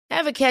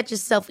Ever catch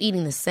yourself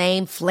eating the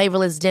same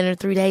flavorless dinner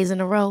 3 days in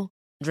a row?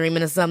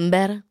 Dreaming of something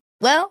better?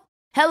 Well,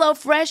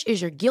 HelloFresh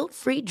is your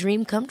guilt-free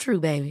dream come true,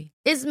 baby.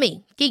 It's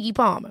me, Keke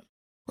Palmer.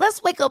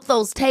 Let's wake up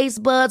those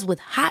taste buds with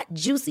hot,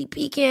 juicy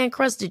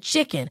pecan-crusted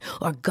chicken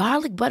or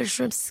garlic butter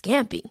shrimp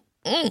scampi.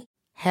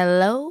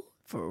 Hello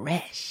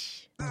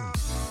Fresh.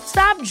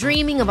 Stop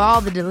dreaming of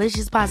all the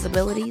delicious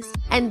possibilities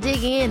and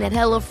dig in at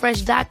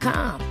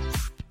HelloFresh.com.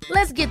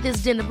 Let's get this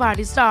dinner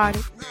party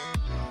started.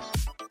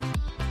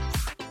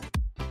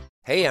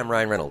 Hey, I'm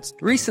Ryan Reynolds.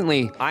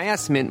 Recently, I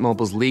asked Mint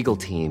Mobile's legal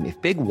team if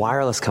big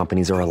wireless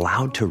companies are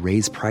allowed to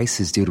raise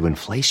prices due to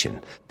inflation.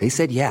 They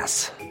said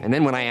yes. And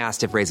then when I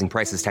asked if raising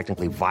prices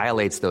technically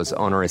violates those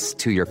onerous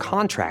 2-year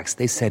contracts,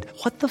 they said,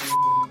 "What the f***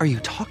 are you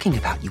talking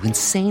about, you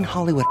insane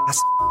Hollywood ass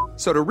f-"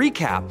 So to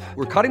recap,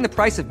 we're cutting the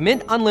price of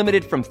Mint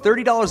Unlimited from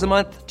 $30 a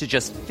month to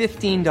just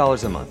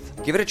 $15 a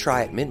month. Give it a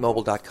try at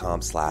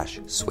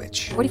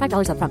mintmobile.com/switch.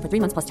 $45 up front for 3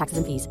 months plus taxes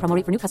and fees. Promo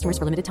rate for new customers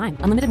for limited time.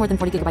 Unlimited more than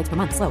 40 gigabytes per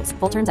month. Slows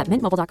full terms at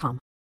mintmobile.com.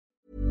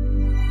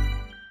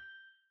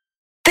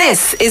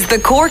 This is the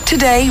Cork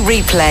Today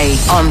replay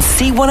on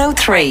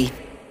C103.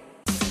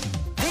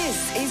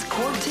 This is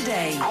Cork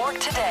Today. Cork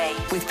Today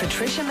with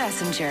Patricia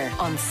Messenger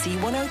on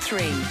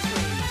C103.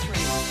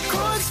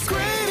 Cork's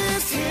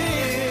greatest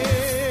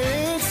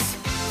hits,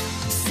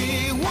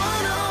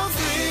 C103.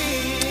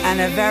 And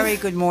a very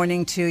good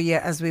morning to you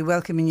as we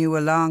welcome you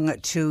along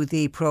to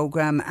the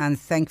programme. And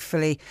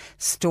thankfully,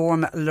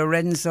 Storm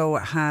Lorenzo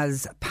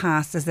has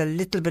passed. There's a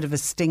little bit of a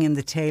sting in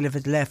the tail of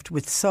it left,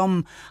 with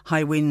some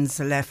high winds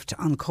left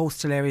on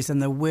coastal areas,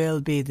 and there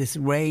will be this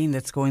rain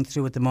that's going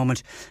through at the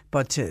moment.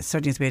 But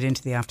certainly as we head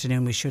into the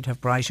afternoon, we should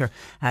have brighter,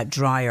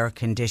 drier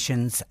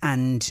conditions.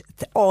 And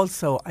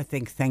also, I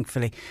think,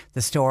 thankfully,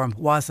 the storm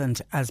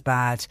wasn't as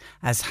bad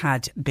as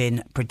had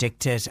been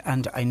predicted.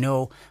 And I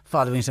know,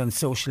 following it on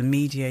social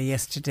media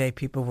yesterday,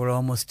 people were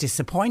almost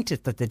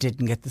disappointed that they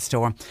didn't get the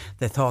storm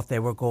they thought they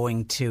were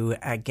going to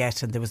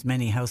get, and there was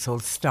many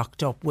households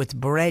stocked up with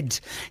bread.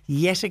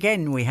 Yet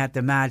again, we had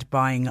the mad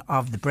buying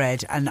of the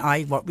bread, and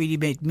what really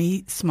made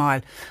me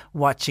smile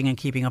watching and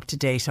keeping up to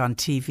date on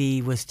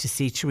TV was to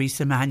see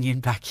Theresa Mannion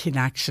back in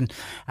action,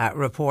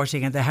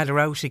 reporting, and they had her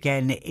out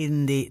again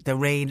in the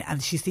rain,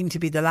 and she seemed to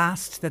be the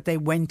last that they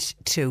went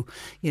to,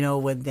 you know,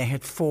 when they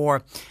had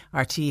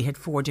RT had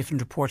 4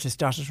 different reporters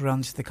dotted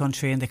around the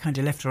country, and they kind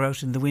of left her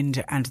out in the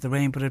wind and the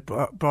rain. But it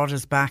brought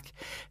us back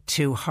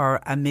to her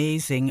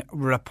amazing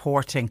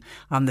reporting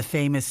on the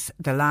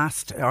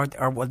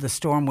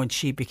storm when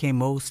she became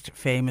most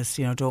famous,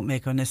 you know, don't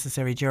make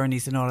unnecessary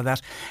journeys and all of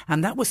that.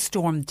 And that was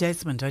Storm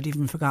Desmond. I'd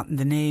even forgotten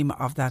the name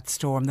of that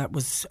storm. That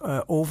was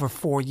over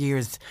 4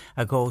 years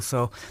ago.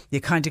 So you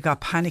kind of got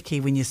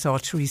panicky when you saw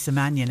Theresa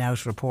Mannion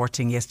out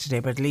reporting yesterday.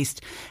 But at least,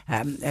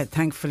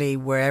 thankfully,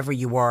 wherever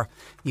you were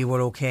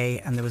okay,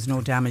 and there was no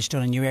damage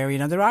done in your area.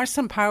 Now, there are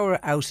some power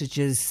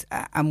outages,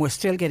 and we're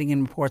still getting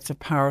in reports of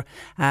power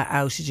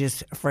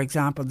outages. For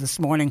example, this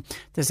morning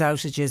there's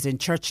outages in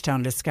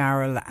Churchtown,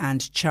 Liscarroll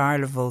and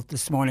Charleville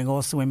this morning,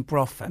 also in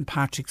Bruff and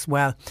Patrick's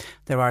Well.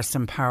 There are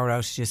some power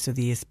outages, so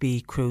the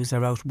ESB crews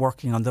are out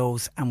working on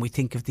those, and we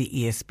think of the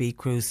ESB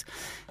crews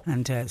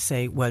and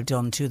say well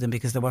done to them,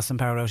 because there was some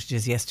power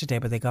outages yesterday,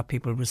 but they got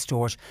people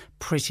restored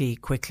pretty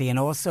quickly. And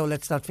also,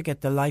 let's not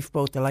forget the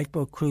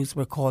lifeboat crews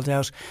were called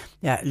out.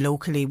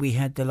 Locally, we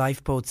had the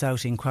lifeboats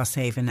out in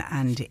Crosshaven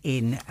and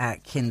in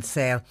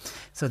Kinsale.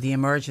 So the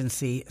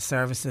emergency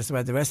services,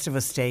 where the rest of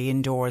us stay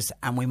indoors,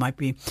 and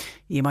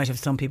you might have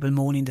some people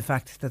moaning the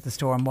fact that the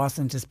storm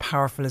wasn't as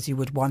powerful as you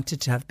would want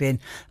it to have been,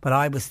 but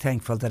I was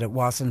thankful that it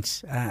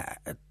wasn't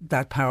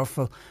that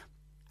powerful.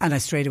 And I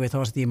straight away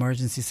thought of the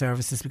emergency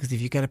services, because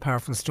if you get a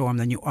powerful storm,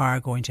 then you are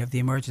going to have the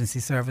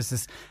emergency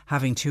services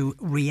having to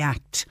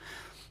react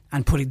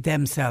and putting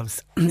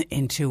themselves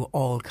into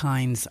all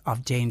kinds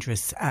of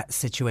dangerous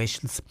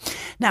situations.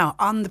 Now,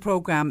 on the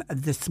programme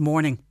this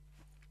morning,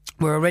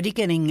 we're already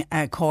getting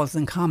calls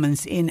and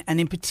comments in, and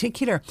in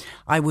particular,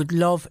 I would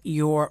love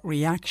your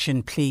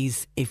reaction,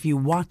 please, if you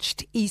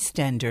watched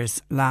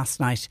EastEnders last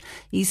night.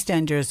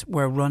 EastEnders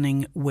were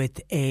running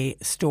with a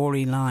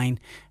storyline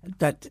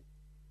that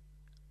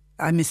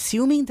I'm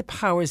assuming the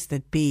powers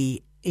that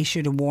be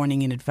issued a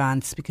warning in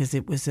advance, because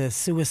it was a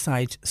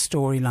suicide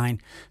storyline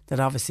that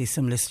obviously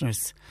some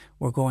listeners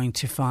were going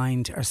to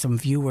find, or some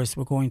viewers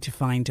were going to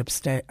find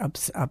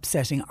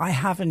upsetting. I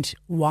haven't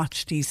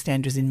watched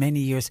EastEnders in many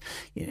years.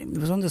 It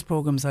was one of those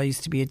programmes I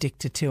used to be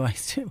addicted to. I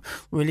used to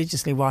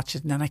religiously watch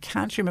it, and then I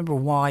can't remember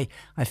why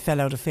I fell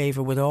out of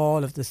favour with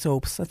all of the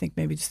soaps. I think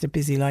maybe just a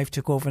busy life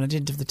took over and I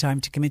didn't have the time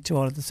to commit to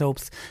all of the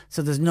soaps.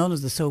 So there's none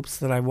of the soaps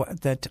that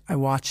I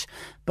watch.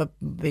 But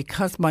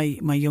because my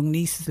young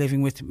niece is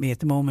living with me at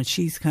the moment,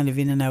 she's kind of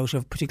in and out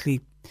of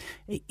particularly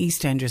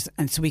EastEnders,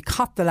 and so we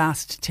caught the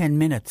last 10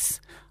 minutes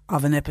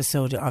of an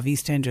episode of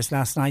EastEnders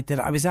last night that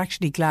I was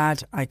actually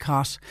glad I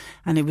caught,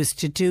 and it was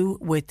to do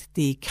with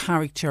the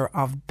character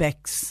of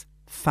Bex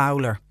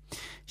Fowler.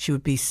 She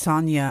would be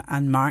Sonia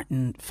and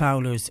Martin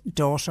Fowler's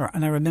daughter.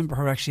 And I remember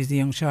her actually as a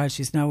young child.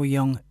 She's now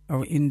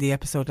in the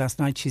episode last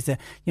night, she's a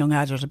young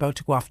adult about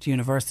to go off to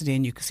university,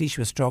 and you could see she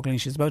was struggling.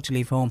 She was about to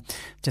leave home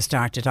to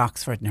start at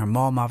Oxford, and her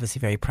mum obviously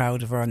very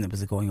proud of her, and there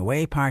was a going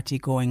away party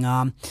going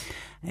on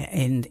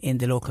in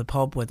the local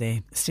pub where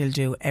they still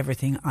do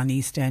everything on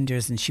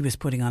EastEnders, and she was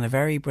putting on a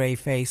very brave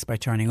face by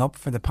turning up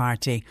for the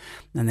party.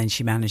 And then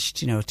she managed,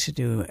 to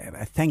do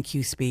a thank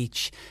you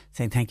speech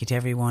saying thank you to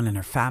everyone and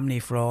her family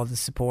for all the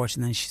support,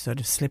 and then she sort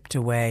of slipped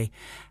away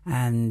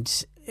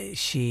and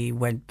she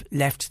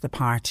left the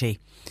party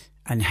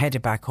and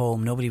headed back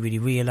home. Nobody really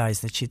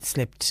realised that she'd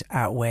slipped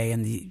away,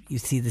 and you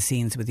see the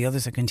scenes where the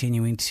others are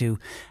continuing to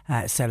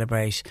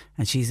celebrate,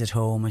 and she's at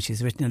home and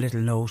she's written a little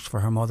note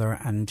for her mother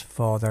and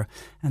father,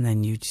 and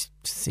then you just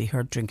see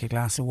her drink a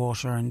glass of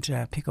water and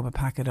pick up a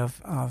packet of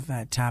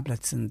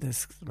tablets, and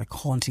there's like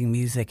haunting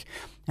music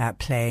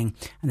playing.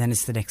 And then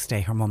it's the next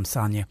day her mum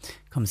Sonia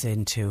comes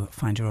in to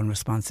find her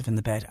unresponsive in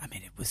the bed. I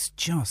mean, it was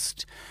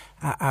just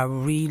a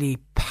really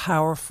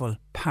powerful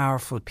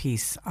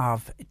piece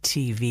of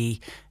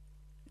TV.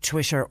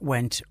 Twitter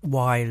went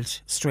wild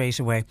straight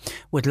away,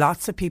 with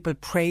lots of people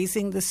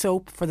praising the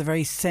soap for the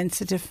very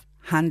sensitive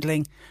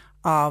handling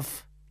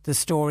of the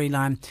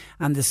storyline.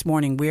 And this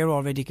morning we're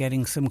already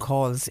getting some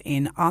calls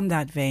in on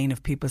that vein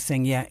of people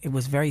saying, yeah, it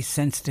was very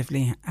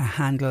sensitively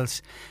handled,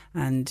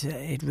 and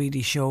it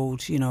really showed,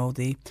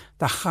 the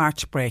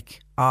heartbreak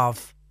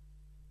of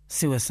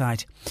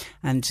suicide.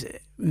 And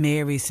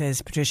Mary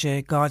says,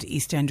 Patricia, God,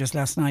 EastEnders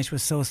last night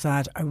was so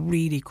sad. I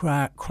really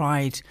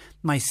cried.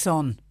 My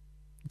son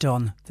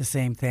done the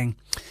same thing.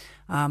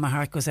 My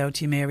heart goes out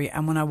to you, Mary.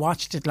 And when I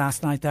watched it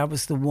last night, that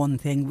was the one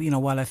thing,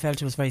 while I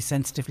felt it was very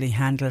sensitively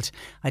handled,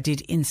 I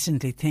did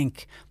instantly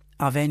think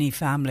of any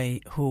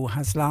family who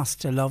has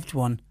lost a loved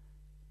one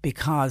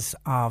because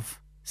of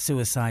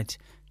suicide.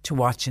 To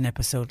watch an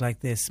episode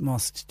like this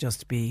must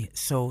just be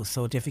so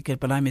difficult.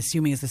 But I'm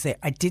assuming, as I say,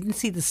 I didn't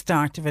see the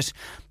start of it,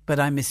 but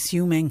I'm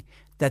assuming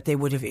that they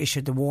would have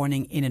issued the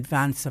warning in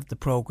advance of the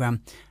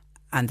programme,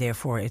 and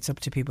therefore it's up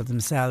to people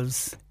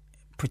themselves,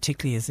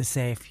 particularly, as I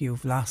say, if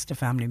you've lost a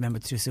family member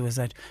through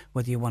suicide,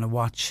 whether you want to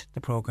watch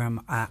the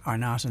programme or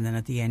not. And then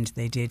at the end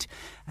they did,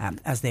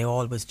 as they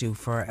always do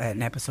for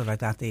an episode like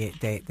that,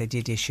 they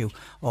did issue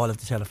all of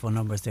the telephone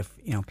numbers if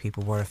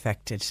people were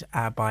affected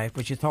by it.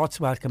 But your thoughts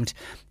welcomed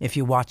if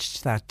you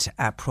watched that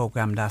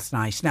programme last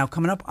night. Now,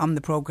 coming up on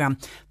the programme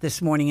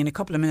this morning, in a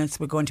couple of minutes,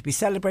 we're going to be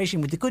celebrating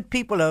with the good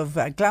people of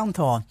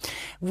Glounthaune.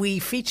 We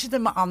featured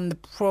them on the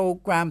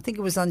programme, I think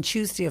it was on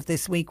Tuesday of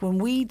this week, when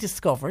we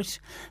discovered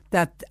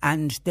that,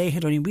 and they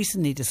had only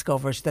recently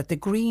discovered that the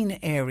green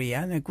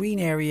area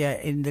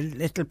in the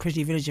little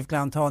pretty village of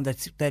Glounthaune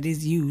that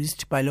is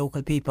used by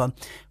local people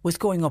was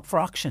going up for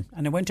auction.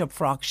 And it went up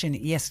for auction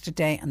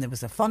yesterday, and there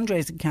was a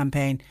fundraising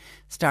campaign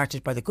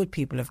started by the good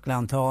people of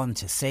Glounthaune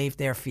to save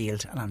their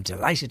field, and I'm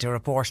delighted to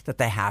report that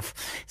they have.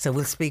 So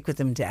we'll speak with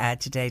them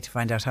today to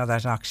find out how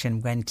that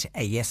auction went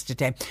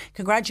yesterday.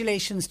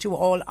 Congratulations to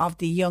all of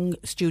the young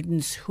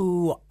students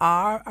who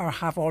are or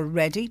have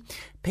already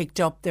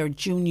picked up their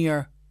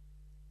junior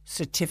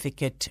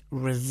certificate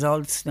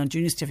results. Now,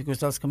 junior certificate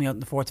results coming out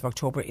on the 4th of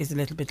October is a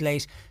little bit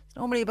late. It's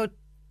normally about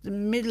the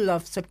middle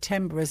of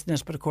September, isn't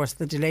it? But of course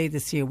the delay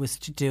this year was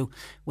to do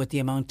with the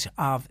amount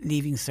of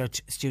Leaving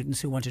Cert students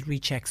who wanted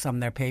rechecks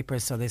on their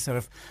papers, so they sort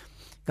of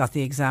got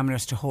the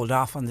examiners to hold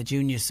off on the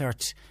junior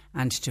cert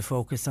and to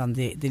focus on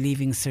the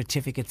Leaving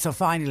Certificate. So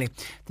finally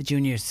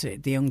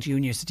the young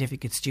junior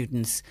certificate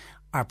students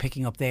are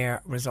picking up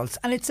their results,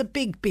 and it's a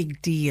big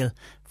deal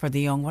for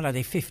the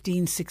young,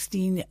 15,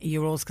 16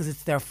 year olds, because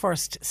it's their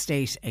first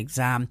state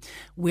exam.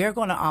 We're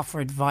going to offer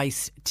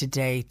advice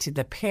today to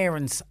the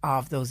parents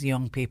of those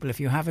young people. If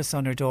you have a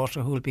son or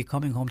daughter who will be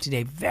coming home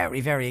today very,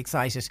 very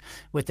excited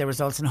with their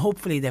results, and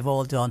hopefully they've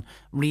all done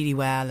really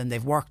well and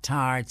they've worked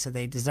hard, so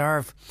they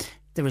deserve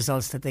the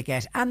results that they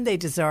get, and they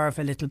deserve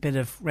a little bit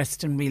of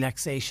rest and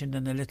relaxation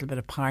and a little bit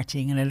of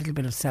partying and a little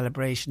bit of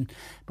celebration.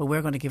 But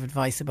we're going to give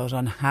advice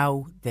on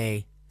how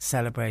they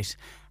celebrate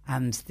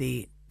and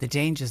the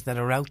dangers that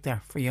are out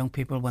there for young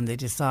people when they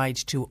decide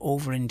to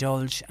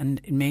overindulge, and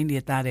mainly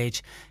at that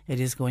age it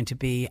is going to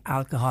be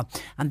alcohol.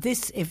 And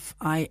this,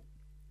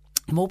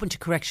 I'm open to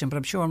correction, but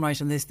I'm sure I'm right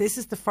on this. This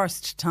is the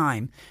first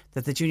time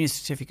that the junior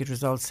certificate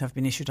results have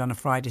been issued on a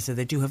Friday, so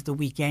they do have the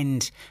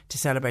weekend to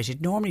celebrate.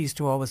 It normally used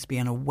to always be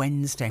on a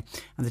Wednesday,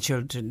 and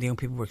the young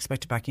people were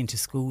expected back into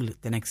school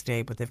the next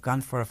day, but they've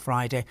gone for a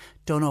Friday.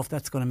 Don't know if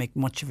that's going to make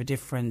much of a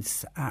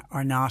difference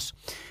or not,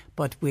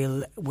 but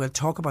we'll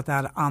talk about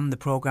that on the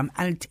programme.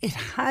 And it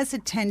has a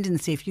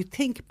tendency, if you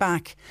think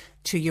back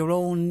to your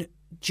own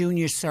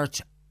junior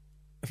cert,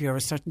 if you're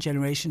a certain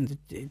generation,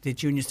 the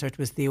junior cert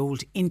was the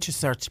old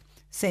intercert,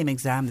 same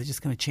exam, they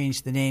just kind of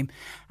changed the name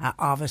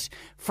of it.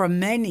 For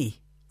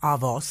many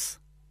of us,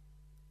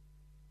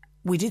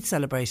 we did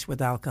celebrate with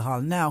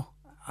alcohol. Now,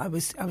 I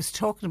was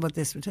talking about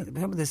this. We talked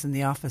about this in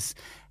the office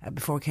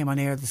before I came on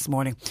air this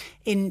morning.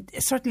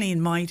 Certainly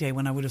in my day,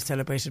 when I would have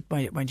celebrated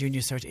my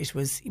junior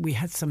cert, we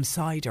had some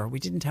cider. We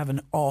didn't have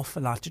an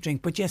awful lot to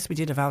drink, but yes, we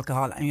did have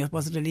alcohol. I mean,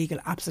 was it illegal?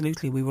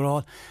 Absolutely, we were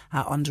all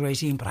under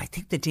 18. But I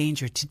think the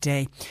danger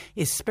today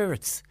is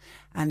spirits.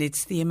 And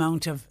it's the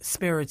amount of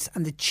spirits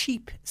and the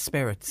cheap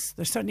spirits.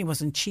 There certainly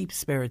wasn't cheap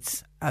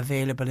spirits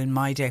available in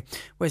my day.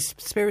 Whereas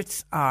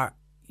spirits are,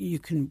 you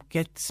can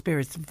get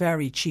spirits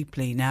very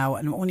cheaply now.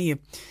 And only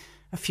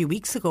a few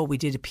weeks ago we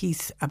did a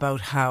piece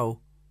about how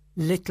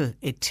little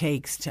it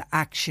takes to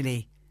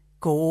actually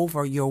go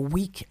over your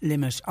week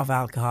limit of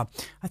alcohol.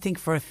 I think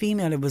for a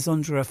female it was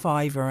under a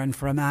 £5 and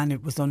for a man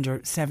it was under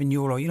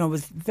 €7. You know, it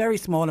was a very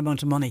small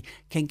amount of money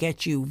can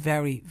get you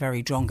very,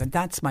 very drunk. And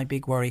that's my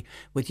big worry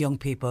with young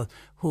people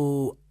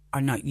who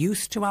are not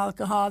used to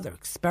alcohol. They're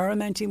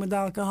experimenting with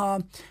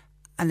alcohol.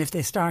 And if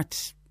they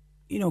start,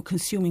 you know,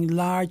 consuming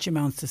large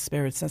amounts of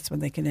spirits, that's when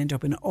they can end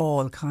up in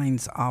all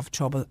kinds of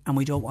trouble. And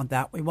we don't want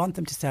that. We want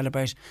them to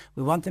celebrate.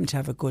 We want them to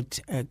have a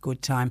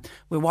good time.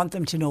 We want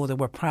them to know that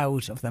we're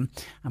proud of them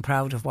and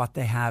proud of what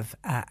they have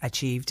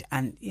achieved.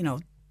 And, you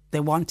know, they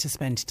want to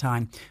spend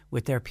time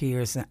with their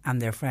peers and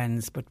their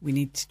friends, but we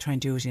need to try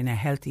and do it in a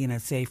healthy and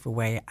a safer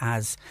way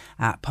as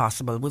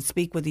possible. We'll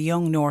speak with a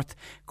young North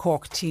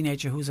Cork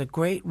teenager who's a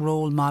great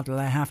role model,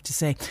 I have to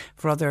say,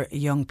 for other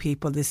young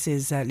people. This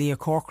is Leah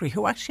Corkery,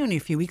 who actually only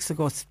a few weeks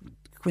ago,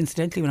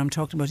 coincidentally, when I'm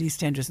talking about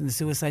EastEnders and the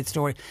suicide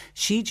story,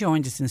 she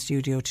joined us in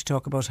studio to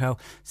talk about how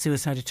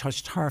suicide had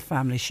touched her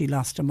family. She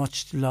lost a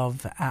much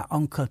loved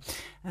uncle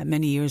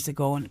many years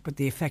ago, but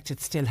the effect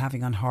it's still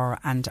having on her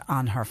and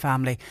on her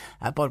family.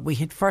 But we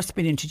had first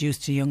been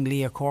introduced to young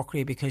Leah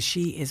Corkery because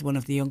she is one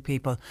of the young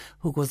people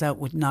who goes out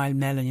with Niall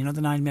Mellon. You know, the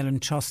Niall Mellon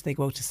Trust, they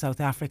go out to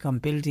South Africa on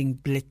Building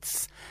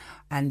Blitz.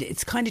 And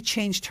it's kind of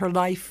changed her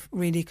life,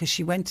 really, because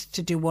she went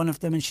to do one of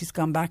them and she's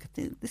gone back.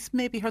 This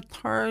may be her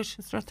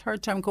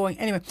third time going.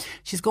 Anyway,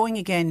 she's going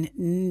again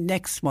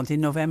next month.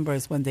 In November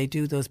is when they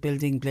do those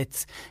Building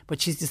Blitz.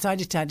 But she's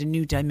decided to add a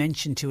new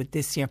dimension to it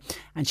this year.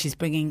 And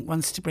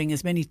wants to bring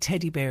as many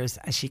teddy bears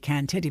as she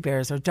can. Teddy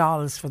bears or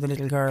dolls for the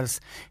little girls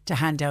to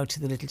hand out to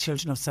the little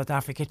children of South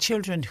Africa.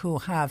 Children who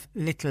have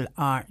little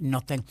or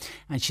nothing.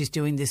 And she's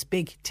doing this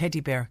big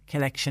teddy bear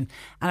collection.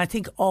 And I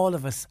think all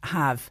of us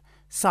have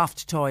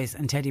soft toys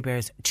and teddy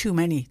bears, too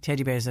many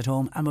teddy bears at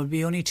home, and we'll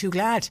be only too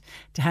glad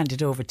to hand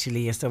it over to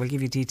Leah. So we'll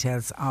give you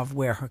details of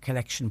where her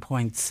collection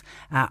points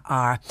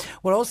are.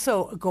 We're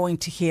also going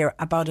to hear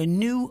about a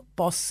new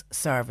bus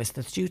service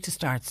that's due to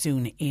start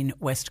soon in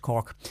West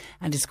Cork,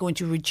 and it's going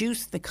to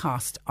reduce the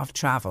cost of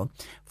travel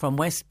from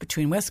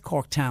between West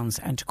Cork towns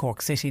and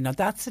Cork City. Now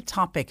that's a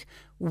topic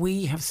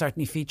we have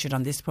certainly featured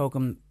on this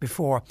programme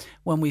before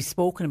when we've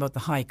spoken about the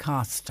high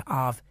cost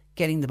of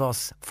getting the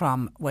bus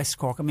from West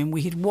Cork. I mean,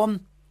 we had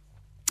one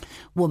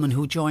woman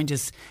who joined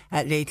us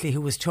lately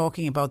who was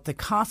talking about the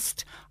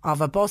cost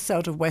of a bus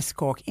out of West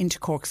Cork into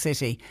Cork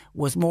City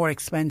was more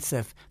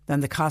expensive than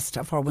the cost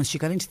of her. When she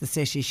got into the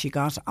city, she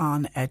got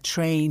on a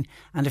train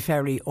and a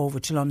ferry over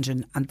to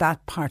London, and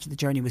that part of the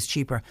journey was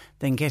cheaper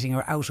than getting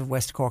her out of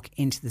West Cork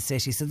into the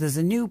city. So there's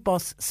a new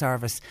bus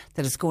service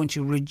that is going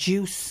to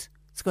reduce.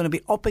 It's going to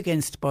be up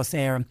against Bus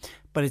Éireann,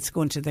 but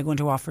they're going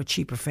to offer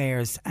cheaper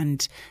fares.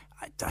 And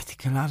I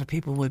think a lot of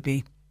people will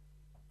be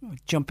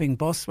jumping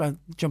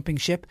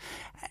ship.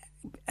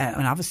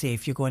 And obviously,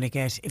 if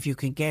you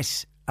can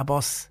get a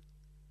bus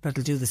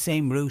that'll do the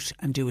same route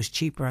and do it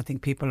cheaper, I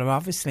think people are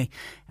obviously,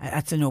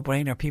 that's a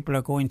no-brainer. People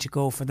are going to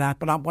go for that.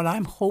 But what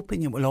I'm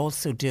hoping it will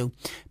also do,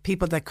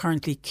 people that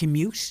currently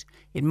commute,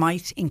 it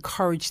might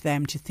encourage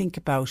them to think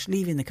about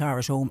leaving the car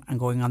at home and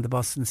going on the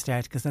bus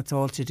instead, because that's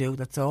all to do.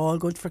 That's all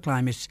good for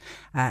climate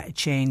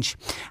change.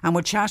 And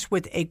we'll chat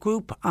with a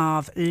group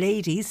of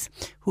ladies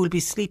who will be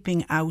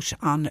sleeping out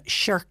on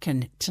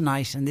Shirkin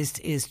tonight, and this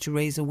is to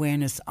raise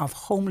awareness of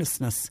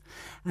homelessness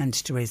and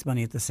to raise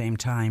money at the same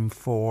time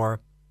for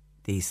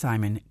the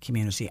Simon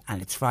community.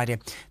 And it's Friday.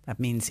 That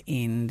means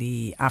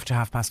after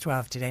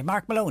 12:30 today,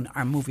 Mark Malone,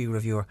 our movie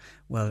reviewer,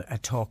 will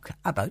talk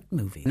about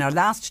movies. Now,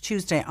 last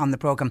Tuesday on the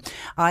programme,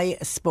 I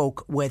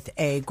spoke with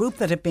a group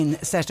that had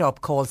been set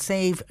up called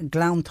Save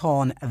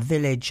Glounthaune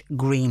Village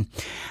Green.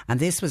 And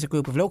this was a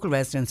group of local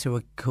residents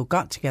who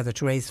got together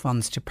to raise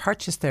funds to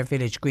purchase their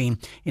village green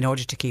in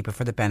order to keep it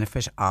for the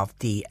benefit of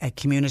the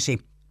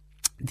community.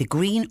 The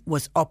green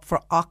was up for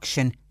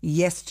auction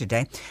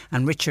yesterday,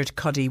 and Richard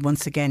Cuddy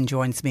once again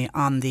joins me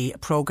on the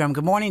programme.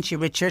 Good morning to you,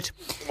 Richard.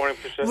 Good morning,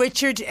 Patricia.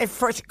 Richard,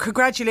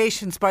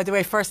 congratulations, by the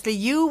way. Firstly,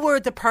 you were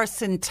the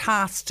person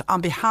tasked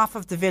on behalf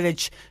of the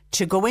village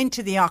to go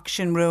into the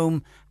auction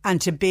room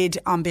and to bid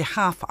on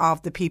behalf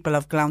of the people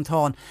of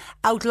Glounthaune.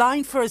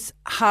 Outline for us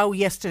how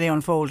yesterday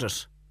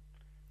unfolded.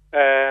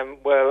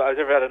 Well, I've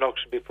never had an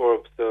auction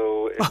before,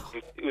 so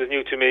it was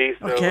new to me.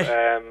 So,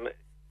 okay.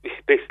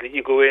 Basically,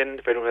 you go in,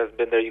 if anyone hasn't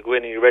been there, you go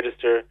in and you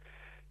register,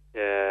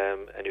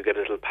 and you get a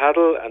little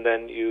paddle, and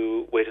then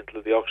you wait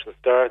until the auction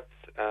starts.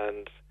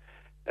 And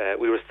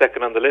we were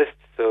second on the list,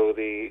 so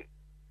the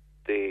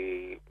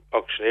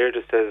auctioneer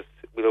just says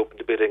we'll open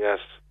the bidding at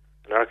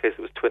In our case,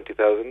 it was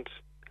 20,000,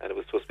 and it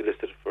was supposed to be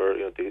listed for,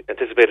 the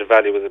anticipated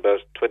value was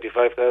about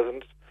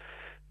 25,000.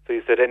 So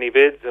he said, any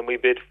bids, and we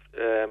bid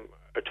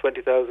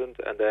 20,000,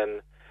 and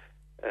then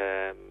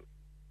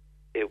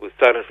it was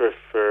silent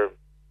for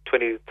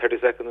 20, 30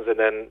 seconds, and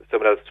then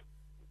someone else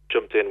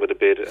jumped in with a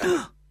bid,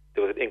 and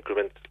there was an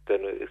increment, then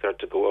it started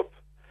to go up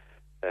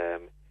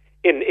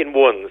in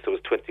one, so it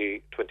was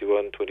 20,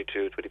 21,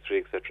 22, 23,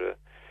 etc.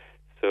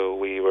 So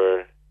we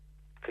were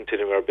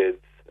continuing our bids.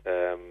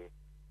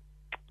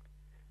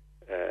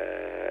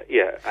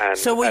 And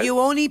so were you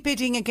only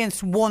bidding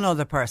against one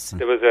other person?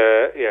 There was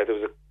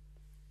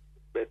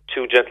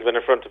two gentlemen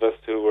in front of us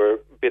who were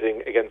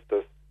bidding against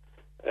us.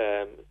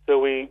 So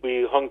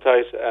we hung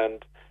tight,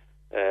 and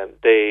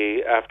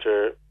they,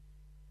 after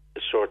a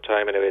short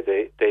time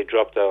anyway, they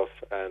dropped off,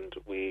 and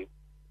we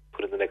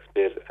put in the next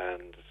bid,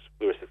 and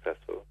we were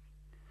successful.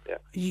 Yeah.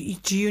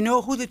 Do you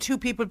know who the two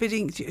people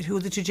bidding, who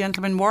the two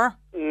gentlemen were?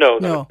 No.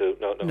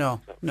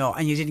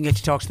 And you didn't get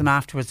to talk to them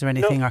afterwards or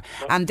anything? No.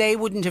 And they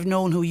wouldn't have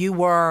known who you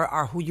were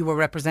or who you were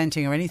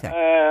representing or anything?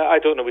 I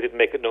don't know. We didn't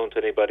make it known to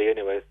anybody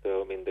anyway,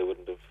 so, I mean, they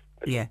wouldn't have.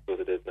 I suppose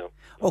they did, no.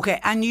 Okay,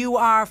 and you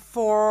are,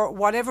 for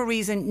whatever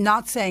reason,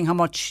 not saying how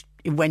much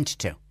it went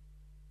to?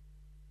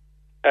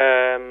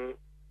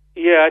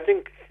 I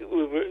think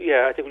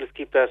we'll just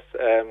keep that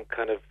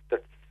kind of,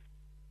 that's,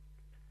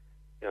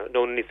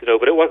 no one needs to know,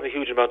 but it wasn't a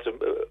huge amount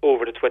of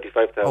over the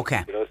 25,000.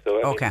 Okay.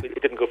 So I mean,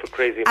 it didn't go for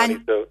crazy money.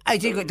 So I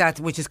did get that,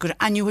 which is good.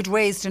 And you had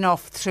raised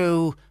enough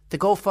through the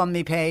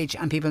GoFundMe page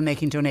and people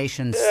making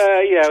donations.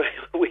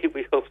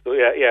 We hope so.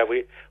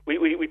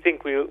 We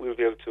think we'll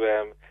be able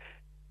to.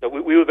 We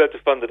will be able to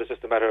fund it. It's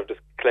just a matter of just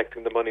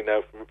collecting the money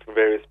now from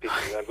various people,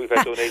 and we've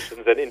had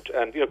donations,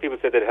 and people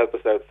said they'd help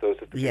us out. So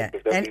it's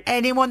just and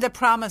anyone that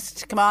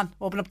promised, come on,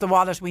 open up the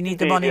wallet. We need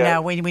the money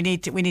now. We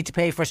need to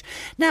pay for it.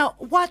 Now,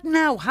 what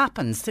now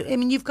happens? I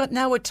mean, you've got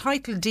now a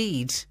title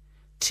deed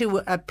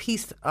to a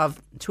piece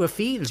of a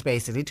field,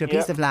 basically, to a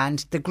piece of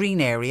land, the green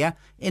area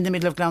in the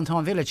middle of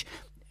Glantown village.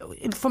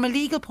 From a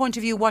legal point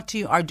of view, what do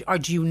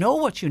you know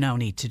what you now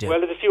need to do? Well,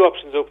 there's a few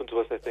options open to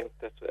us, I think,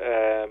 that,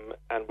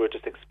 and we're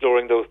just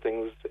exploring those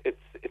things. It's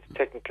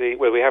technically,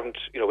 well, we haven't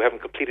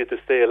completed the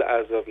sale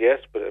as of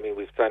yet, but I mean,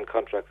 we've signed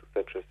contracts,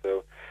 etc.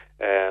 So,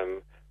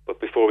 but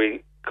before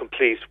we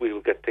complete, we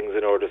will get things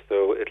in order.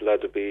 So it'll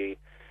either be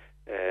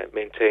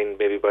maintained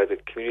maybe by the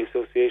community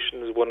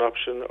association as one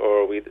option,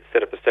 or we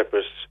set up a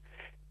separate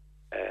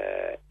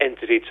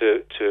entity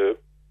to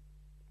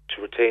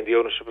retain the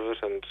ownership of it,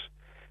 and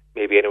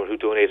maybe anyone who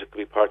donated could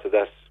be part of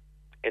that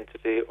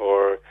entity,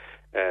 or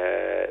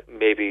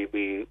maybe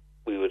we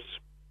would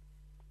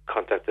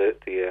contact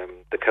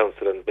the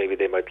council, and maybe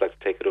they might like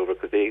to take it over,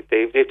 because they've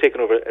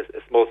taken over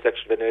a small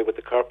section of it anyway with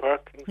the car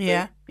park.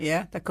 Yeah,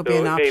 that could be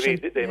an option.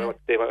 Maybe they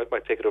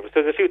might take it over.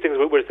 So there's a few things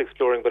we're just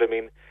exploring, but I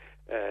mean,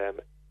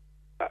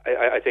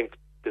 I think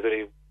there's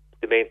only,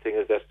 the main thing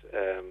is that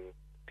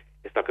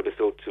it's not going to be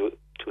sold to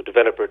a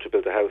developer to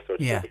build a house or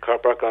to put a car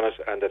park on it,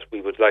 and that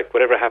we would like,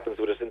 whatever happens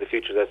with it in the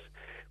future, that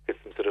it's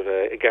some sort of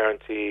a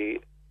guarantee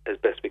as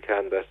best we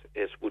can that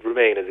it would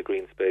remain as a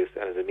green space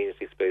and as an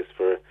amenity space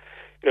for,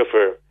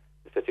 for, as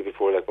I said to you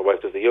before, like my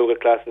wife does the yoga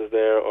classes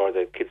there, or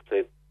the kids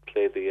play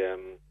the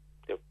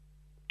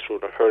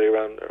throwing a hurley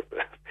around, or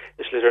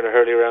a schlitter and a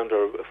hurley around,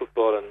 or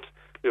football, and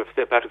we have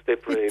St. Patrick's Day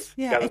parade.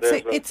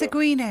 It's a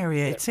green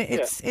area.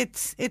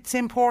 It's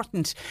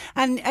important,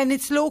 and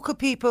it's local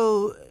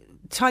people,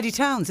 tidy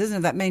towns, isn't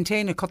it, that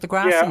maintain and cut the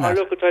grass? Yeah, our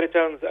local tidy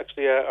towns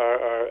actually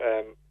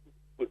are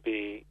would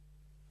be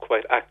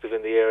quite active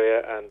in the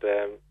area, and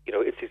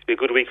it seems to be a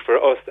good week for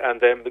us and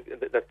them.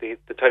 That the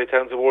Tidy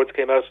Towns Awards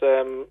came out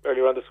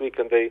earlier on this week,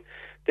 and they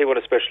won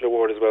a special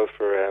award as well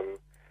for a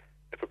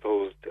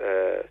proposed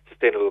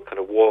sustainable kind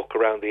of walk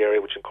around the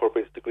area, which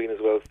incorporates the green as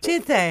well. So,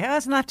 did they?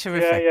 Isn't that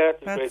terrific? Yeah,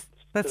 it's great.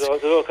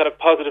 There's all kind of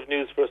positive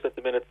news for us at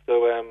the minute.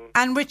 So,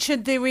 and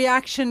Richard, the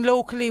reaction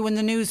locally when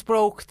the news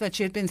broke that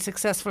you had been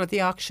successful at the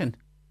auction?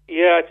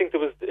 Yeah, I think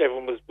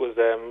everyone was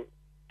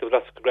there was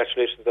lots of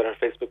congratulations on our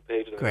Facebook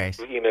page, and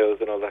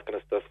emails and all that kind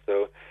of stuff.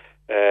 So,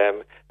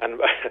 and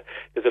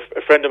there's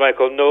a friend of mine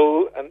called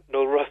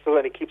Noel Russell,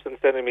 and he keeps on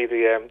sending me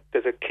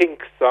there's a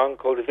Kinks song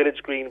called the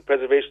Village Green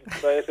Preservation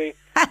Society,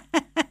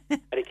 and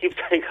he keeps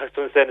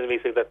on sending me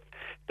saying that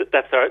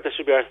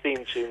should be our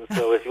theme tune.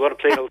 So if you want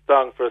to play an old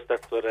song for us,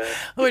 that's what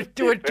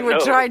we'll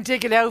try and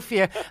dig it out for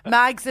you.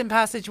 Mags in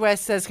Passage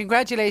West says,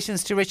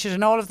 congratulations to Richard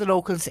and all of the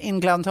locals in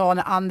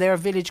Glantown on their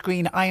Village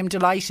Green. I am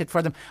delighted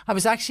for them. I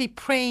was actually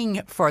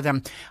praying for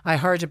them. I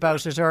heard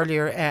about it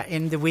earlier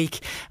in the week,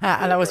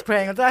 and I was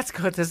praying, oh, that's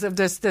good. There's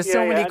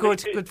so many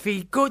good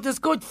there's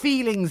good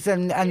feelings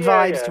and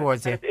vibes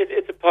towards you.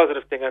 It's a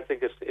positive thing. I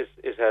think it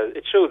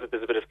shows that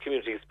there's a bit of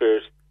community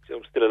spirit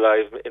still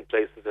alive in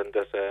places, and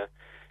that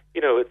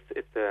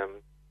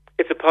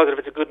it's a positive.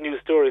 It's a good news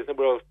story. Isn't it?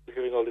 We're all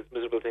hearing all these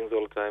miserable things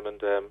all the time,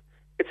 and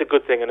it's a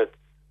good thing. And it's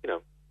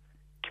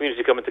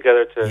community coming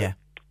together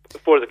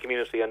for the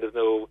community, and there's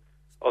no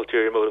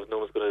ulterior motive. No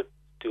one's going to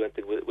do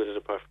anything with it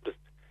apart from just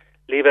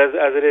leave it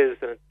as it is.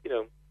 And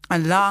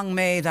And long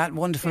may that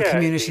wonderful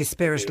community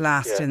spirit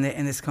last in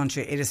this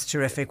country. It is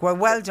terrific.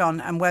 Well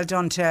done, and well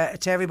done to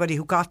everybody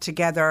who got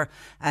together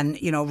and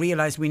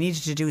realised we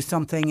needed to do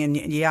something, and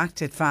you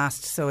acted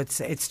fast. So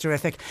it's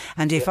terrific.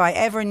 And if I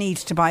ever need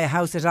to buy a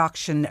house at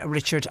auction,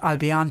 Richard, I'll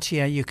be on to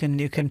you. You can.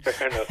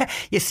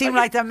 You seem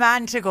like the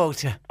man to go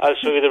to. I'll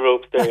show you the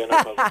ropes there.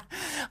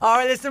 All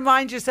right, listen,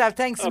 mind yourself.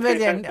 Thanks a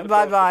million.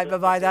 Bye.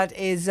 That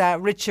is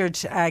Richard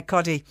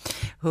Cuddy,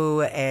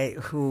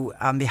 who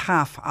on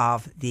behalf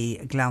of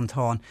the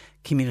Glanthorne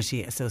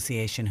Community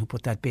Association, who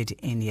put that bid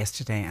in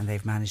yesterday, and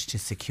they've managed to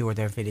secure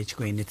their village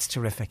green. It's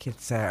terrific.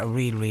 It's a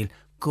real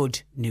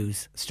good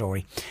news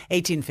story.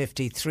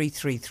 1850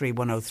 333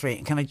 103.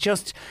 And can I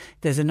just,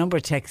 there's a number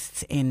of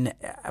texts in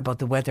about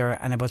the weather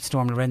and about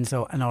Storm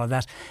Lorenzo and all of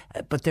that,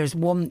 but there's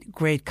one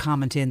great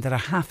comment in that I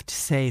have to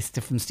say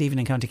from Stephen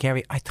in County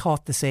Kerry. I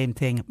thought the same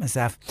thing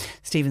myself.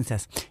 Stephen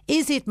says,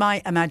 is it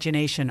my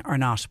imagination or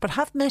not, but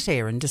have Met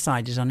Éireann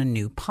decided on a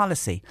new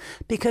policy?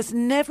 Because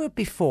never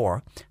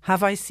before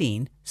have I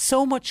seen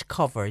so much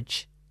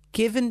coverage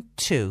given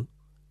to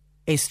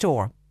a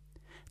storm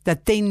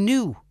that they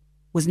knew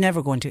was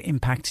never going to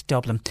impact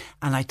Dublin.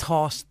 And I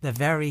thought the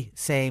very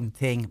same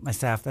thing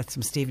myself. That's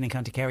from Stephen in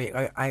County Kerry.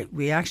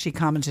 We actually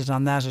commented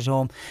on that at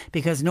home,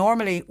 because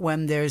normally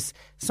when there's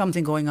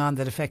something going on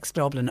that affects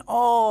Dublin,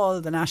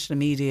 all the national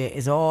media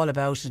is all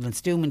about it, and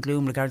it's doom and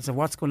gloom regardless of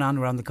what's going on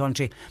around the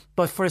country.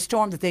 But for a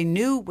storm that they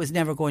knew was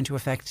never going to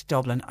affect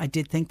Dublin, I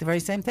did think the very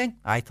same thing.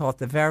 I thought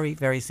the very,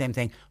 very same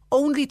thing.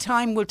 Only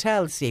time will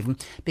tell, Stephen,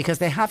 because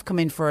they have come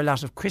in for a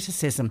lot of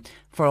criticism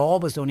for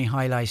always only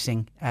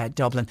highlighting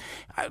Dublin.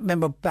 I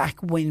remember back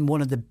when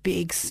one of the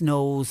big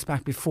snows,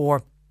 back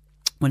before,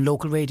 when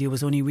local radio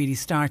was only really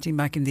starting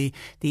back in the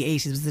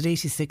 80s, was it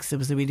 86? There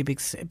was a really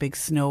big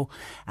snow.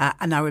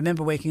 And I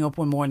remember waking up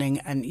one morning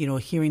and,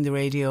 hearing the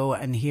radio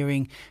and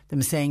hearing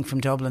them saying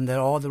from Dublin that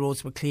all the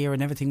roads were clear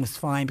and everything was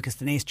fine because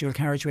the Naas dual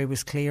carriageway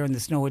was clear and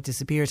the snow had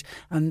disappeared.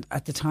 And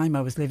at the time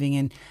I was living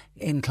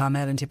in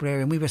Clonmel and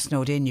Tipperary, and we were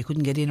snowed in. You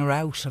couldn't get in or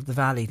out of the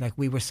valley. Like,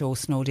 we were so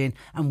snowed in,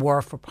 and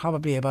were for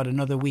probably about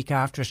another week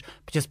after it.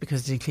 But just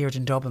because it cleared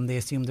in Dublin, they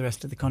assumed the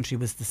rest of the country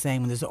was the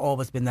same. And there's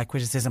always been that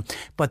criticism.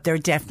 But there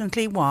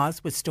definitely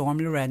was, with Storm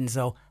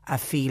Lorenzo, a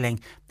feeling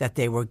that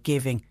they were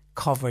giving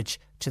coverage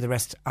to the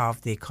rest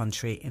of the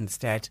country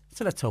instead.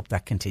 So let's hope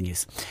that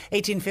continues.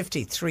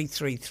 1850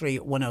 333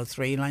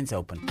 103. Lines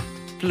open.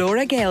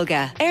 Flora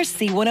Gaelga,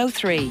 RC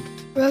 103.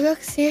 Rugach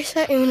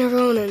Saoirse Una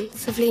Ronan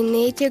sa bhliain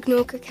 19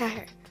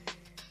 cethair.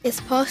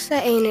 Is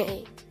posta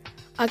éanaí,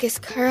 agus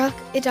curach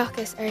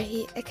idachas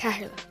arthaí a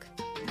cethairlach.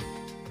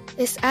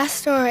 Is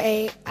astóir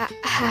é a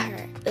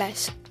chathair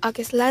leis,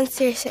 agus lean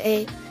Saoirse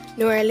é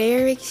nuair a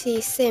léirigh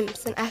sí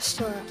Sims an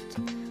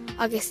astóireacht,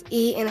 agus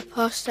ina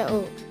posta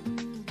óg.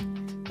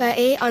 Ba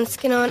é an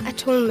scanán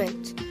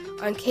atonement,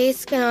 an céad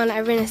scanán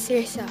a rinne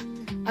Saoirse,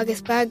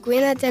 agus ba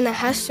gcuine den na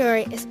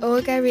hastóirí is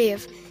óga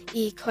riamh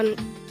chun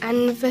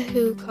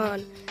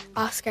anmhathúcháin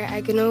Oscar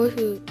a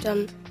gnóthú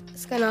don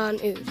scanán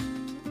úd.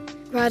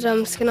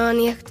 Radam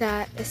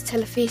scanáníochta is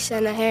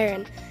telefíse na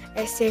hÉireann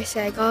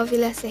Saoirse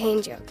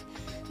 2011,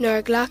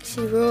 nuair ghlach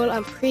sí ról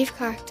an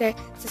príomhcharachtar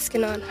sa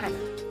scanán Hannah.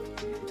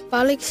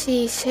 Bhallaigh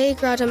sí 6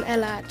 gradam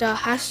eile dá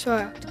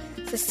hastóireacht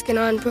sa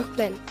scanán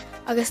Brooklyn,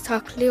 agus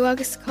tá clú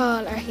agus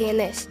cáil ar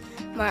thaobh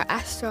mar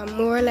astrán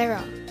mór le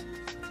rá.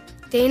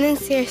 Déanann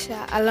Saoirse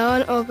a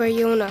lán obair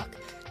Dheonach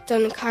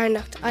don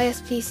carnacht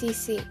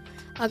ISPCC,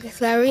 agus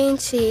labhraíonn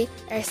sí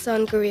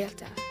son go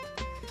rialta.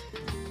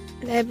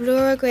 Le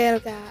blúra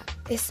Gaelga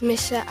is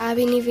mise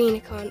Abby ní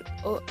Bhíonachán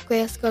ó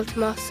Gaelscoil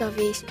Tomás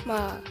Savís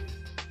má.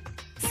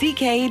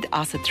 Céad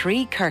as a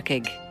 3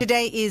 Kirkig.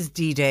 Today is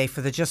D-Day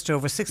for the just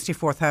over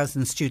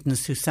 64,000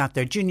 students who sat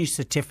their junior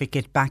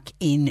certificate back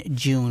in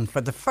June.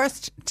 For the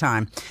first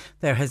time,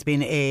 there has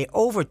been a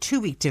over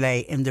 2-week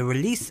delay in the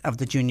release of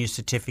the junior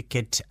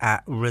certificate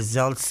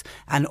results,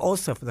 and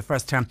also for the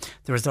first time,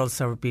 the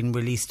results are being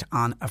released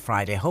on a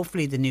Friday.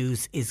 Hopefully the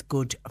news is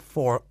good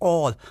for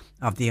all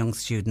of the young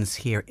students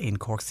here in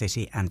Cork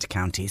City and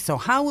County. So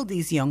how will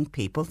these young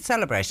people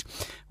celebrate?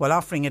 Well,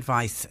 offering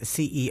advice,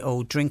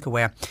 CEO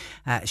Drinkaware,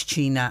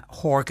 Sheena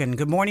Horgan.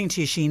 Good morning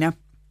to you, Sheena.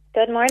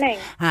 Good morning.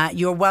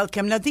 You're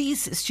welcome. Now,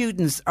 these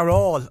students are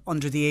all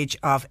under the age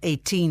of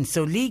 18,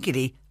 so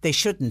legally they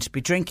shouldn't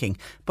be drinking.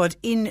 But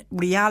in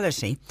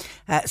reality,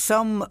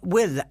 some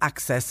will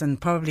access,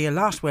 and probably a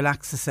lot will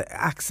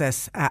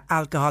access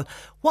alcohol.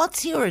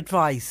 What's your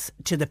advice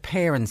to the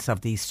parents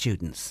of these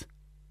students?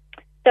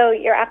 So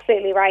you're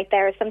absolutely right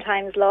there.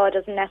 Sometimes law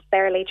doesn't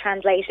necessarily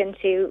translate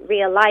into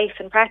real life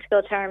in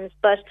practical terms,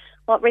 but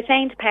what we're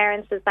saying to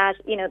parents is that,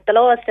 the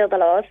law is still the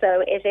law,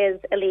 so it is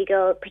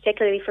illegal,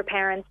 particularly for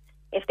parents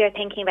if they're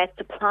thinking about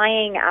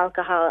supplying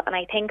alcohol. And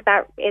I think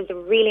that is a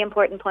really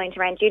important point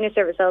around junior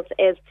cert results,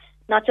 is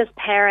not just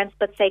parents,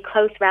 but say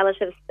close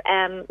relatives,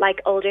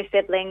 like older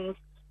siblings,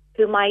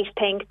 who might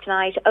think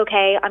tonight,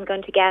 okay, I'm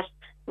going to get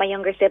my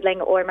younger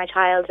sibling or my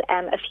child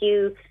a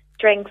few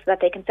drinks that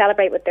they can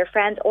celebrate with their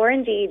friends, or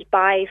indeed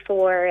buy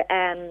for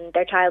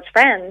their child's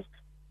friends.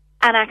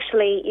 And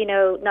actually,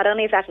 not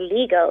only is that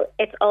illegal,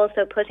 it's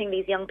also putting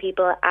these young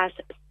people at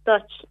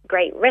such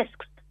great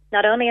risks,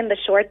 not only in the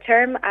short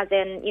term, as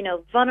in,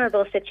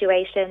 vulnerable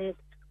situations.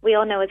 We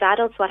all know as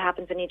adults what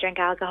happens when you drink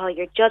alcohol.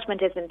 Your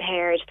judgment is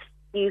impaired.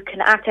 You can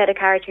act out of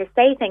character,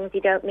 say things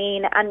you don't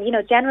mean, and,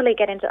 generally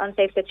get into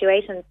unsafe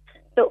situations.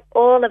 So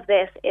all of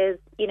this is,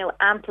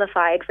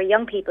 amplified for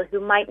young people who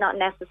might not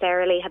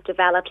necessarily have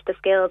developed the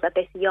skills at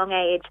this young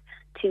age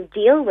to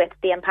deal with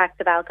the impacts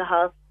of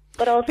alcohol.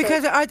 But also,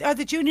 because are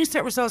the junior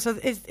cert results,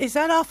 is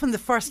that often the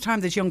first time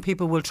that young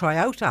people will try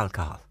out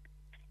alcohol?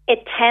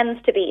 It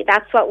tends to be.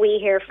 That's what we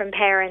hear from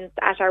parents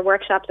at our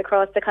workshops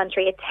across the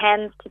country. It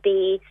tends to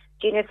be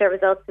junior cert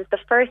results is the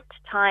first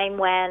time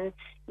when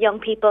young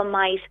people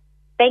might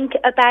think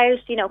about,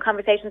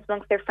 conversations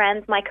amongst their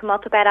friends might come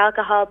up about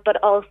alcohol,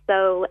 but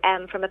also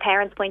from a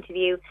parent's point of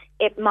view,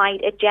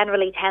 it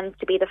generally tends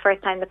to be the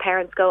first time the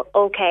parents go,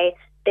 okay,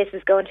 this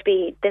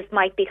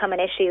might become an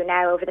issue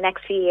now over the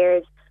next few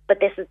years, but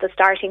this is the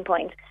starting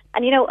point.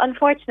 And,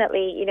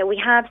 unfortunately,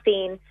 we have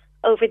seen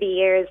over the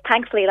years,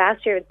 thankfully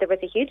last year there was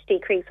a huge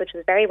decrease, which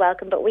was very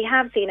welcome, but we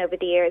have seen over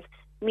the years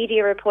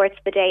media reports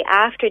the day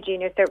after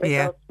junior cert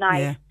results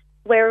night,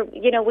 where,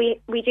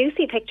 we do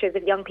see pictures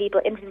of young people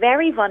in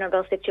very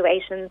vulnerable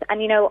situations.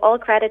 And, all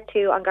credit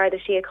to An Garda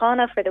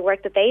Síochána for the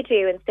work that they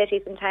do in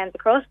cities and towns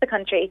across the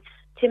country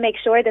to make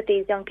sure that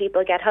these young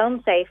people get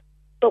home safe.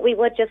 But we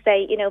would just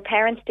say,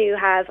 parents do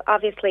have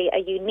obviously a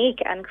unique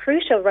and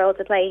crucial role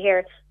to play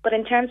here. But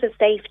in terms of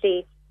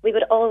safety, we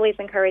would always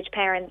encourage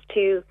parents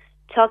to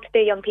talk to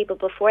their young people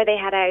before they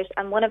head out.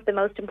 And one of the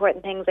most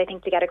important things I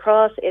think to get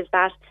across is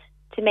that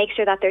to make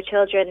sure that their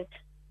children,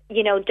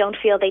 don't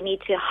feel they need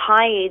to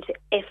hide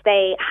if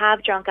they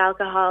have drunk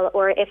alcohol,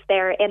 or if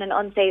they're in an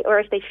unsafe, or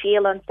if they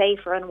feel unsafe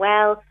or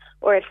unwell,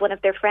 or if one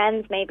of their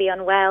friends may be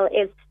unwell,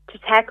 is to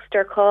text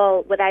or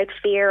call without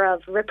fear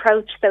of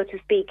reproach, so to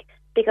speak.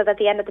 Because at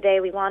the end of the day,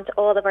 we want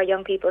all of our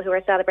young people who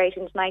are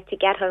celebrating tonight to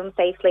get home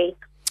safely.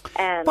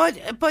 But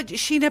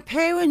Sheena,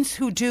 parents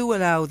who do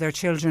allow their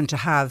children to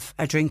have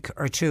a drink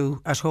or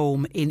two at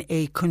home in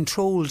a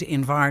controlled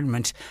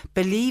environment,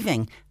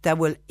 believing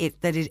that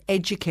it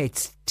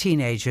educates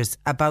teenagers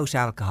about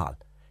alcohol,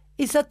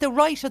 is that the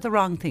right or the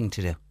wrong thing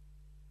to do?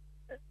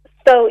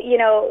 So,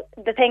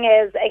 the thing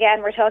is,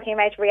 again, we're talking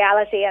about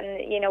reality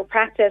and,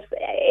 practice.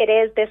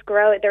 There is this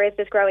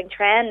growing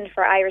trend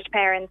for Irish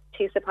parents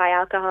to supply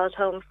alcohol at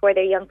home for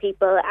their young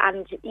people.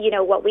 And,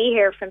 what we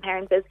hear from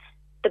parents is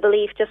the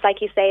belief, just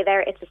like you say there,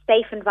 it's a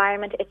safe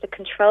environment, it's a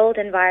controlled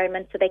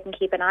environment so they can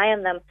keep an eye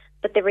on them.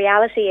 But the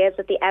reality is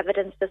that the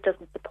evidence just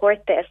doesn't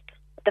support this.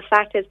 The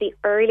fact is, the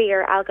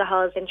earlier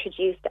alcohol is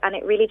introduced, and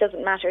it really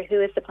doesn't matter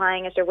who is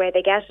supplying it or where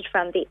they get it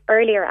from, the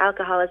earlier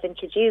alcohol is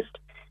introduced,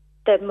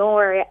 the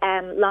more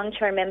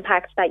long-term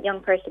impacts that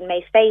young person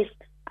may face.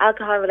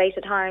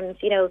 Alcohol-related harms,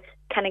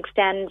 can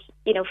extend,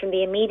 from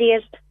the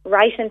immediate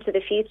right into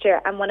the future.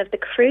 And one of the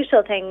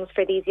crucial things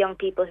for these young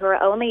people who are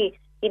only,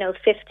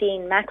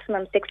 15,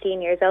 maximum 16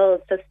 years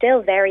old, so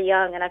still very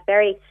young and at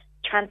very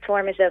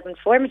transformative and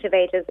formative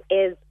ages,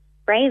 is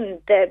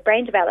the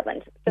brain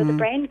development. So the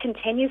brain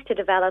continues to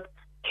develop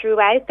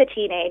throughout the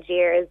teenage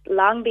years,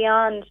 long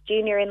beyond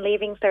junior and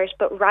leaving cert,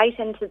 but right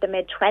into the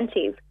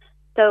mid-20s.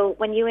 So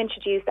when you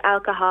introduce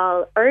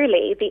alcohol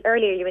early, the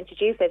earlier you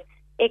introduce it,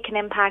 it can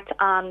impact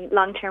on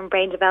long-term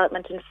brain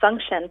development and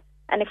function.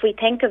 And if we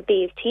think of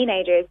these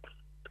teenagers,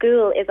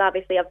 school is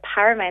obviously of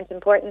paramount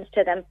importance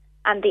to them.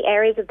 And the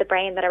areas of the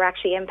brain that are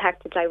actually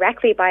impacted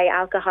directly by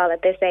alcohol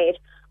at this age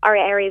are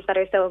areas that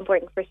are so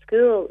important for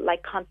school,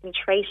 like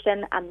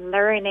concentration and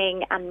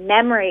learning and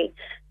memory.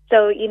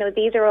 So,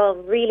 these are all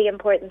really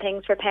important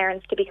things for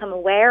parents to become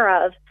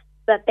aware of,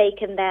 that they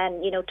can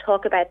then,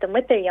 talk about them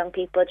with their young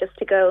people, just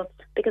to go,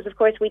 because of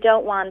course we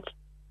don't want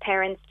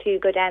parents to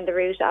go down the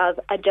route of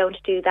a don't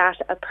do that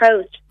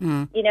approach.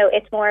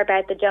 It's more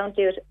about the don't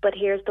do it, but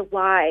here's the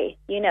why,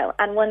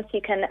 and once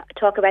you can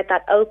talk about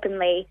that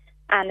openly,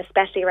 and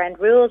especially around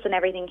rules and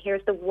everything,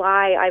 here's the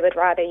why I would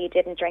rather you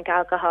didn't drink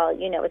alcohol.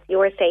 It's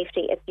your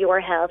safety, it's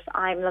your health,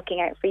 I'm looking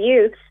out for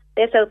you.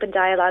 This open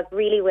dialogue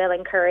really will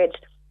encourage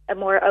a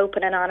more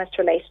open and honest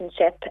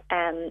relationship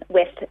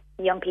with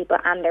young people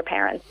and their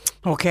parents.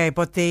 Okay,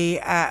 but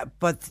the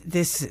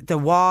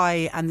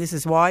why, and this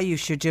is why you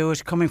should do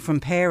it, coming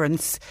from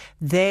parents,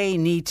 they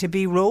need to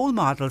be role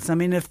models. I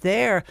mean, if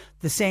they're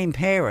the same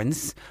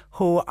parents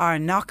who are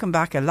knocking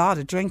back a lot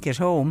of drink at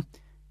home,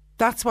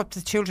 that's what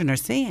the children are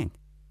seeing.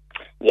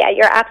 Yeah,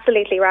 you're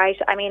absolutely right.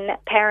 I mean,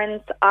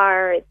 parents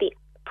are the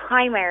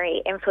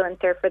primary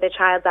influencer for the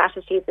child's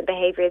attitudes and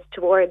behaviours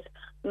towards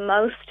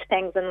most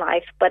things in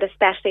life, but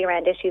especially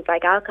around issues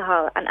like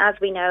alcohol. And as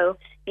we know,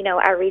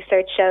 our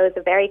research shows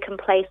a very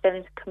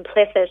complacent,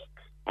 complicit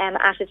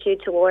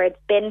attitude towards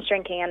binge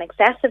drinking and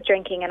excessive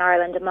drinking in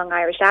Ireland among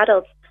Irish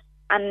adults.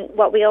 And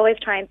what we always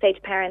try and say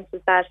to parents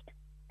is that,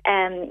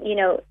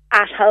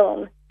 at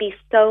home, be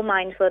so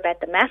mindful about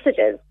the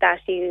messages that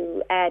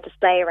you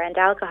display around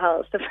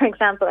alcohol. So, for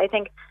example, I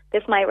think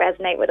this might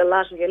resonate with a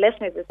lot of your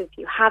listeners, is if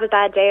you have a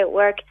bad day at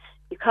work,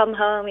 you come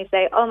home, you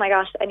say, oh my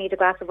gosh, I need a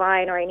glass of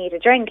wine or I need a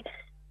drink,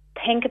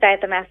 think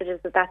about the messages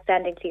that that's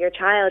sending to your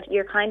child.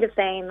 You're kind of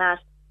saying that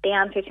the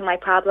answer to my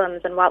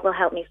problems and what will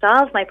help me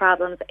solve my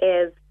problems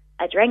is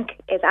a drink,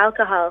 is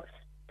alcohol.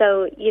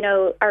 So,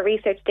 our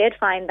research did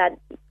find that,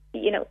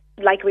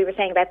 like we were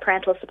saying about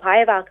parental supply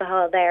of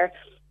alcohol there,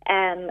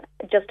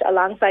 just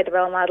alongside the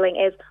role modelling,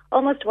 is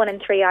almost 1 in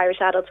 3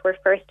 Irish adults were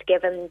first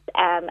given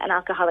an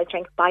alcoholic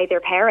drink by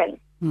their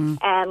parents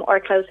or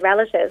close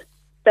relatives.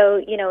 So,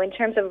 in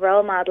terms of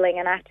role modelling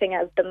and acting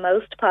as the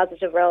most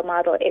positive role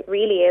model, it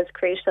really is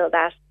crucial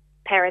that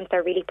parents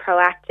are really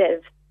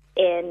proactive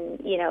in,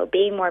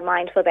 being more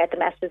mindful about the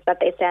messages that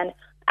they send.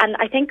 And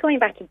I think going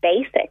back to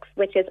basics,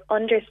 which is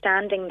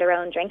understanding their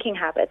own drinking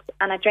habits.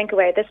 And at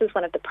DrinkAware, this is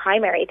one of the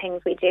primary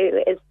things we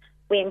do, is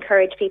we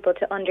encourage people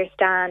to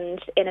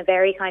understand in a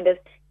very kind of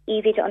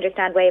easy to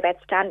understand way about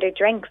standard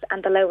drinks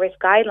and the low risk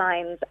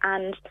guidelines.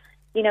 And,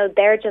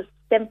 they're just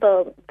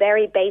simple,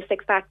 very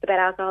basic facts about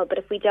alcohol. But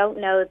if we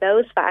don't know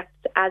those facts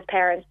as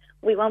parents,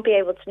 we won't be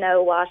able to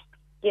know what,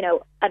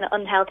 an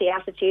unhealthy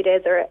attitude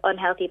is or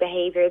unhealthy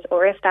behaviours,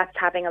 or if that's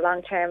having a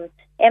long-term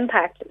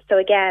impact. So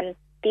again,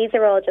 these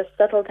are all just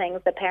subtle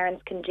things that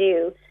parents can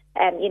do.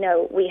 And,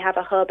 we have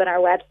a hub on our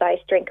website,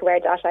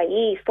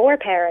 drinkaware.ie, for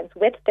parents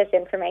with this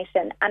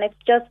information. And it's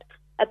just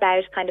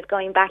about kind of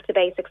going back to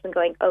basics and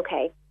going,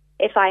 okay,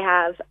 if I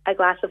have a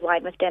glass of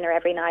wine with dinner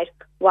every night,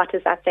 what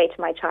does that say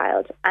to my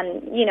child?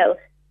 And,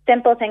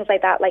 simple things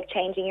like that, like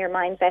changing your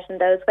mindset in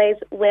those ways,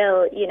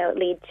 will,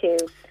 lead to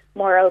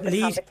more open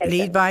conversation.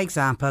 Lead by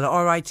example.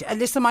 All right.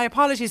 Listen, my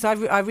apologies.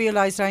 I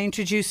realised I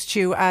introduced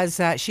you as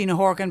Sheena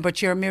Horgan,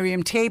 but you're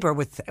Miriam Tabor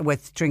with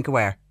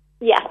DrinkAware.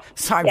 Yes.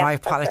 Sorry, yes, my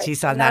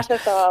apologies on Not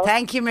that. At all.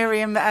 Thank you,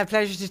 Miriam. A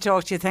pleasure to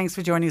talk to you. Thanks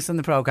for joining us on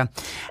the programme.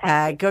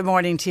 Good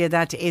morning to you.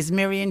 That is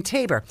Miriam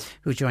Tabor,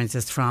 who joins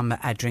us from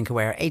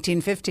DrinkAware.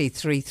 1850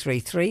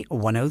 333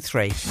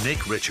 103.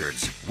 Nick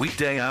Richards,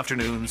 weekday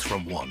afternoons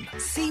from 1.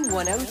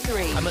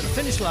 C103. I'm at the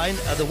finish line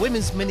of the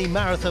women's mini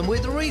marathon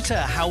with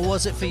Rita. How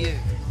was it for you?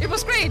 It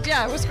was great,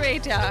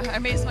 yeah. I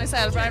amazed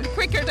myself. I'm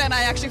quicker than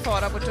I actually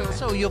thought I would do.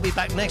 So you'll be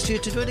back next year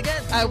to do it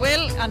again? I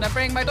will, and I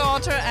bring my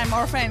daughter and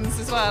more friends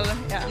as well.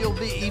 Yeah. You'll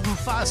be even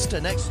faster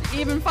next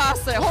year? Even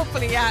faster,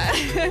 hopefully,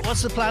 yeah.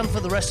 What's the plan for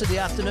the rest of the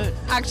afternoon?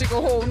 Actually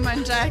go home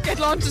and get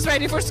lunches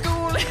ready for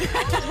school.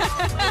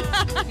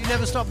 You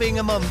never stop being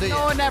a mum, do you?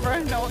 No, never.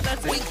 No,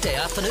 that's it. Weekday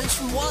afternoons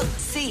from 1.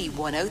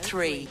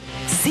 C103.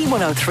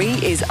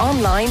 C103 is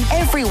online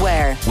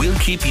everywhere. We'll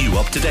keep you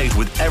up to date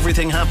with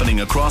everything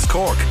happening across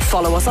Cork.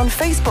 Follow us on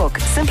Facebook.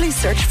 Simply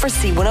search for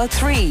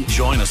C103.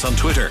 Join us on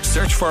Twitter.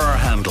 Search for our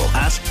handle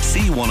at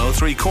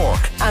C103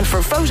 Cork. And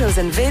for photos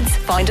and vids,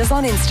 find us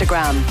on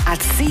Instagram at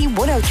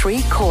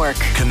C103 Cork.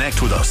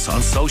 Connect with us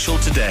on social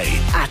today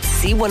at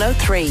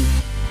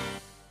C103.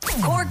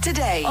 Cork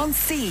Today on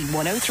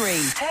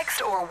C103.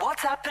 Text or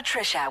WhatsApp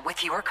Patricia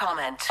with your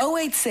comment.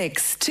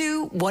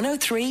 0862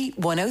 103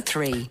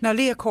 103. Now,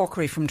 Leah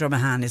Corkery from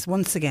Dromahane is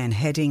once again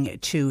heading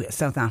to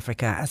South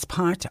Africa as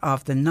part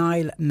of the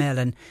Niall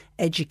Mellon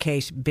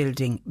Educate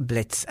Building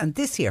Blitz. And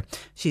this year,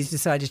 she's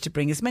decided to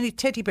bring as many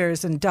teddy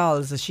bears and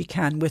dolls as she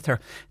can with her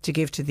to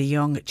give to the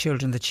young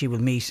children that she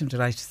will meet. I'm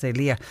delighted to say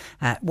Leah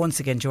once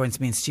again joins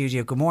me in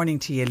studio. Good morning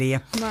to you,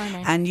 Leah. Good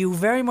morning. And you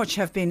very much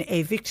have been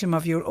a victim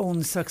of your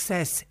own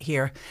success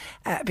here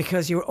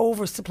because you're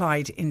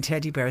oversupplied in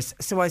teddy bears.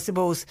 So I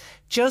suppose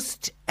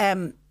just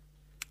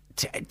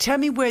tell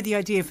me where the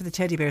idea for the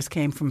teddy bears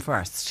came from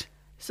first.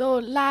 So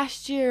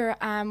last year,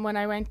 when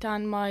I went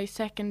on my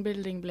second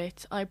building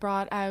blitz, I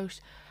brought out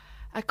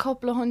a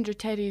couple of hundred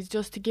teddies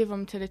just to give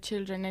them to the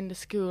children in the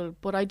school,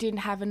 but I didn't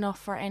have enough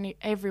for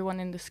everyone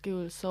in the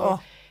school. So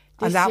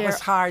and that was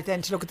hard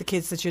then to look at the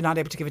kids that you're not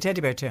able to give a teddy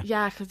bear to.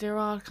 Yeah, because they're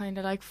all kind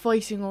of like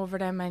fighting over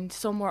them, and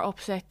some were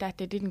upset that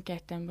they didn't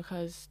get them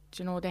because,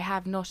 you know, they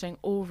have nothing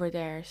over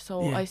there.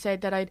 So I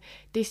said that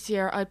this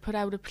year I'd put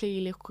out a plea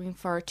looking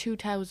for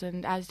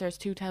 2,000, as there's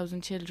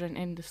 2,000 children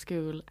in the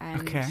school,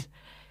 and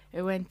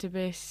it went a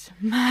bit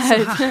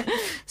mad.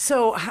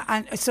 So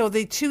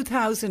the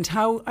 2,000,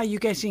 how are you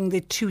getting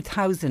the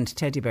 2,000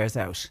 teddy bears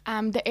out?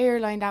 The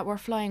airline that we're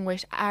flying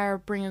with are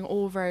bringing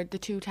over the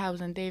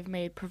 2,000. They've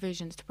made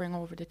provisions to bring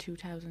over the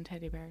 2,000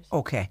 teddy bears.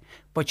 Okay,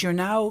 but you're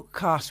now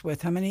caught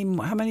with how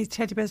many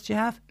teddy bears do you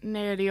have?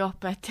 Nearly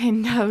up at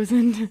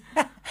 10,000.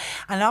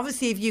 And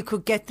obviously, if you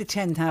could get the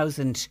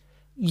 10,000,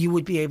 you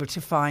would be able to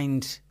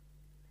find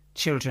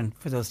children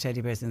for those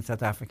teddy bears in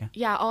South Africa.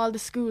 Yeah, all the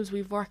schools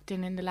we've worked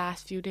in the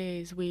last few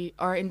days,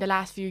 in the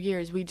last few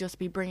years, we'd just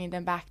be bringing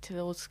them back to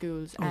those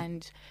schools.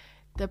 And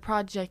the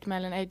project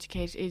Mellon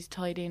Educate is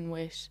tied in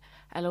with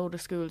a load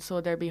of schools,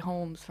 so there'll be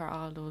homes for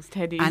all those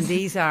teddies. And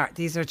these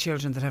are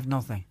children that have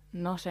nothing?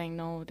 Nothing,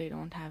 no, they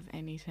don't have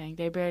anything.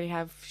 They barely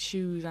have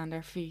shoes on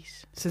their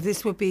feet. So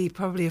this would be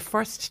probably a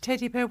first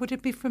teddy bear, would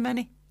it be, for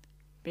many?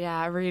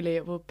 Yeah, really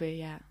it would be,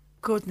 yeah.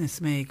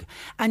 Goodness me.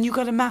 And you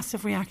got a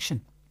massive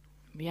reaction.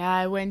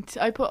 Yeah,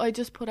 I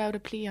just put out a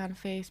plea on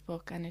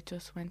Facebook and it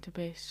just went a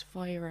bit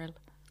viral.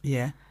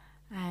 Yeah.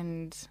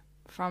 And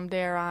from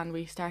there on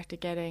we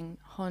started getting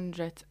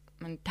hundreds,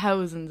 and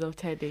thousands of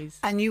teddies.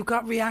 And you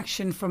got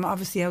reaction from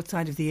obviously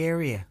outside of the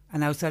area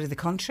and outside of the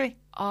country?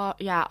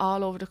 Yeah,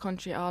 all over the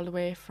country, all the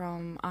way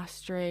from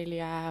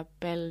Australia,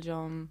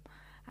 Belgium,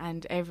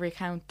 and every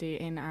county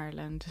in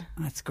Ireland.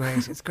 That's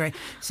great. It's great.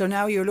 So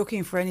now you're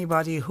looking for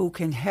anybody who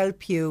can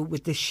help you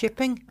with the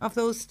shipping of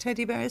those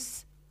teddy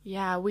bears?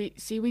 Yeah, we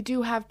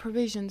do have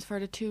provisions for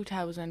the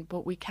 2,000,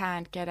 but we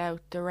can't get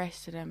out the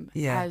rest of them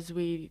as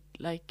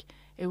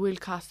it will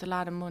cost a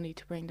lot of money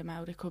to bring them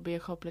out. It could be a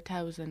couple of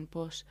thousand,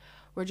 but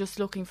we're just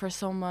looking for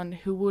someone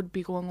who would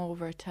be going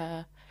over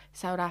to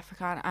South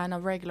Africa on a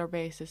regular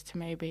basis to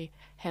maybe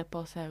help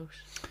us out.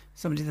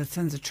 Somebody that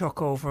sends a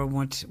truck over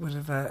would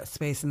have a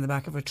space in the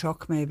back of a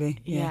truck, maybe.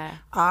 Yeah.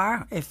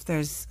 Or if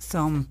there's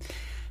some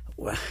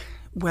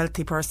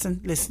wealthy person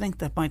listening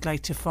that might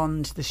like to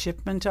fund the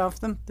shipment of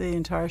them, the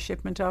entire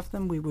shipment of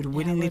them, we would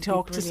willingly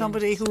talk to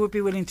somebody who would be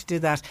willing to do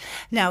that.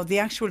 Now, the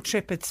actual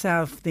trip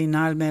itself, the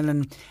Niall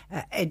Mellon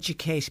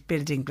Educate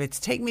Building Blitz,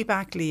 take me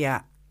back,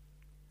 Leah,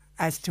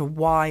 as to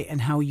why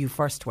and how you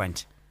first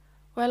went.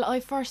 Well, I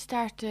first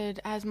started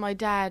as my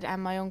dad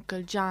and my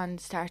uncle John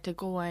started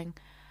going,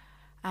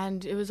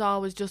 and it was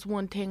always just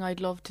one thing I'd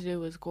love to do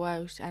was go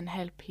out and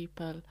help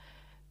people,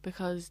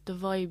 because the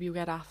vibe you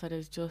get off it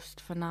is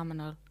just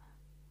phenomenal.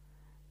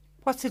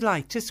 What's it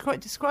like?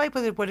 Describe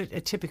what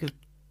a typical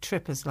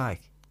trip is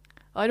like.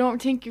 I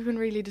don't think you can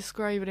really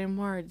describe it in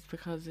words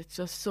because it's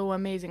just so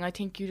amazing. I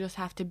think you just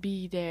have to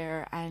be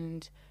there,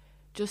 and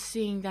just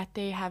seeing that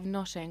they have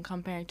nothing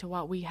compared to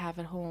what we have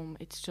at home,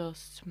 it's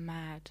just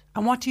mad.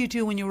 And what do you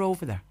do when you're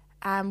over there?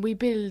 We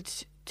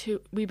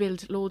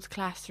build loads of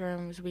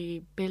classrooms.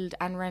 We build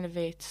and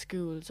renovate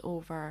schools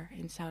over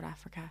in South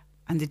Africa.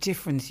 And the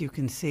difference you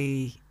can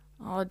see.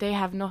 Oh, they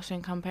have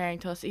nothing comparing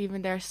to us.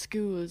 Even their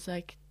schools,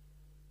 like,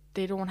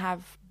 they don't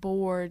have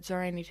boards or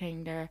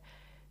anything.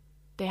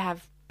 They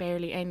have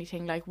barely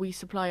anything. Like, we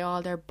supply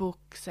all their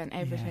books and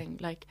everything.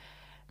 Yeah. Like,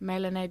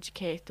 Mellon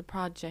Educate, the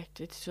project,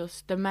 it's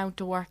just the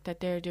amount of work that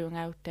they're doing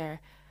out there.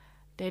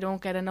 They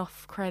don't get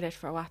enough credit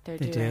for what they're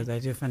doing. They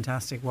do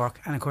fantastic work.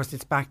 And of course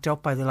it's backed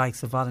up by the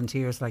likes of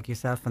volunteers like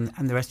yourself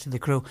and the rest of the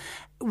crew.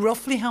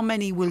 Roughly how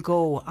many will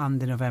go on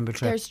the November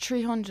trip? There's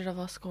 300 of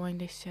us going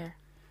this year.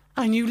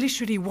 And you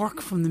literally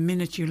work from the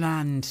minute you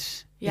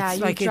land. Yeah,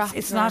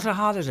 it's not a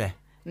holiday.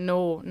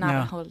 No, not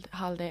a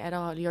holiday at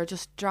all. You're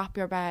just drop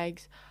your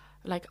bags,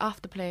 like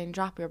off the plane,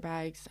 drop your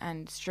bags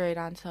and straight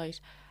on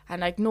site. And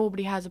like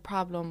nobody has a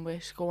problem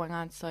with going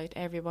on site.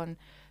 Everyone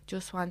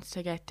just wants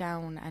to get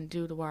down and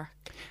do the work.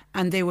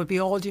 And they would be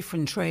all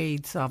different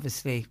trades,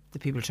 obviously, the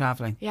people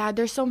travelling. Yeah,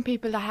 there's some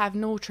people that have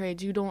no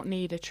trades. You don't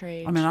need a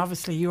trade. I mean,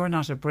 obviously, you're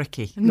not a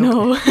brickie.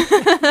 No.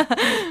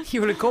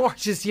 You're a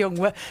gorgeous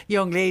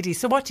young lady.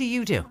 So what do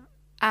you do?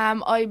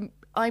 I'm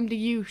the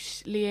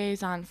youth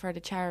liaison for the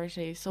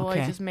charity. So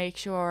I just make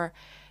sure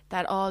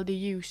that all the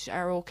youth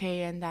are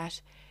okay and that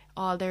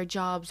all their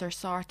jobs are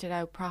sorted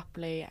out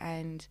properly.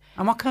 And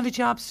what kind of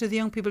jobs do the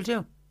young people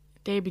do?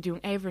 They be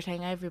doing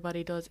everything.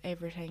 Everybody does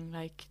everything.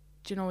 Like,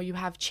 you know, you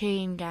have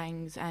chain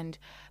gangs and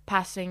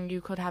passing.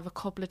 You could have a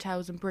couple of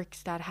thousand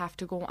bricks that have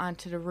to go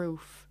onto the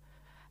roof.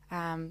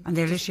 And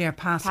they literally are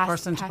passed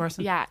person to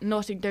person? Yeah,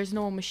 nothing. There's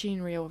no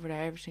machinery over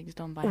there. Everything's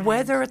done by hand.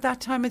 Weather at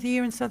that time of the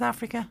year in South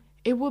Africa?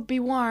 It would be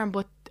warm,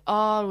 but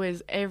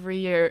always, every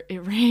year,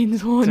 it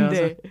rains one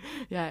day.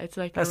 Yeah, it's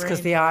like that's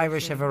because the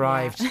Irish have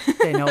arrived. Yeah.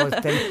 They know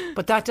it.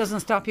 But that doesn't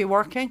stop you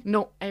working?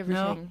 No,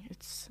 everything.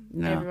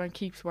 Everyone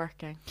keeps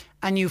working.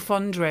 And you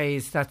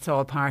fundraise, that's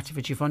all part of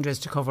it. You fundraise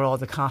to cover all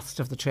the cost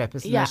of the trip,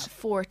 isn't it? Yeah,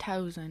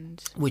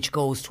 4,000. Which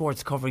goes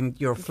towards covering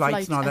your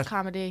flights and all that.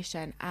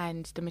 Accommodation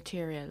and the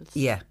materials.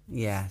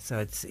 Yeah. So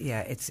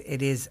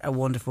it is a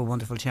wonderful,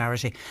 wonderful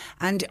charity.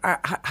 And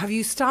have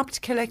you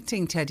stopped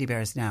collecting teddy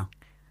bears now?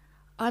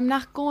 I'm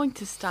not going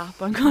to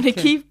stop. I'm going to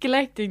keep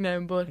collecting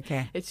them, but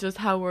it's just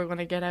how we're going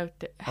to get out.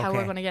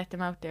 We're going to get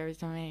them out there is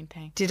the main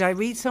thing. Did I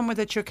read somewhere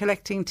that you're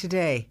collecting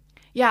today?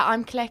 Yeah,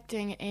 I'm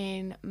collecting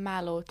in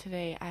Mallow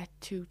today at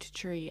 2 to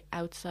 3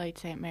 outside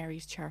St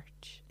Mary's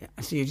Church. Yeah,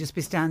 so you'll just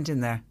be standing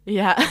there.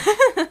 Yeah.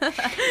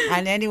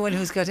 And anyone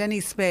who's got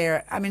any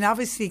spare, I mean,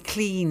 obviously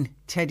clean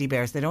teddy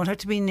bears. They don't have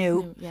to be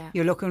new. Yeah.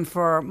 You're looking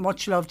for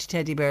much loved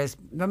teddy bears,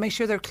 but make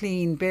sure they're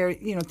clean.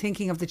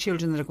 Thinking of the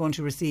children that are going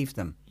to receive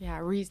them. Yeah,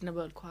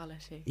 reasonable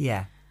quality.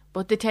 Yeah.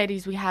 But the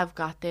teddies we have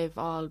got, they've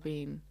all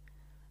been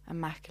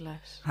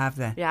immaculate. Have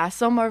they? Yeah,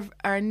 some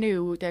are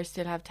new. They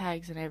still have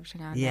tags and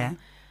everything on them.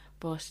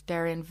 But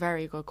they're in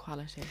very good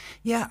quality.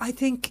 Yeah, I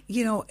think,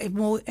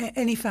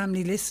 any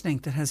family listening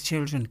that has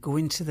children, go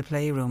into the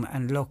playroom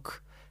and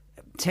look.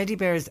 Teddy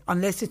bears,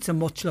 unless it's a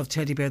much-loved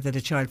teddy bear that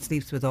a child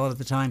sleeps with all of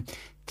the time,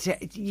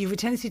 you have a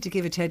tendency to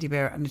give a teddy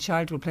bear and the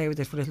child will play with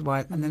it for a little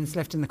while and then it's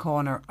left in the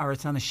corner or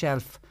it's on a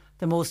shelf.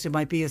 The most it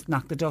might be is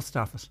knock the dust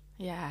off it.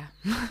 Yeah.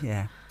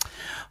 Yeah.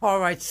 All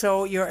right,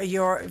 so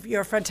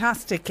you're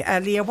fantastic.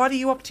 Leah, what are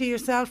you up to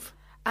yourself?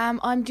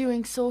 I'm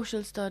doing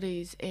social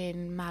studies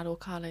in Mallow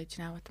College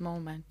now at the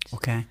moment.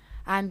 Okay.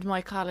 And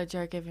my college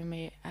are giving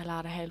me a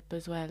lot of help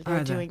as well.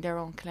 They're doing their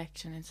own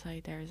collection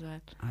inside there as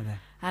well. Are they?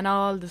 And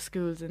all the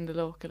schools in the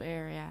local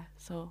area.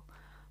 So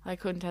I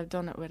couldn't have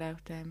done it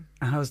without them.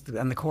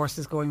 And the course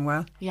is going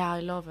well? Yeah, I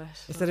love it.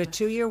 Is it a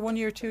 2 year, 1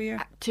 year, 2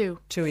 year? 2.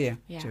 2 year?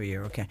 Yeah. 2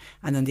 year, okay.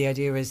 And then the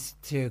idea is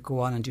to go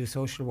on and do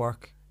social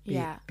work?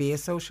 Be a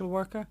social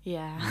worker?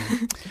 Yeah.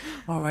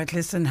 All right,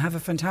 listen, have a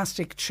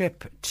fantastic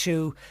trip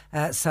to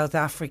South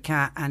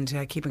Africa,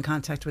 and keep in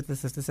contact with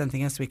us if there's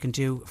anything else we can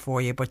do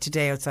for you. But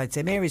today outside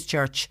St Mary's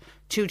Church,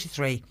 2 to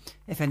 3,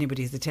 if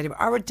anybody's a teddy bear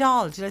or a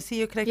doll. Did I see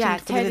you collecting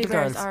for the little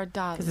girls? Or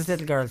dolls. Because there's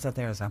little girls out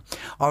there as well.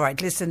 All right,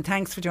 listen,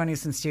 thanks for joining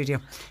us in studio.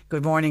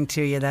 Good morning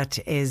to you. That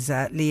is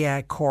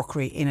Leah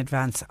Corkery in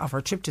advance of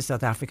her trip to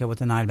South Africa with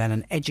the Niall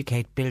and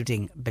Educate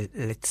Building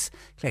Blitz,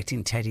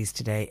 collecting teddies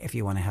today if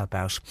you want to help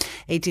out.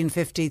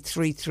 1850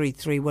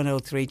 333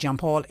 103. John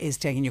Paul is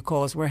taking your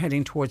calls. We're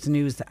heading towards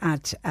news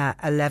at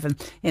 11.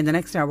 In the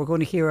next hour, we're going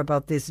to hear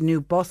about this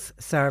new bus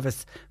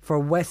service for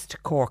West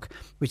Cork,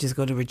 which is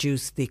going to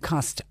reduce the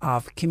cost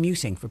of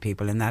commuting for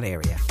people in that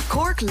area.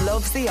 Cork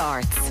loves the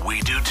arts.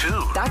 We do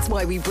too. That's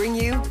why we bring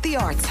you The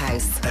Arts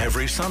House.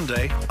 Every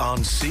Sunday on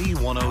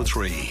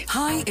C103.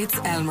 Hi, it's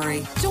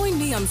Elmarie. Join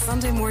me on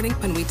Sunday morning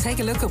when we take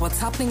a look at what's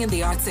happening in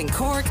the arts in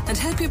Cork and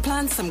help you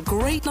plan some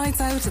great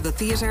nights out at the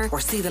theatre, or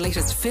see the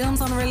latest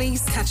films on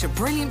release, catch a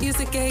brilliant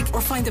music gig,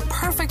 or find the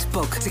perfect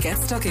book to get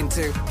stuck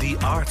into. The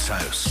Arts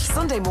House.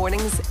 Sunday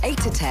mornings 8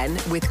 to 10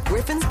 with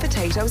Griffin's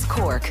Potatoes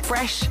Cork.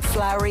 Fresh,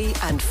 flowery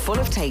and full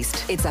of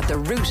taste. It's at the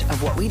root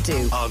of what we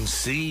do. On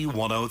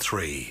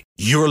C103.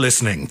 You're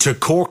listening to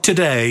Cork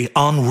Today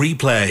on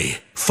replay.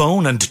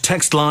 Phone and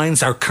text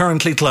lines are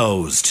currently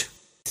closed.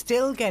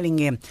 Still getting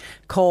in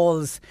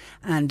calls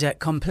and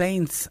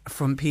complaints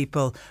from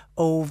people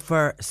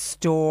over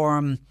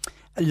Storm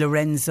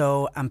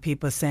Lorenzo, and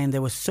people saying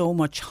there was so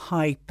much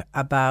hype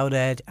about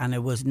it and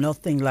it was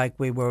nothing like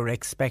we were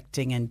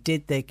expecting, and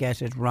did they get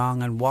it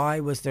wrong, and why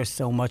was there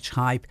so much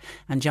hype?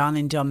 And John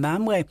in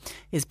Dunmanway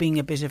is being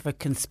a bit of a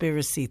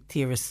conspiracy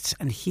theorist,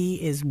 and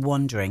he is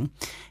wondering,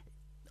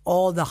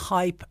 all the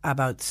hype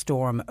about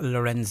Storm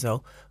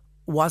Lorenzo,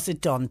 was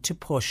it done to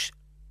push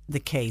the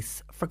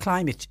case for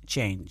climate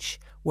change?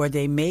 Were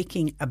they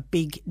making a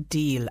big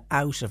deal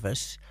out of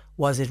it?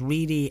 Was it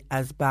really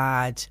as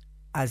bad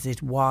as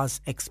it was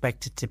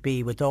expected to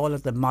be? With all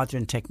of the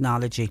modern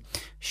technology,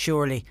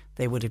 surely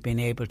they would have been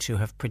able to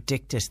have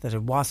predicted that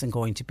it wasn't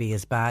going to be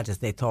as bad as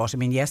they thought. I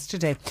mean,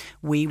 yesterday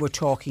we were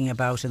talking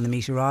about, and the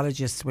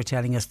meteorologists were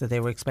telling us that they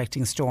were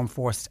expecting storm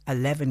force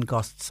 11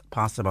 gusts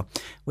possible,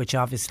 which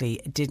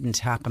obviously didn't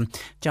happen.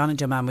 John in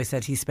Dunmanway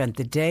said he spent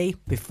the day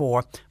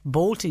before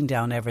bolting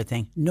down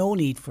everything. No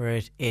need for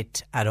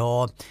it at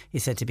all. He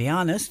said, to be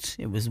honest,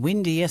 it was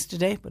windy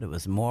yesterday, but it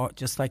was more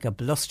just like a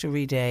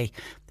blustery day.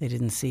 They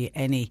didn't see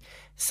any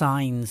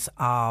signs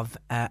of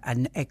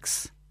an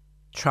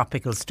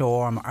ex-tropical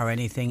storm or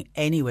anything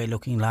anyway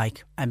looking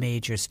like a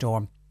major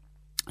storm.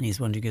 And he's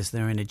wondering, is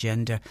there an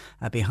agenda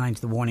behind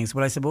the warnings?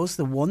 Well, I suppose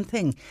the one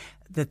thing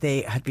that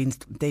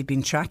they've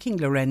been tracking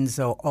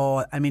Lorenzo.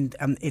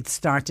 It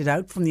started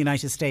out from the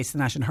United States, the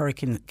National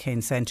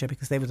Hurricane Centre,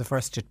 because they were the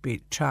first to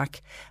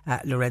track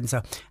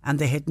Lorenzo, and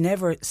they had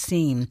never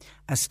seen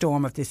a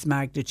storm of this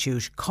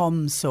magnitude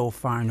come so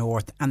far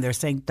north. And they're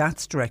saying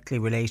that's directly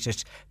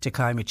related to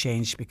climate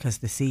change because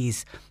the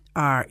seas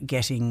are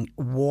getting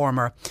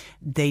warmer.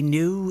 They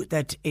knew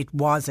that it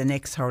was an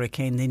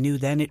ex-hurricane. They knew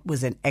then it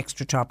was an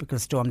extratropical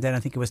storm. Then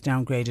I think it was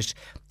downgraded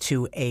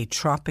to a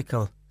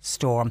tropical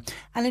storm.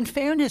 And in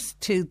fairness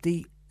to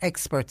the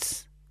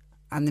experts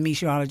and the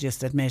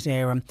meteorologists at Met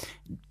Éireann,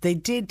 they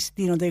did,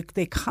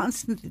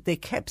 they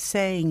kept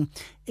saying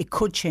it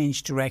could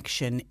change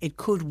direction, it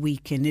could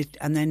weaken it,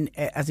 and then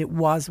as it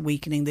was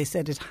weakening, they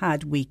said it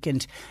had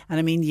weakened. And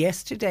I mean,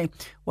 yesterday,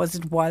 was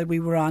it while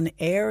we were on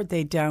air,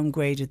 they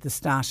downgraded the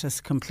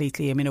status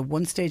completely. I mean, at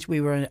one stage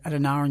we were at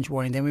an orange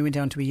warning, then we went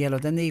down to a yellow,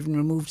 then they even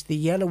removed the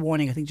yellow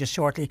warning, I think just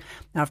shortly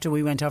after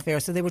we went off air.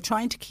 So they were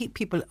trying to keep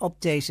people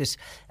updated,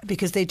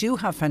 because they do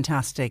have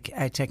fantastic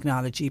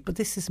technology, but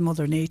this is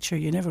Mother Nature.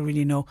 You never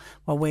really know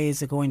what way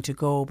is it going to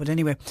go. But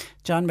anyway,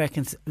 John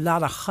reckons a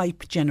lot of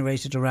hype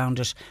generated around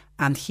it,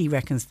 and he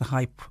reckons the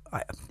hype,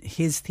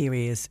 his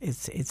theory is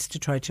it's to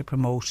try to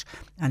promote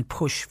and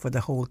push for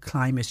the whole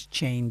climate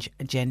change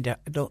agenda.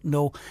 I don't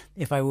know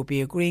if I would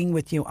be agreeing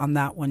with you on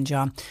that one,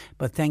 John,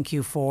 but thank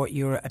you for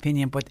your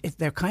opinion. But if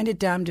they're kind of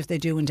damned if they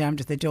do and damned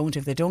if they don't.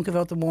 If they don't give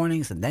out the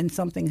warnings and then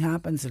something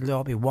happens, it'll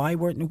all be why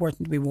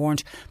weren't we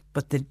warned.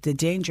 But the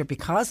danger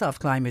because of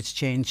climate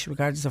change,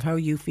 regardless of how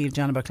you feel,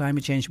 John, about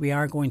climate change, we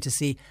are going to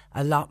see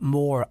a lot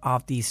more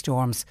of these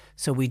storms.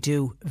 So we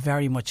do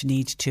very much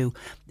need to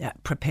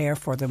prepare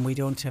for them. We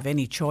don't have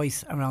any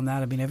choice around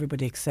that. I mean,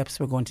 everybody accepts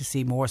we're going to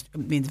see more. I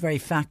mean, the very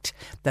fact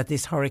that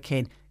this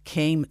hurricane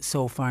came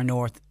so far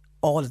north,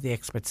 all of the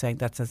experts saying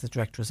that's as a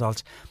direct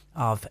result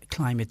of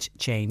climate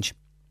change.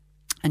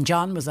 And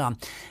John was on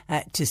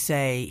to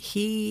say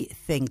he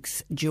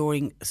thinks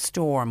during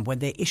storm, when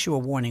they issue a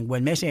warning,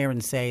 when Met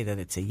Éireann say that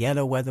it's a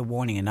yellow weather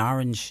warning, an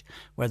orange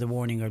weather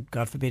warning, or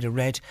God forbid a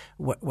red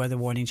weather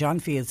warning, John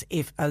feels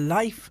if a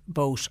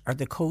lifeboat or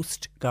the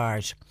Coast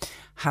Guard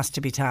has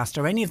to be tasked,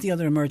 or any of the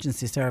other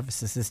emergency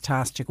services is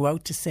tasked to go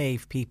out to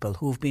save people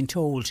who've been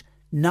told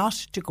not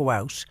to go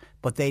out,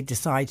 but they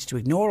decide to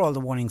ignore all the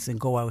warnings and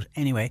go out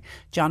anyway,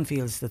 John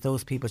feels that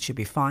those people should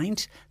be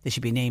fined. They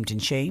should be named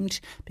and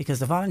shamed, because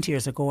the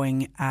volunteers are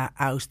going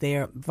out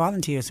there,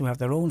 volunteers who have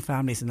their own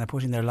families, and they're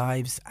putting their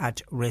lives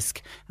at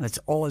risk, and it's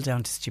all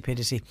down to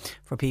stupidity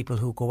for people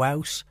who go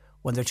out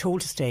when they're told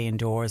to stay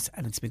indoors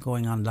and it's been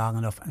going on long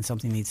enough and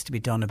something needs to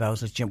be done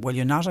about it. Well,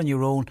 you're not on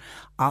your own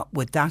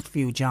with that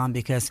view, John,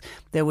 because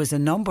there was a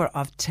number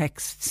of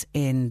texts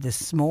in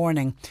this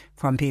morning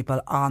from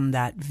people on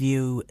that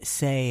view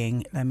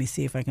saying, let me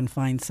see if I can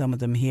find some of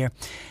them here.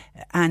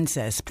 Anne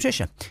says,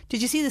 Patricia,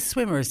 did you see the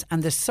swimmers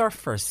and the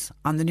surfers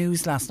on the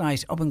news last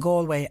night up in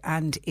Galway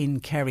and in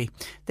Kerry?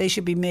 They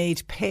should be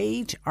made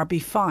paid or be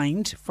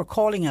fined for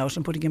calling out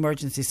and putting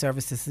emergency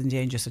services in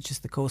danger, such as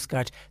the Coast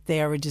Guard.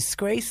 They are a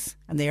disgrace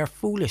and they are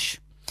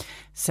foolish,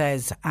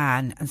 says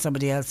Anne. And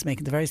somebody else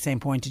making the very same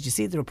point. Did you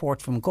see the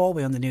report from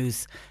Galway on the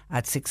news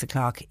at 6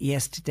 o'clock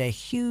yesterday?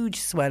 Huge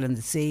swell in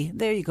the sea.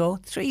 There you go.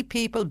 3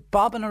 people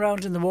bobbing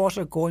around in the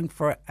water going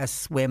for a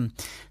swim.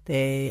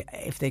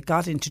 If they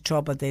got into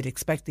trouble, they'd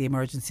expect the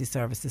emergency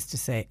services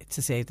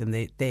to save them.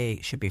 They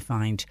should be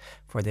fined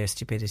for their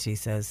stupidity,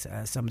 says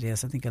somebody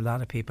else. I think a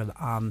lot of people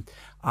on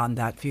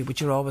that view, but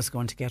you're always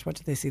going to get, what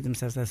do they see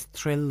themselves as?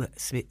 Thrill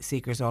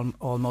seekers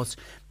almost.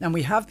 And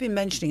we have been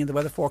mentioning in the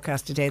weather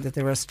forecast today that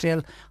there are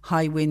still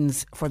high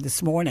winds for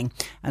this morning,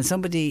 and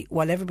somebody,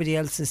 while everybody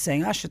else is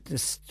saying,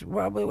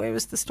 where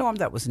was the storm?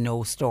 That was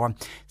no storm.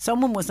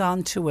 Someone was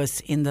on to us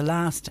in the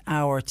last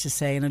hour to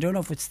say, and I don't know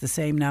if it's the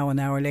same now an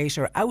hour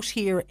later, out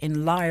here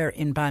in Lyre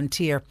in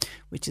Bantir,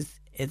 which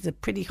is a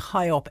pretty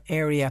high up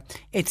area,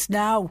 it's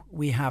now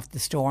we have the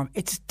storm.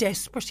 It's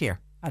desperate here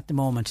at the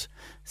moment,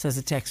 says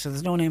a text. So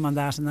there's no name on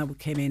that, and that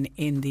came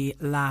in the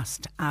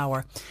last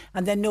hour.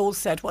 And then Noel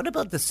said, what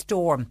about the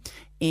storm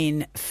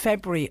in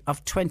February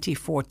of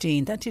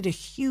 2014? That did a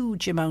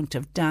huge amount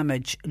of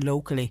damage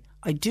locally.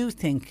 I do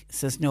think,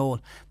 says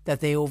Noel, that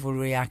they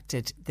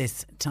overreacted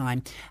this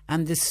time.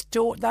 And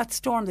that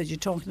storm that you're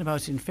talking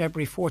about in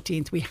February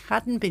 14th, we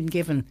hadn't been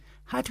given.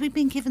 Had we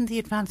been given the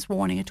advance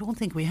warning? I don't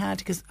think we had,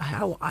 because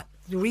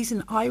the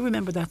reason I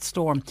remember that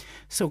storm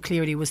so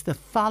clearly was the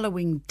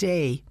following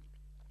day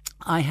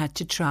I had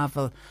to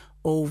travel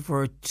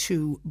over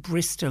to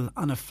Bristol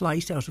on a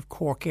flight out of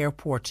Cork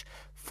Airport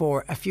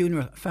for a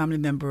funeral. A family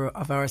member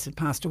of ours had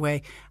passed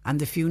away, and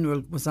the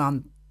funeral was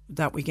on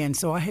that weekend,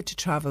 so I had to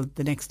travel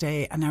the next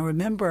day. And I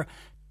remember,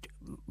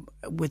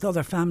 with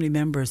other family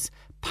members,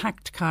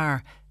 packed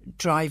car,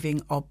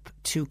 driving up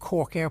to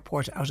Cork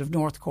Airport out of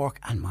North Cork,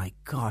 and my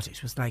God,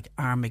 it was like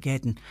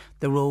Armageddon.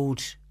 The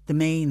road, the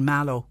main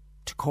Mallow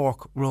to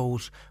Cork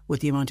road, with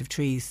the amount of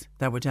trees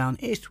that were down,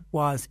 it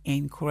was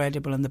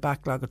incredible, and the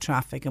backlog of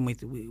traffic, and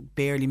we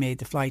barely made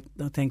the flight.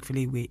 No,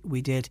 thankfully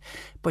we did.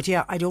 But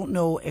yeah, I don't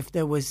know if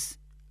there was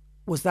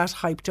that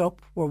hyped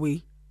up.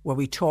 Were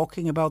we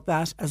talking about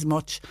that as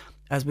much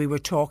as we were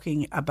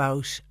talking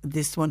about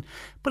this one?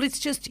 But it's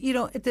just,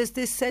 there's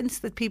this sense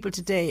that people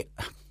today,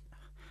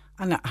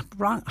 and I'm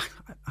wrong,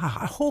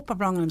 I hope I'm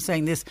wrong when I'm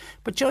saying this,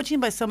 but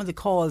judging by some of the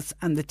calls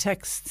and the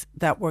texts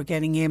that we're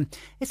getting in,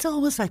 it's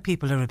almost like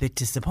people are a bit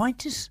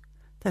disappointed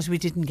that we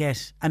didn't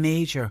get a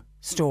major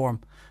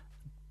storm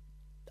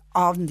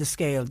on the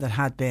scale that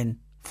had been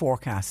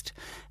forecast.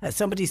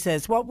 Somebody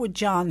says, what would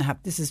John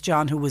have, this is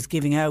John who was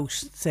giving out,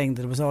 saying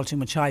that it was all too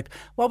much hype,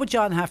 what would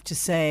John have to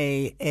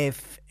say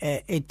if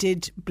it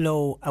did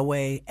blow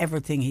away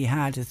everything he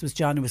had? This was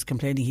John who was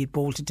complaining he'd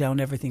bolted down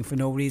everything for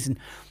no reason.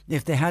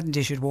 If they hadn't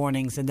issued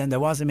warnings and then there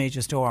was a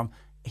major storm,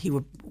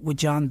 would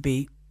John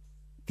be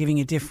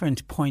giving a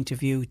different point of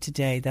view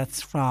today?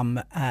 That's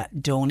from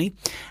Donny.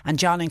 And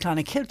John in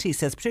Clonakilty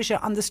says, Patricia,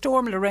 on the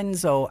storm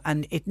Lorenzo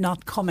and it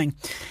not coming,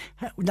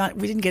 we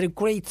didn't get a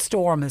great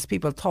storm as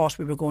people thought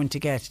we were going to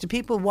get. Do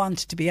people want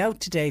to be out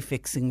today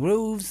fixing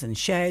roofs and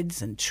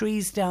sheds and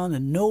trees down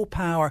and no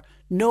power?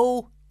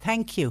 No,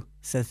 thank you,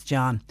 says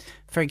John.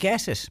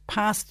 Forget it.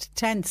 Past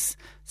tense,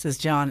 says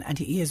John. And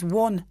he is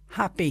one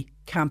happy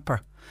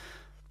camper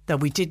that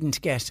we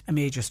didn't get a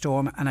major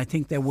storm. And I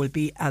think there will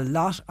be a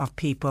lot of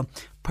people,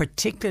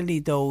 particularly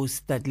those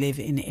that live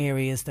in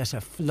areas that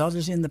have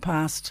flooded in the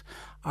past,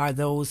 or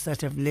those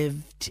that have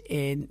lived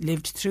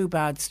through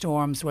bad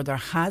storms where there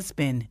has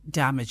been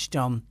damage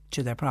done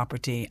to their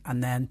property,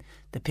 and then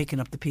the picking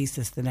up the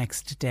pieces the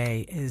next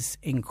day is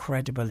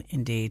incredible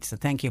indeed. So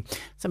thank you.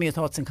 Some of your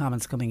thoughts and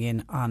comments coming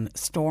in on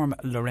Storm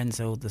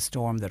Lorenzo, the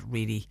storm that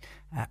really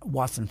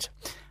wasn't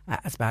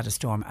as bad a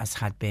storm as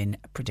had been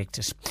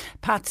predicted.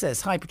 Pat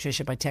says, hi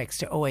Patricia, by text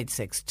to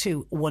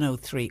 0862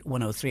 103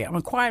 103. I'm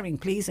inquiring,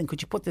 please, and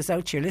could you put this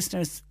out to your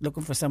listeners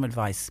looking for some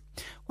advice?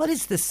 What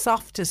is the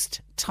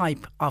softest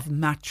type of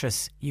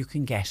mattress you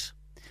can get?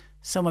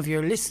 some of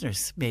your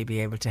listeners may be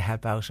able to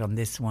help out on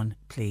this one,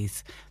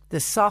 please. The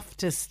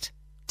softest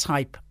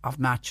type of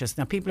mattress.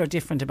 Now, people are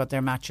different about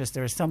their mattress.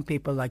 There are some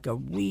people like a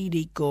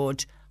really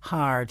good,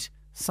 hard,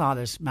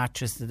 solid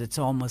mattress that it's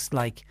almost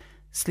like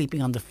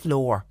sleeping on the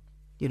floor.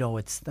 You know,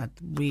 it's that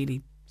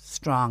really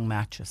strong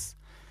mattress.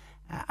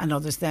 And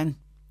others then,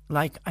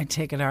 like I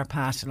take it our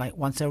Pat, like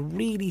wants a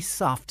really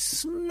soft,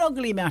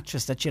 snuggly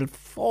mattress that you'll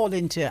fall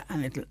into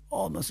and it'll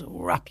almost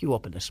wrap you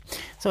up in it.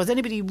 So has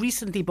anybody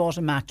recently bought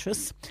a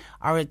mattress?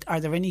 Are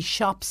there any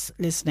shops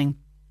listening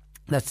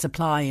that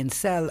supply and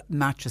sell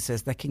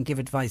mattresses that can give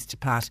advice to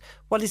Pat?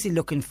 What is he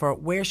looking for?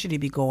 Where should he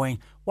be going?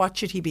 What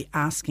should he be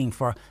asking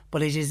for?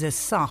 But it is the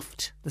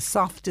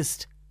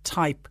softest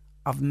type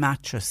of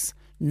mattress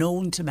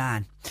known to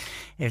man.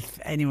 If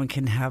anyone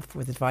can help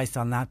with advice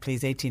on that,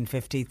 please,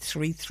 1850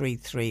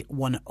 333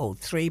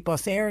 103.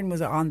 Bus Éireann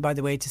was on, by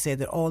the way, to say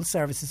that all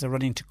services are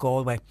running to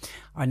Galway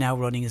are now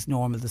running as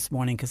normal this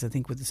morning, because I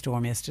think with the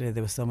storm yesterday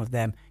there was some of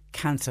them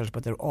cancelled,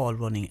 but they're all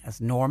running as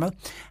normal.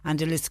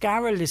 And a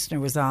Liscara listener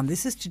was on.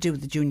 This is to do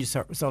with the Junior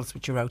Cert results,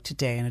 which are out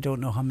today, and I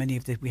don't know how many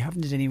of we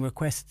haven't had any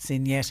requests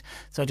in yet,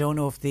 so I don't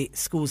know if the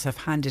schools have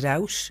handed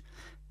out.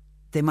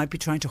 They might be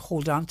trying to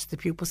hold on to the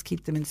pupils,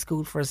 keep them in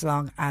school for as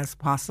long as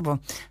possible.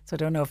 So I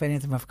don't know if any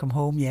of them have come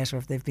home yet or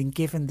if they've been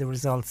given the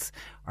results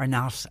or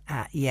not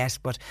yet.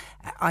 But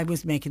I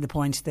was making the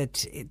point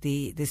that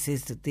this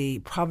is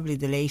probably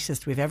the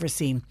latest we've ever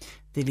seen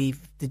the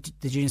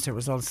Junior Cert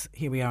results.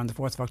 Here we are on the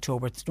 4th of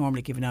October. It's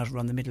normally given out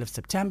around the middle of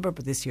September,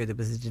 but this year there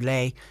was a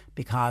delay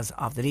because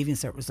of the Leaving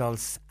Cert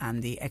results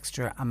and the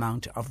extra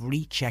amount of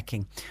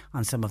rechecking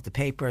on some of the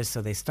papers.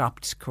 So they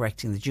stopped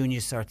correcting the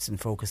Junior Certs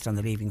and focused on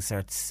the Leaving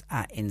Certs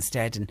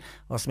instead. And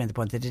also made the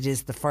point that it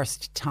is the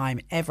first time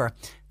ever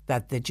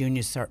that the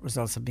Junior Cert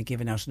results have been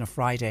given out on a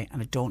Friday,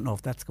 and I don't know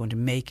if that's going to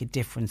make a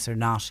difference or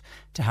not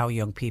to how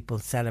young people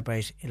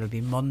celebrate. It'll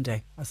be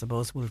Monday, I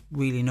suppose. We'll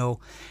really know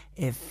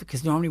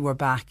because normally we're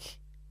back,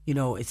 you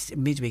know, it's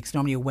midweek, it's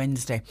normally a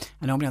Wednesday,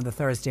 and normally on the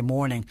Thursday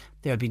morning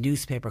there'll be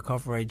newspaper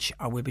coverage,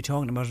 or we'll be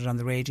talking about it on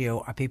the radio,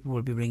 or people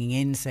will be ringing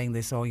in saying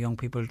they saw young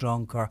people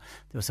drunk, or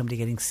there was somebody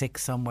getting sick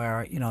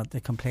somewhere. You know, the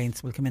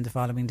complaints will come in the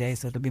following day,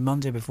 so it'll be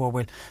Monday before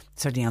we'll,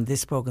 certainly on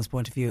this programme's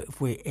point of view,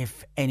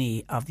 if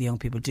any of the young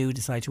people do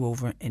decide to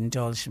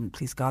overindulge, and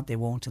please God they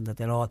won't, and that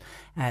they'll all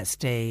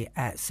stay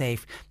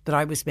safe. But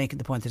I was making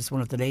the point that it's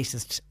one of the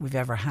latest we've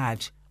ever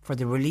had for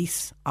the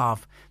release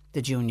of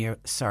the Junior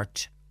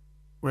Cert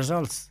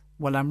results.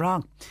 Well, I'm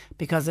wrong,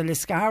 because a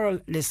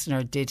Liscara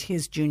listener did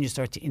his Junior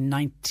Cert in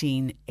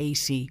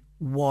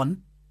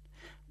 1981,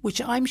 which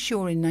I'm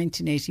sure in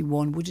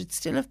 1981 would it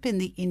still have been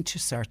the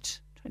Intercert?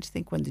 I'm trying to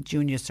think when the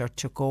Junior Cert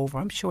took over.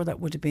 I'm sure that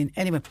would have been,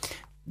 anyway,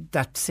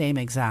 that same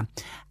exam.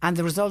 And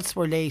the results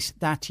were late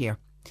that year.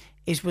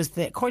 It was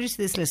according to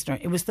this listener,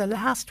 it was the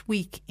last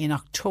week in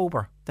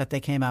October that they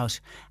came out.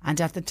 And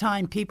at the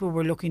time, people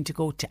were looking to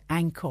go to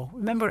Anco.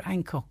 Remember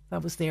Anco?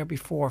 That was there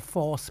before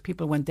FÁS.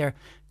 People went there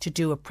to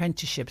do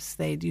apprenticeships.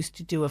 They used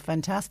to do a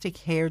fantastic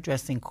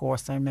hairdressing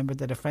course. I remember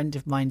that a friend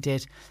of mine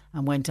did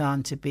and went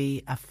on to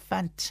be a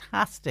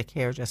fantastic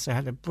hairdresser,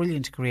 had a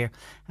brilliant career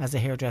as a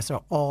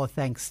hairdresser, all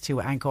thanks to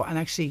Anco. And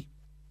actually,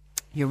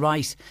 you're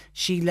right,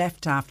 she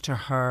left after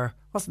her,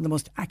 wasn't the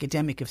most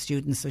academic of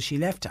students, so she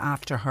left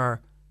after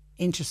her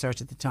Intercert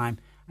at the time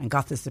and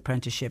got this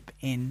apprenticeship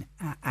in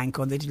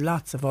Anco. And they did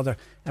lots of other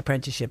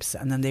apprenticeships,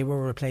 and then they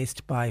were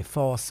replaced by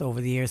FÁS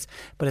over the years.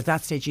 But at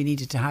that stage you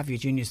needed to have your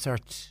Junior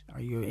Cert or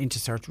your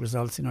Intercert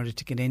results in order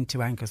to get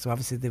into Anco, so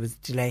obviously there was a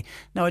delay.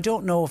 Now I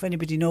don't know if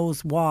anybody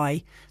knows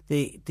why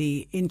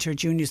the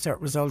Inter-Junior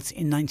Cert results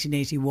in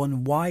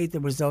 1981, why the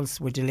results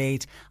were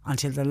delayed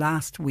until the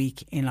last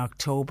week in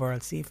October.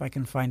 I'll see if I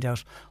can find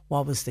out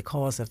what was the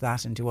cause of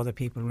that, and do other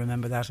people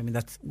remember that? I mean,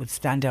 that would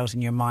stand out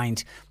in your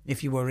mind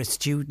if you were a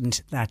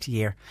student that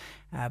year,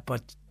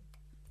 but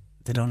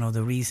they don't know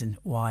the reason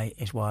why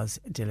it was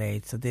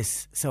delayed.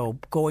 So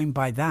going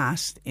by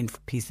that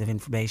piece of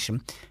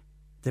information,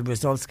 the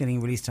results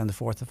getting released on the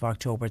 4th of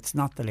October, it's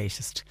not the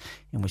latest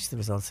in which the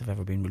results have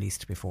ever been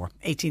released before.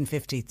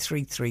 1850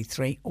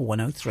 333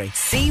 103.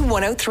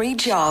 C103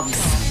 Jobs.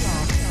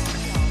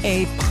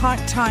 A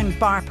part-time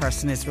bar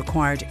person is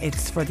required.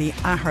 It's for the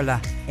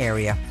Aherla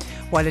area,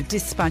 while a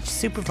dispatch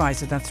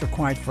supervisor, that's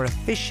required for a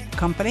fish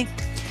company.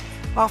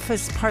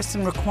 Office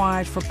person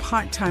required for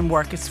part-time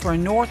work. It's for a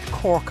North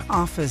Cork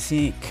office.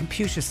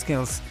 Computer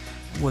skills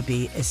would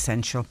be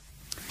essential.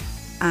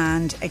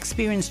 And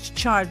experienced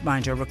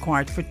childminder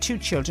required for 2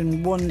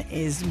 children. One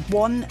is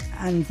 1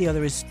 and the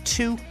other is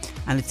 2,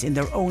 and it's in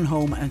their own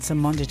home, and it's a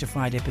Monday to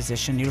Friday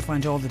position. You'll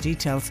find all the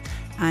details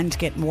and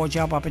get more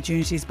job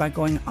opportunities by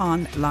going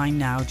online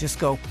now. Just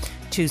go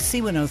to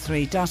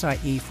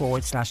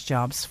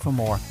c103.ie/jobs for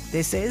more.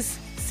 This is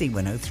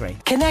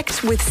C103.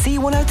 Connect with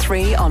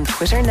C103 on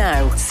Twitter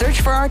now.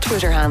 Search for our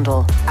Twitter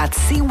handle at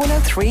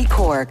C103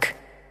 Cork.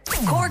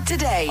 Cork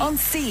Today on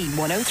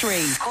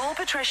C103. Call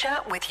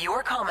Patricia with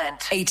your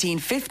comment.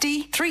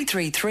 1850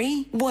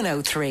 333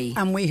 103.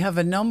 And we have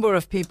a number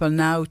of people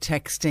now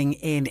texting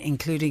in,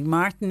 including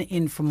Martin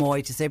in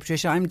Fermoy, to say,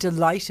 Patricia, I'm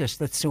delighted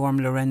that Storm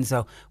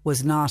Lorenzo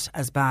was not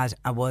as bad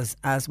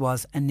as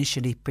was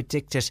initially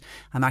predicted.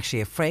 I'm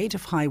actually afraid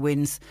of high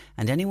winds,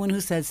 and anyone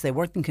who says they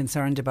weren't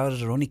concerned about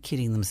it are only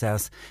kidding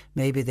themselves.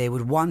 Maybe they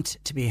would want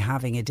to be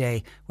having a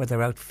day where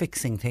they're out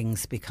fixing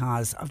things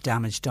because of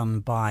damage done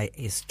by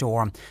a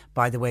storm.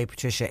 By the way,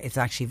 Patricia, it's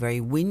actually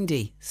very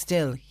windy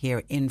still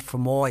here in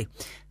Fermoy,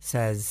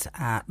 says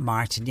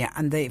Martin. Yeah,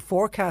 and the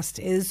forecast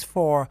is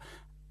for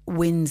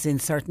winds in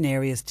certain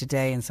areas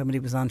today, and somebody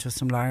was on to us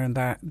from Lyron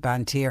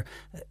Bantier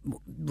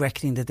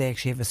reckoning that they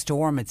actually have a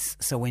storm. It's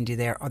so windy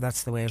there, or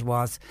that's the way it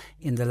was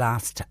in the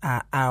last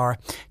hour.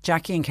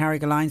 Jackie in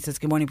Carrigaline says,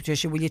 good morning,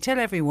 Patricia, will you tell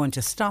everyone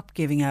to stop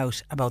giving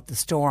out about the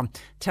storm?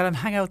 Tell them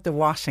hang out the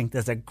washing,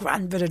 there's a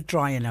grand bit of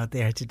drying out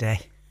there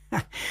today.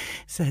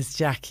 Says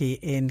Jackie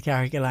in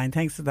Carrigaline.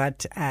 Thanks for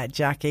that,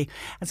 Jackie.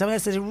 And someone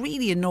else says, it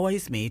really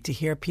annoys me to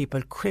hear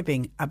people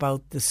cribbing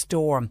about the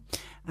storm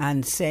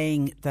and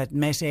saying that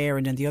Met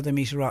Éireann and the other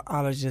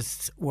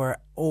meteorologists were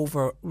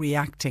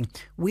overreacting.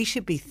 We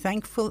should be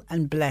thankful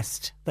and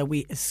blessed that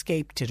we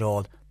escaped it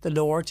all. The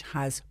Lord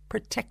has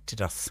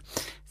protected us,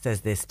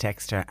 says this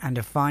texter. And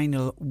a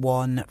final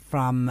one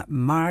from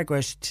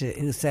Margaret,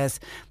 who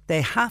says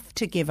they have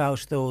to give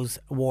out those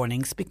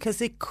warnings because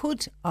it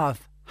could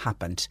have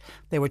happened.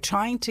 They were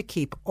trying to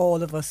keep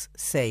all of us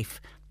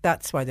safe.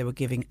 That's why they were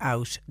giving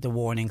out the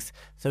warnings.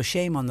 So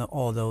shame on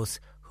all those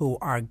who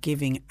are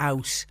giving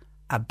out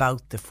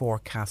about the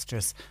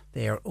forecasters.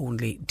 They are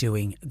only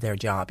doing their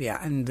job.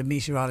 Yeah, and the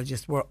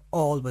meteorologists were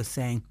always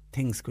saying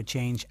things could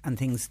change, and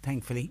things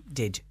thankfully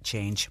did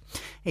change.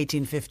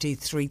 1850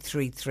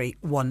 333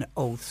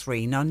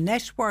 103. Now,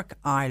 Network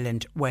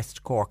Ireland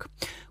West Cork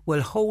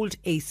will hold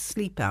a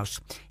sleep out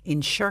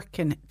in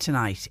Shirkin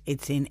tonight.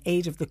 It's in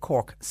aid of the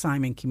Cork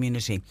Simon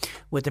community,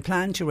 with the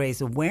plan to raise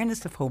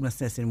awareness of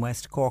homelessness in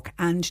West Cork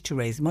and to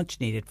raise much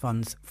needed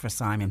funds for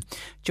Simon.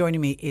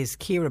 Joining me is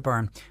Ciara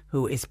Byrne,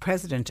 who is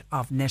president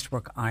of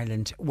Network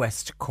Ireland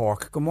West Cork.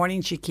 Good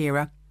morning to you,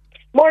 Ciara.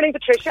 Morning,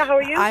 Patricia. How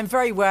are you? I'm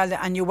very well,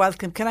 and you're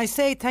welcome. Can I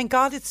say, thank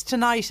God it's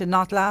tonight and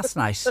not last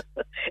night?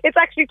 It's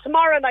actually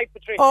tomorrow night,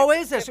 Patricia. Oh,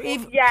 is it?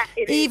 Yeah,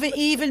 it is.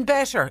 Even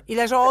better. You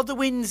let all the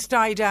winds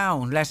die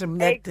down. Let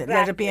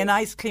it be a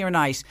nice, clear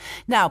night.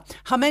 Now,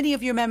 how many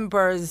of your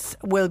members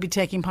will be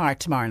taking part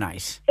tomorrow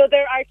night? So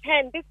there are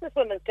 10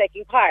 businesswomen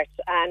taking part,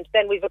 and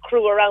then we've a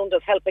crew around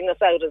us helping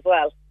us out as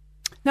well.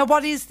 Now,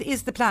 what is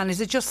the plan?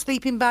 Is it just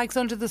sleeping bags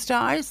under the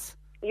stars?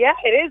 Yeah,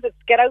 it is. It's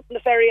get out in the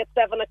ferry at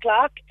 7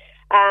 o'clock.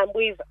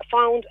 We've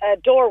found a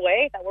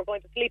doorway that we're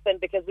going to sleep in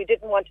because we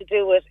didn't want to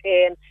do it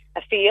in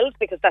a field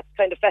because that's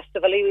kind of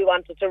festival-y. We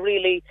wanted to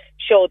really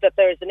show that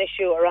there is an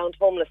issue around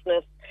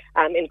homelessness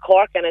in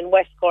Cork and in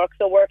West Cork.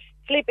 So we're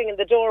sleeping in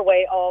the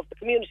doorway of the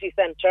community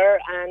centre,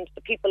 and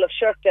the people of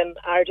Shirkin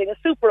are doing a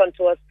super run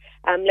to us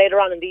later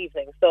on in the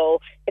evening. So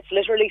it's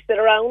literally sit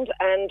around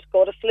and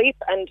go to sleep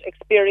and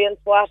experience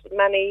what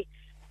many,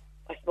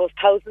 I suppose,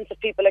 thousands of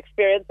people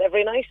experience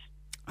every night.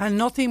 And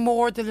nothing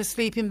more than a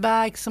sleeping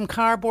bag, some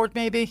cardboard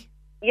maybe?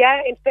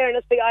 Yeah, in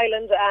fairness, the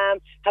island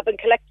have been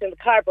collecting the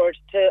cardboard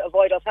to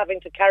avoid us having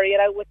to carry it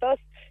out with us.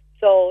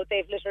 So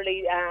they've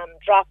literally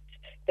dropped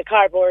the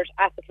cardboard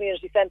at the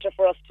community centre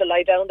for us to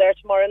lie down there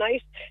tomorrow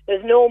night.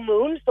 There's no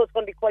moon, so it's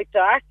going to be quite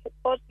dark.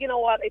 But you know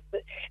what?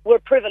 We're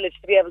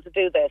privileged to be able to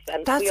do this.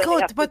 And that's we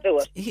only have to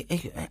do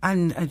it.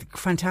 And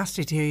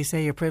fantastic to hear you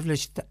say you're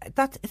privileged.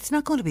 It's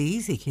not going to be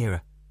easy,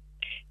 Ciara.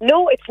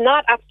 No, it's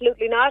not.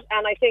 Absolutely not.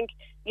 And I think,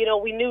 you know,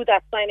 we knew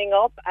that signing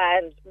up,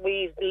 and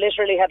we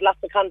literally had lots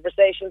of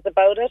conversations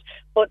about it.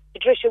 But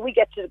Patricia, we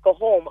get to go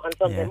home on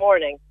Sunday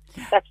morning.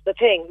 That's the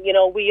thing. You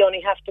know, we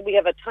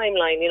have a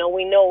timeline. You know,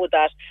 we know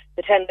that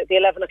the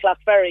 11 o'clock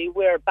ferry,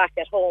 we're back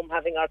at home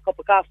having our cup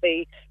of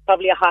coffee,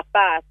 probably a hot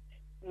bath.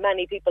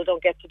 Many people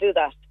don't get to do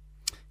that.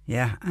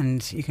 Yeah,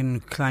 and you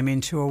can climb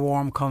into a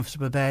warm,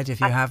 comfortable bed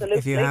if you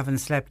haven't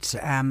slept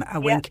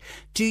a wink. Yeah.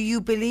 Do you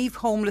believe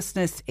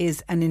homelessness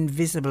is an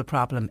invisible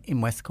problem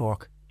in West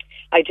Cork?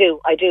 I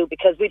do,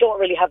 because we don't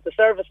really have the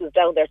services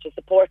down there to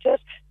support it.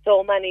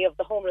 So many of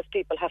the homeless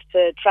people have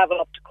to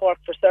travel up to Cork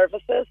for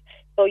services.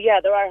 So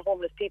yeah, there are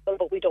homeless people,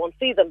 but we don't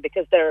see them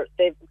because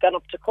they've gone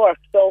up to Cork.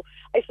 So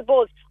I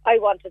suppose I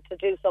wanted to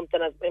do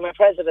something in my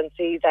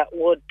presidency that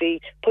would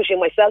be pushing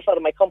myself out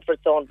of my comfort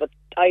zone. But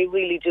I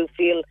really do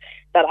feel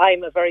that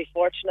I'm a very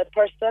fortunate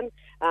person.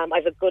 I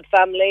have a good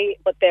family,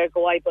 but there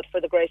go I, but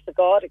for the grace of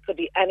God. It could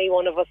be any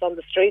one of us on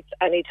the streets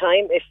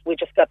anytime if we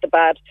just got the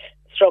bad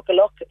stroke of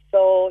luck.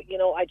 So, you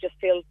know, I just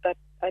feel that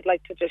I'd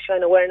like to just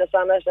shine awareness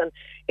on it, and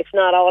it's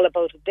not all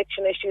about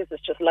addiction issues,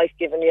 it's just life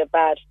giving you a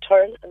bad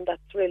turn, and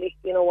that's really,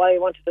 you know, why I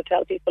wanted to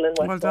tell people in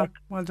West Cork.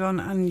 Well done.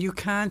 And you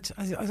can't,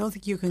 I don't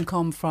think you can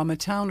come from a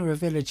town or a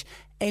village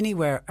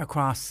anywhere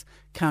across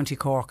County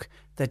Cork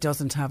that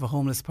doesn't have a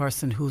homeless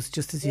person who's,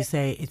 just as you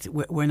say,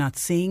 we're not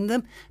seeing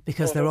them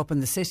because they're up in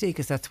the city,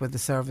 because that's where the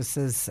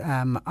services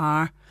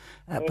are.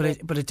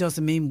 But it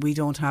doesn't mean we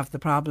don't have the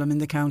problem in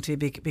the county,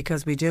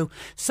 because we do.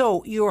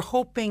 So you're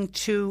hoping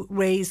to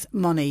raise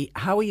money.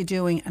 How are you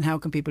doing, and how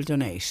can people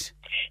donate?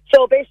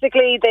 So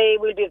basically, they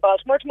will be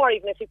involved tomorrow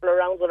evening. People are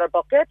around with our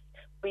buckets.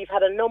 We've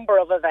had a number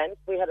of events.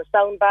 We had a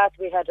sound bath.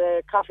 We had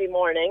a coffee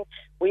morning.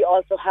 We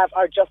also have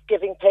our Just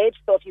Giving page.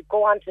 So if you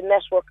go on to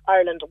Network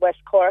Ireland West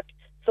Cork,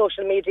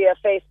 social media,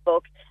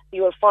 Facebook,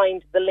 you will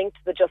find the link to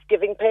the Just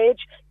Giving page.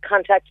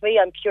 Contact me.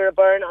 I'm Ciara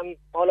Byrne. I'm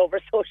all over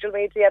social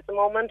media at the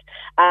moment.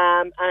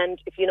 And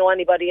if you know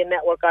anybody in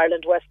Network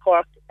Ireland West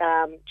Cork,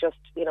 just,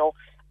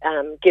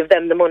 give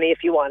them the money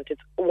if you want.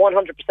 It's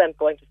 100%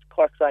 going to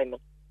Cork Simon.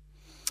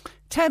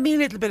 Tell me a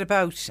little bit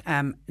about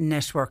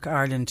Network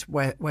Ireland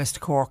West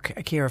Cork,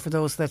 Ciara, for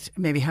those that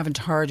maybe haven't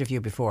heard of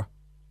you before.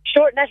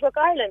 Sure. Network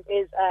Ireland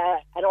is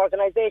an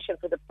organisation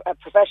for the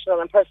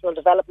professional and personal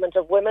development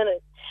of women,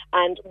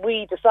 and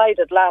we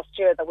decided last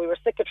year that we were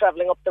sick of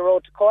travelling up the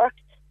road to Cork,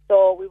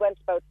 so we went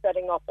about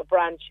setting up a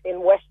branch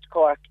in West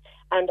Cork,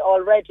 and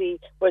already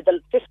we're the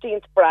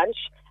 15th branch,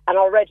 and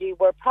already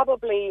we're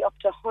probably up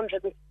to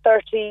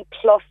 130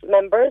 plus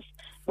members,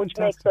 which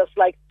makes us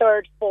like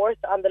third, fourth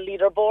on the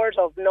leaderboard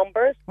of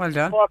numbers. Well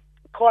done.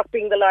 Cork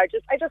being the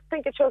largest. I just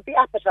think it shows the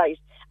appetite,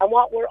 and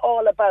what we're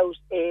all about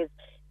is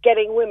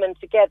getting women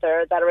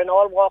together that are in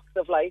all walks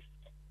of life,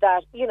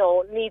 that,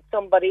 need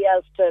somebody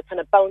else to kind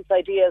of bounce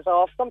ideas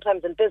off.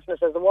 Sometimes in business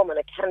as a woman,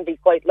 it can be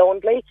quite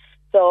lonely.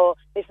 So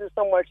this is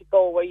somewhere to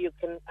go where you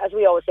can, as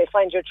we always say,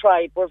 find your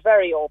tribe. We're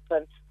very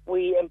open.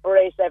 We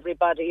embrace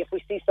everybody. If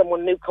we see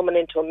someone new coming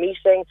into a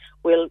meeting,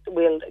 we'll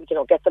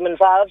get them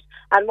involved.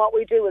 And what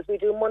we do is we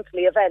do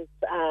monthly events.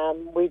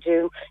 We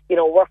do,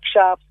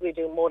 workshops. We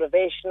do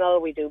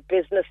motivational. We do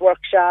business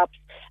workshops.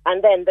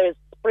 And then there's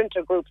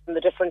sprinter groups in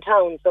the different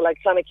towns. So like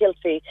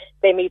Clonakilty,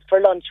 they meet for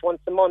lunch once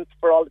a month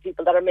for all the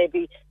people that are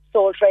maybe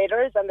sole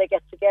traders, and they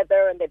get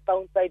together and they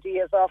bounce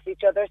ideas off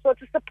each other. So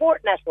it's a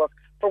support network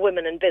for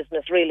women in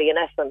business, really, in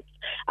essence.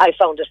 I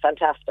found it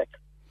fantastic.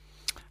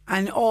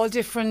 And all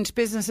different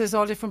businesses,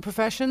 all different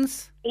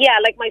professions? Yeah,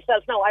 like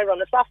myself now, I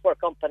run a software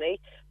company,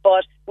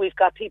 but we've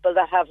got people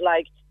that have,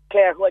 like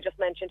Claire, who I just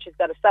mentioned, she's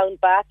got a sound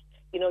bath.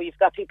 You've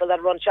got people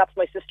that run shops.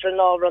 My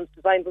sister-in-law runs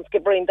Designs and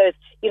Skibbereen. There's,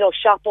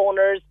 shop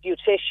owners,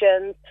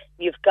 beauticians.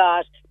 You've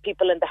got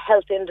people in the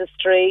health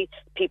industry,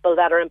 people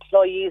that are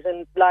employees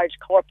in large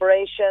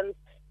corporations.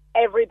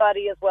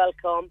 Everybody is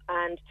welcome.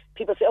 And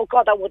people say, oh,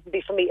 God, that wouldn't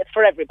be for me. It's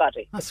for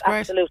everybody. That's it's great.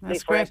 Absolutely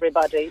That's for great.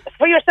 everybody.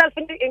 For yourself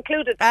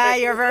included.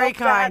 You're very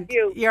kind.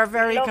 You're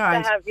very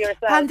kind. To have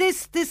yourself. And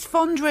this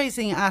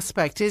fundraising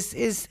aspect,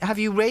 is have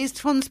you raised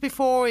funds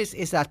before?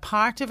 Is that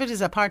part of it? Is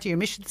that part of your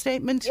mission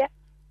statement?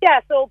 Yeah,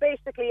 so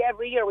basically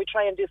every year we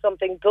try and do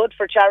something good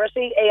for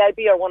charity.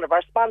 AIB are one of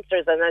our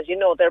sponsors, and as you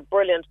know, they're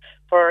brilliant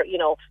for,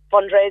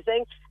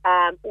 fundraising.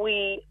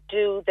 We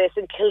do this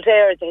in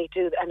Kildare. They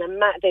do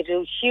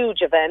a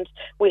huge event.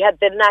 We had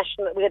the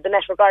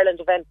Network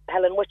Ireland event.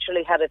 Helen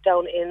Wycherley had it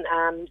down in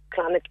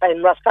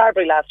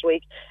Rosscarbery last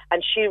week,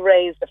 and she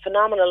raised a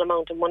phenomenal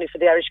amount of money for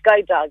the Irish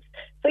Guide Dogs.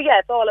 So yeah,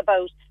 it's all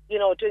about,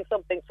 doing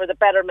something for the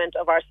betterment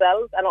of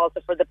ourselves and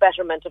also for the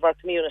betterment of our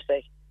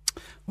community.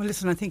 Well,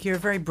 listen, I think you're a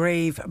very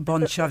brave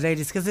bunch of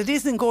ladies, because it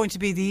isn't going to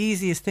be the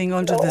easiest thing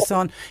under the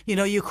sun.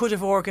 You could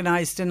have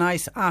organised a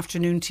nice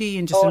afternoon tea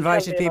and just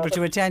invited people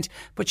to attend,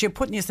 but you're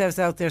putting yourselves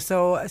out there.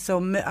 So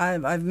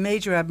I've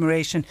major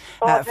admiration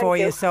for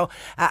you. So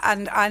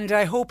and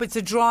I hope it's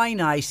a dry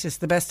night. It's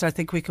the best I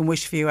think we can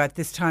wish for you at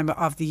this time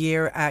of the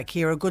year,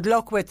 Ciara. Good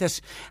luck with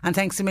it, and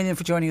thanks a million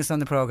for joining us on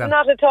the programme.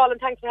 Not at all, and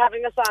thanks for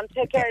having us on.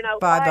 Take care now.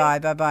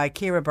 Bye.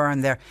 Ciara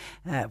Byrne there.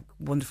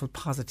 Wonderful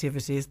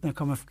positivity, isn't there,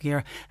 coming from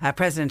Ciara?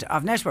 President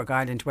of Network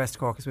Ireland West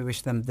Cork, as we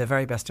wish them the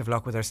very best of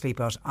luck with their sleep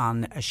out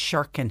on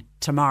Shirkin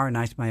tomorrow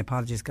night. My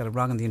apologies, got it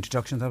wrong in the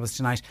introduction. That was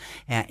tonight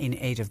in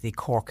aid of the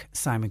Cork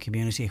Simon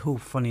community, who,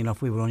 funny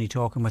enough, we were only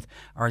talking with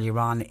earlier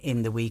on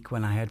in the week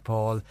when I had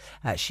Paul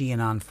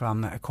Sheehan on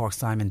from Cork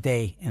Simon.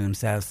 They in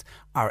themselves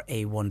are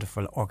a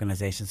wonderful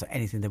organisation, so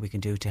anything that we can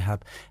do to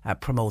help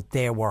promote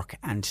their work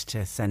and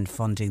to send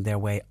funding their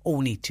way,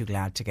 only too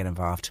glad to get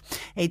involved.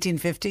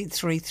 1850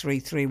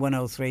 333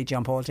 103.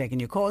 John Paul taking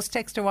your calls.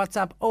 Text or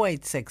WhatsApp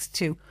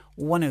 0862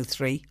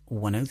 103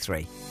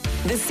 103.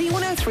 The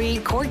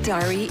C103 Cork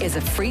Diary is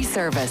a free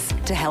service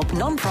to help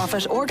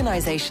non-profit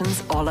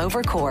organisations all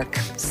over Cork.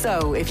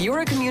 So if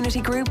you're a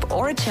community group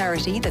or a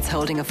charity that's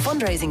holding a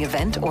fundraising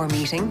event or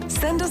meeting,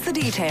 send us the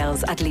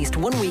details at least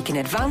 1 week in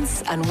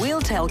advance and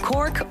we'll tell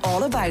Cork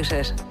all about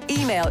it.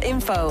 Email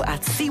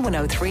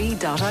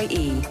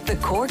info@c103.ie. The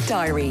Cork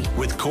Diary.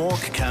 With Cork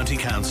County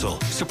Council,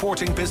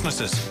 supporting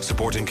businesses,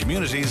 supporting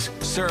communities,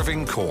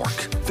 serving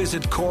Cork.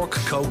 Visit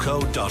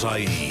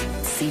corkcoco.ie.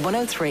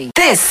 C103.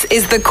 This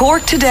is the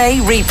Cork Today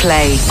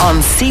replay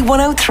on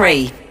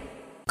C103.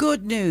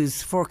 Good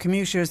news for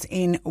commuters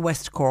in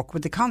West Cork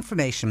with the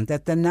confirmation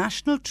that the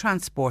National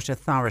Transport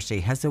Authority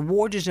has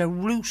awarded a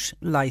route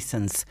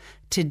licence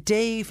to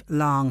Dave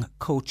Long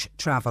Coach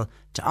Travel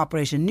to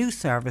operate a new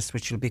service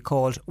which will be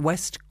called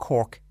West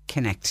Cork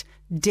Connect.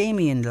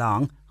 Damien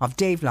Long of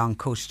Dave Long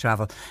Coach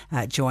Travel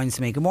joins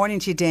me. Good morning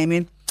to you,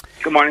 Damien.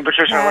 Good morning,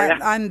 Patricia. How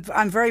are you?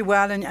 I'm very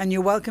well, and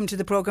you're welcome to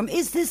the programme.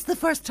 Is this the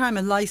first time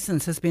a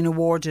licence has been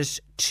awarded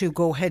to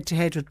go head to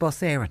head with Bus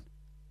Éireann?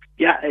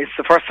 Yeah, it's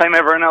the first time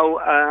ever now.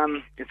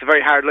 It's a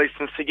very hard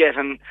licence to get,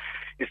 and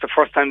it's the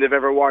first time they've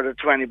ever awarded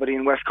to anybody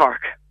in West Cork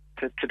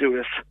to do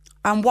this.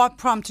 And what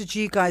prompted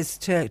you guys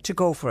to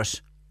go for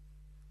it?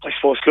 I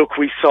suppose, look,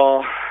 we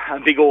saw a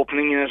big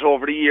opening in it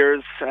over the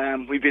years.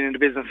 We've been in the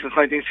business since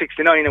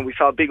 1969, and we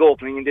saw a big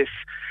opening in this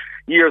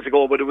years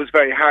ago, but it was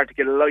very hard to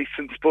get a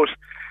licence. But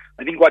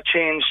I think what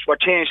changed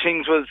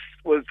things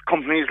was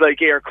companies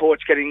like Air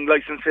Coach getting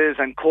licences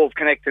and Cove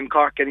Connect in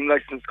Cork getting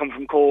licences come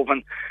from Cove,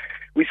 and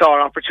we saw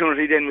our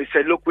opportunity then. We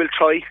said, look, we'll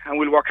try and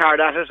we'll work hard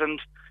at it, and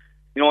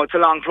you know, it's a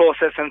long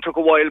process and it took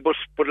a while,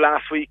 but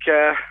last week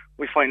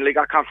we finally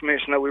got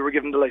confirmation that we were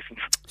given the licence.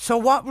 So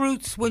what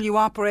routes will you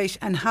operate,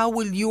 and how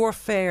will your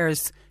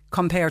fares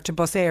compare to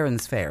Bus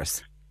Éireann's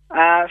fares?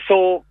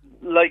 So,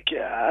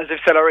 as I've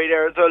said already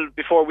there as well,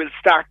 before we'll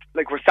start,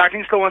 we're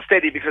starting slow and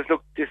steady because,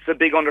 look, this is a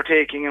big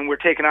undertaking and we're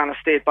taking on a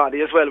state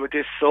body as well with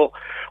this, so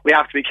we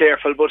have to be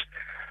careful. But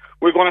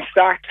we're going to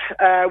start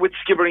with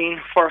Skibbereen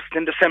first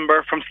in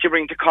December, from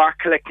Skibbereen to Cork,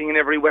 collecting in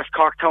every West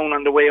Cork town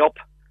on the way up.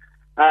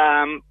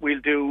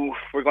 We're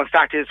going to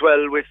start as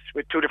well with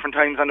 2 different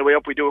times on the way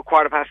up. We do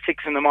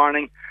 6:15 in the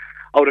morning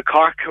out of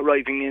Cork,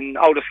 arriving in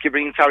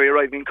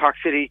Cork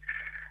City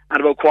at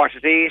about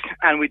 7:45,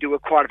 and we do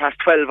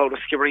 12:15 out of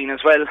Skibbereen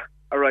as well,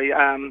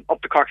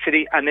 up to Cork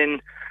City, and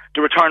then the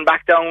return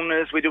back down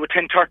is we do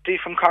 10:30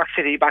 from Cork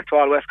City back to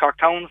all West Cork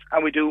towns,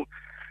 and we do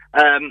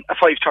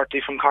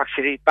 5:30 from Cork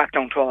City back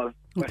down to all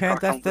West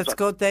Cork towns. That's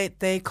good.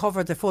 They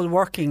cover the full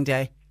working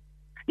day.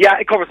 Yeah,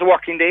 it covers the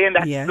working day, and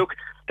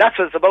that's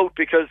what it's about,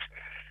 because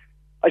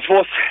I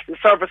suppose the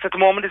service at the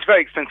moment is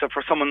very expensive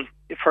for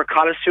a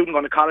college student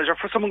going to college, or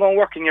for someone going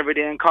working every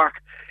day in Cork.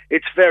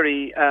 It's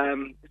very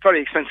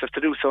expensive to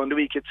do so in the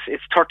week.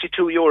 It's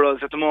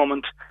 €32 at the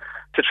moment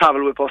to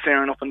travel with Bus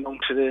Éireann up and down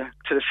to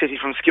the city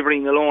from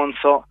Skibbereen alone.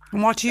 So,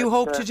 and what do you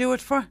hope to do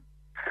it for?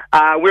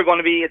 We're going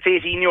to be, it's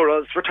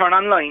 €18 return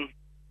online,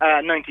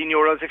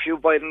 €19 if you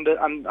buy it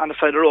on the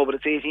side of the road, but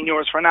it's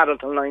 €18 for an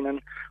adult online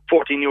and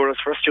 €14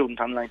 for a student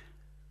online.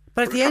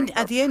 But at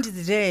the end of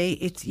the day,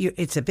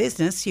 it's a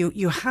business.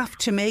 You have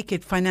to make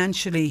it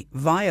financially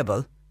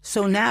viable.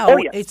 So now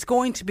it's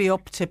going to be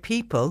up to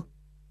people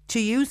to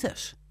use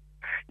it.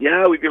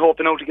 Yeah, we'd be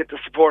hoping now to get the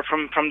support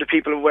from the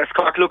people of West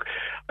Cork. Look,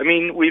 I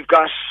mean, we've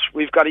got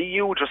a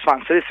huge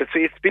response to this.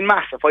 It's been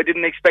massive. I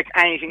didn't expect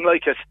anything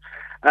like it.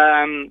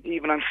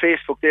 Even on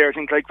Facebook there, I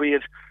think we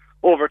had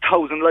over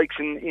 1,000 likes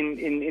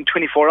in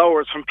 24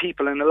 hours from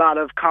people, and a lot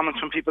of comments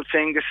from people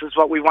saying this is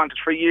what we wanted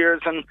for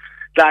years, and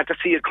glad to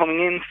see it coming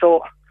in.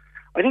 So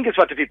I think it's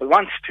what the people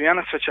want, to be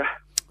honest with you.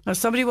 Now,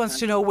 somebody wants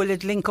to know, will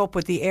it link up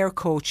with the Air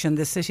Coach and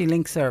the City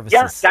Link services?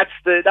 Yeah,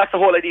 that's the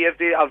whole idea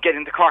of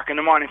getting to Cork in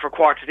the morning for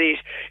 7:45.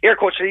 Air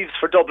Coach leaves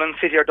for Dublin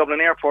City or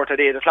Dublin Airport at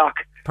 8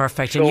 o'clock.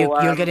 Perfect, and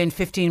you'll get in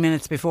 15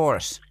 minutes before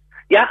it.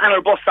 Yeah, and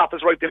our bus stop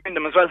is right behind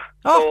them as well.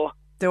 Oh, so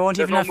they don't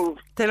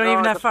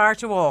even have far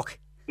to walk.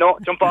 No,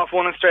 jump off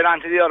one and straight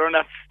onto the other, and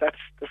that's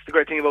the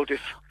great thing about this.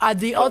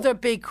 The other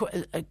big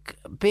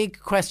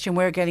question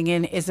we're getting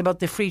in is about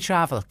the free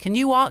travel. Can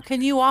you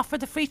offer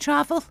the free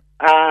travel?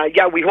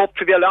 Yeah, we hope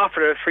to be able to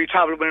offer the free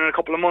travel within a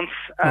couple of months.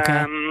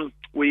 Okay.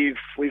 We've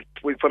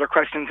put our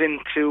questions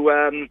into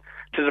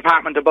to the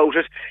department about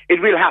it.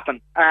 It will happen.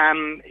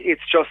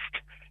 It's just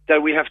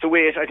that we have to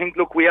wait. I think,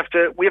 look, we have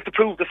to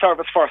prove the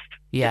service first.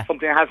 Yeah. It's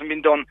something that hasn't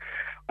been done.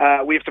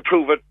 We have to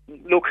prove it.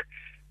 Look,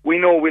 we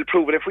know we'll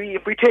prove it. If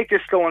we take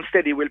this slow and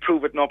steady, we'll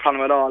prove it, no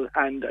problem at all.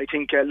 And I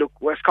think, look,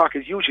 West Cork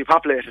is hugely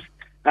populated.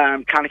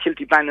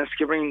 Clonakilty, Bannon,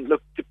 Skibbereen.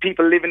 Look, the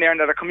people living there and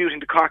that are commuting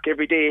to Cork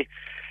every day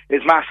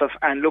is massive.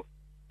 And look,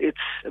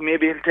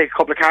 maybe it'll take a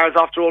couple of cars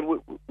off the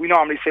road. We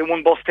normally say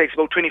one bus takes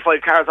about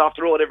 25 cars off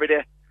the road every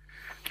day.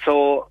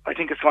 So I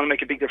think it's going to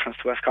make a big difference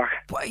to West Cork.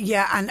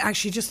 Yeah, and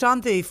actually just on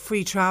the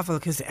free travel,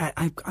 because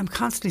I'm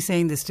constantly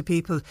saying this to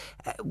people,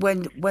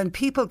 when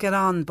people get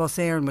on Bus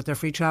Éireann with their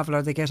free travel,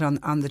 or they get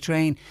on the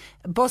train,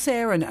 Bus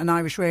Éireann and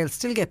Irish Rail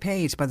still get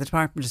paid by the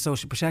Department of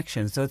Social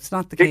Protection. So it's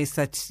not the case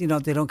that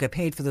they don't get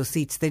paid for those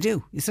seats. They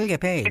do. You still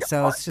get paid.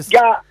 So it's just...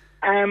 Yeah.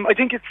 I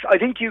think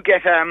you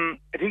get.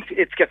 I think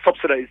it gets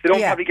subsidised. They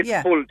don't probably get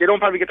the full. They don't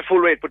probably get the full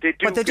rate, but they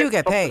do. But they do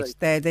get paid.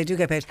 They do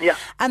get paid. Yeah.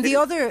 And the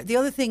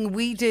other thing,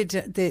 we did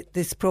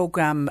this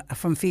programme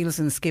from Fields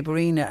and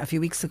Skibbereen a few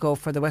weeks ago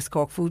for the West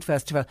Cork Food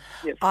Festival.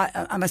 Yes.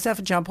 I myself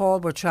and John Paul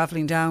were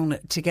travelling down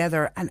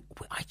together, and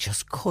I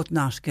just could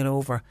not get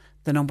over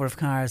the number of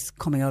cars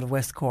coming out of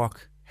West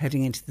Cork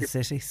heading into the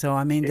city. So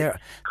I mean, they're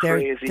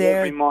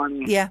every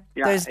morning. Yeah,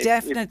 there's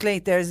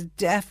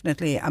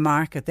definitely a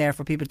market there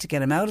for people to get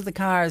them out of the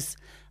cars,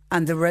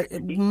 and the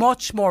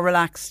much more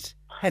relaxed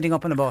heading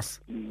up on a bus.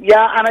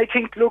 Yeah, and I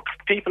think, look,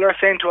 people are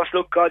saying to us,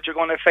 look, God, you're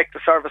going to affect the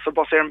service of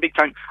Bus Éireann big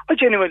time. I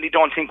genuinely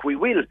don't think we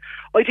will.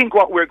 I think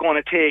what we're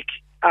going to take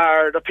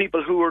are the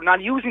people who are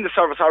not using the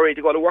service already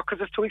to go to work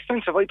because it's too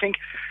expensive. I think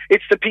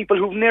it's the people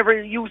who've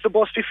never used the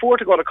bus before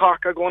to go to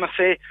Cork are going to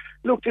say,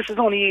 look, this is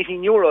only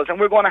 €18 and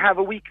we're going to have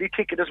a weekly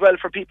ticket as well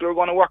for people who are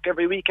going to work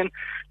every week, and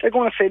they're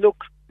going to say, look,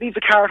 leave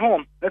the car at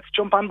home, let's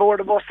jump on board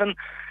a bus and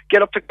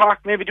get up to Cork,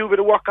 maybe do a bit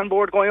of work on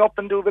board going up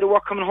and do a bit of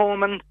work coming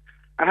home, and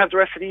have the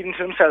rest of the evening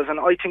to themselves. And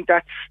I think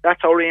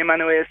that's our aim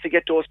anyway, is to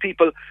get those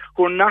people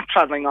who are not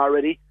travelling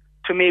already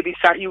to maybe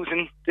start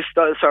using this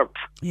style of service.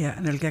 Yeah,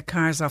 and it'll get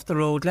cars off the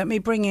road. Let me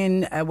bring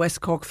in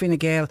West Cork Fine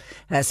Gael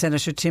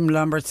Senator Tim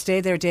Lombard.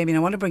 Stay there, Damien. I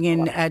want to bring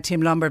in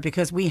Tim Lombard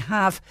because we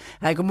have...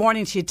 good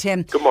morning to you,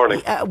 Tim. Good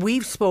morning.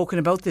 We've spoken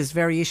about this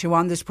very issue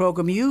on this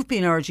programme. You've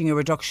been urging a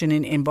reduction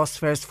in bus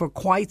fares for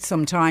quite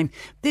some time.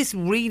 This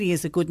really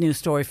is a good news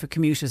story for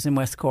commuters in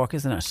West Cork,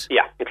 isn't it?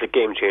 Yeah, it's a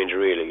game changer,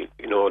 really.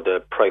 You know,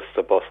 the price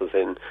of buses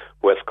in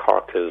West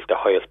Cork is the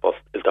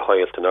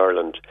highest in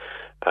Ireland.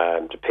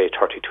 To pay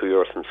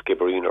 €32 from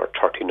Skibbereen or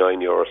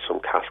 €39 from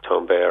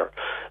Castown Bear,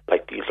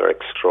 like, these are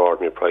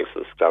extraordinary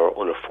prices that are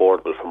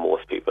unaffordable for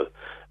most people,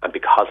 and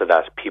because of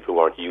that, people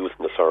weren't using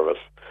the service.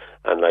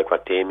 And like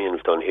what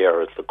Damien's done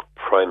here is the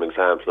prime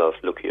example of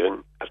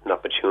looking at an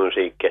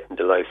opportunity, getting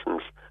the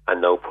licence,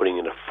 and now putting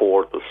an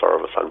affordable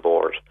service on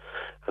board.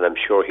 And I'm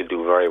sure he'll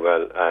do very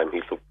well.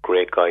 He's a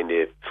great guy, and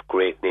a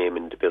great name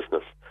in the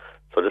business.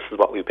 So this is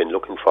what we've been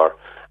looking for,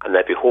 and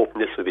I'd be hoping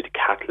this will be the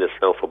catalyst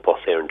now for Bus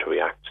Éireann to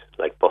react.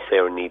 Like, Bus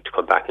Éireann need to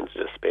come back into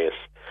this space.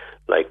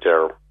 Like,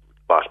 they're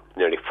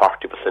nearly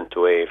 40%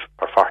 away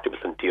or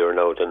 40% dearer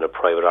now than a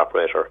private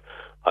operator.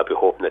 I'd be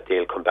hoping that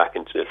they'll come back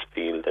into this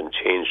field and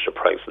change the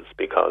prices,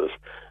 because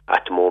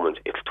at the moment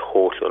it's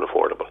totally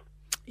unaffordable.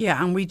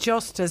 Yeah, and we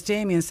just, as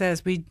Damien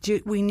says, we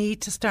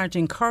need to start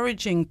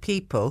encouraging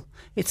people.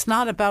 It's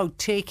not about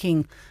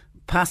taking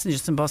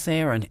passengers in Bus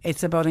Éireann.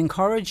 It's about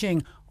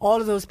encouraging all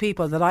of those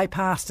people that I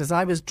passed as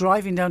I was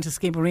driving down to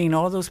Skibbereen,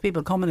 all those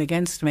people coming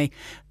against me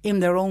in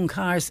their own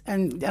cars,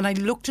 and I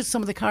looked at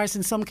some of the cars.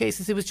 In some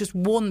cases it was just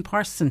one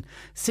person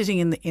sitting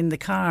in the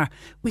car.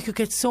 We could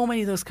get so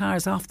many of those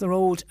cars off the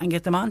road and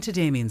get them onto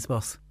Damien's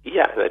bus.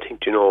 Yeah, and I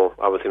think, you know,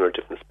 I was in a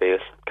different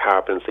space.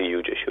 Carbon is a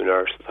huge issue in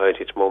our society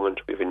at the moment.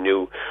 We have a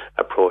new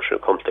approach when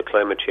it comes to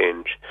climate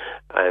change,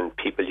 and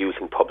people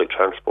using public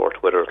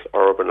transport, whether it's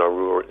urban or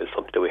rural, is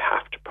something that we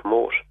have to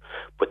promote.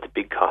 But the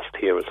big cost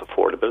here is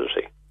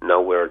affordability. Now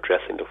we're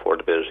addressing the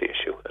affordability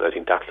issue, and I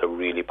think that's a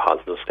really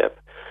positive step,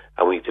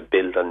 and we need to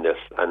build on this.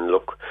 And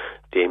look,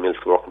 Damien's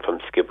working from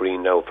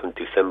Skibbereen now from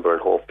December,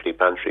 and hopefully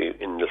Bantry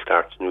in the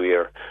start of the new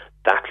year.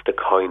 That's the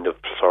kind of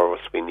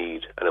service we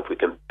need, and if we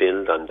can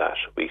build on that,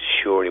 we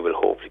surely will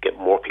hopefully get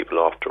more people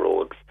off the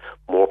roads,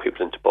 more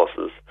people into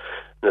buses.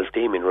 And as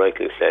Damien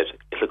rightly said,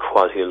 it's a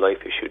quality of life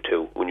issue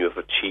too. When you have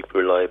a cheap,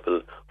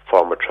 reliable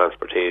form of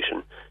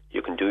transportation,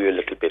 you can do your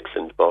little bits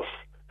in the bus,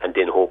 and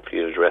then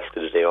hopefully the rest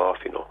of the day off,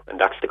 you know. And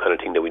that's the kind of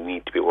thing that we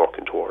need to be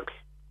working towards.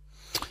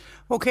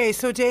 Okay,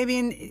 so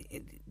Damien,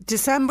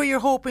 December you're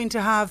hoping to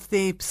have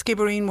the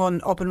Skibbereen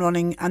one up and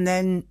running and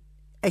then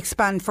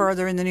expand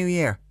further in the new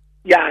year?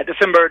 Yeah,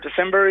 December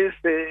is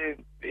the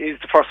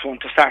first one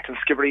to start in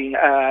Skibbereen.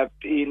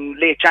 In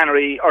late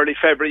January, early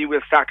February, we'll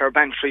start our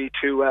Bantry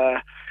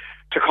to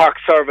Cork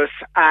service,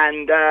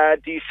 and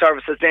these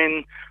services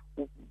then,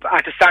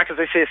 at the start, as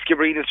I say,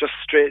 Skibbereen is just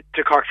straight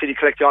to Cork City,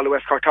 collecting all the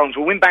West Cork towns.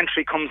 But when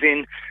Bantry comes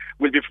in,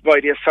 we'll be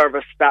providing a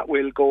service that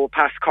will go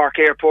past Cork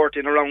Airport,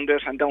 in around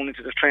it, and down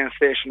into the train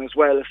station as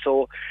well.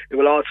 So it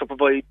will also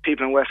provide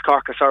people in West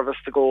Cork a service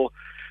to go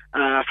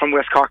from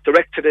West Cork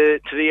direct to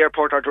the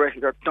airport, or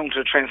directly down to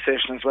the train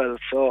station as well.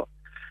 So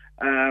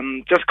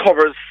just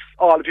covers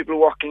all the people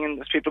working, and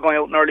there's people going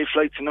out in early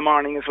flights in the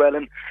morning as well.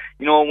 And,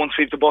 you know, once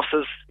we've the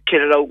buses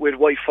kitted out with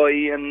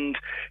Wi-Fi and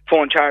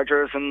phone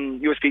chargers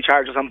and USB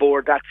chargers on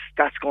board,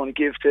 that's going to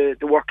give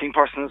the working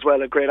person as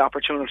well a great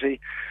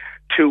opportunity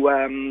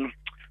to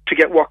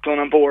get work done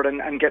on board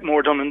and get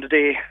more done in the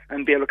day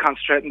and be able to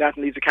concentrate on that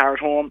and leave the car at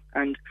home.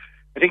 And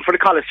I think for the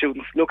college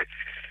students, look,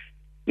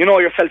 you know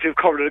yourself, you've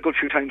covered it a good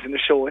few times in the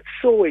show. It's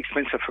so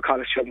expensive for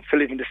college students to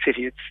live in the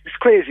city. It's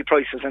crazy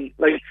prices, and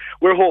like,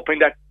 we're hoping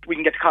that we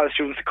can get the college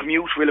students to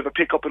commute. We'll have a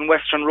pick-up in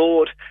Western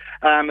Road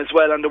as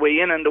well on the way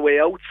in and the way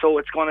out. So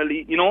it's going to,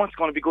 it's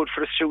going to be good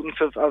for the students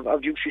of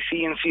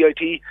UCC and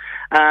CIT,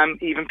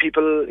 even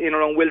people in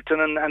around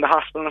Wilton and the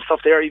hospital and stuff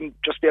there, even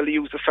just be able to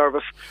use the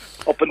service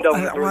up and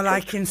down. Well,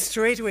 I can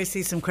straight away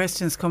see some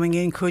questions coming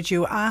in. Could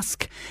you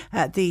ask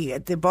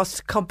the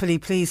bus company,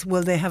 please,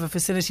 will they have a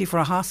facility for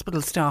a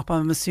hospital stop?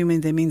 I'm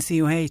assuming they mean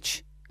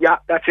CUH. Yeah,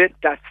 that's it.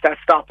 That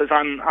stop is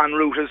en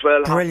route as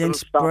well. Brilliant,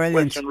 stop, brilliant.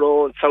 Western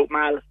Road, South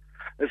Mall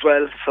as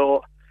well.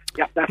 So,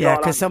 yeah, that's all. Yeah,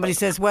 because somebody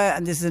says, well,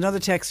 and this is another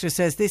texter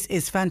says, this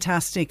is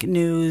fantastic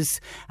news.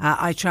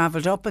 I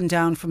travelled up and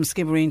down from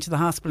Skibbereen to the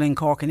hospital in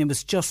Cork, and it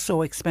was just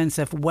so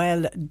expensive.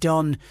 Well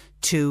done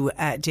to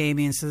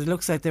Damien. So it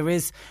looks like there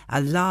is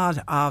a lot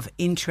of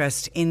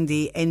interest in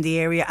the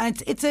area,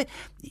 and it's a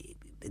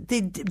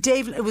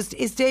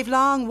Is Dave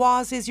Long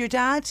is your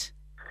dad?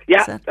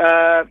 Yeah,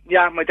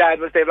 my dad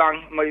was Dave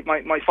Long.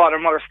 My father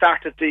and mother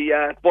started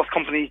the bus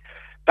company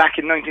back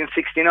in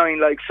 1969,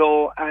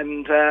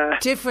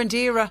 different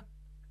era.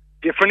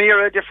 Different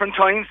era, different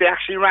times. They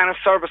actually ran a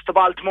service to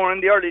Baltimore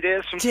in the early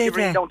days from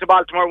Skibbereen down to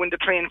Baltimore when the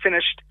train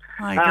finished.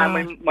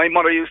 My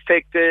mother used to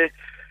take the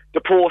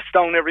post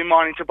down every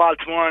morning to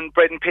Baltimore and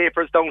bread and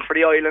papers down for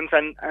the islands,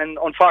 and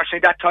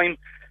unfortunately that time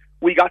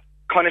we got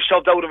kind of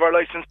shoved out of our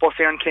licence. Bus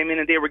Éireann came in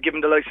and they were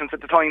given the licence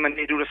at the time, and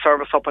they do the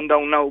service up and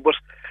down now. But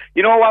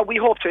you know what, we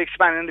hope to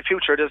expand in the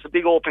future. There's a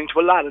big opening to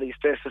a lot of these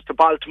places, to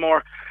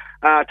Baltimore,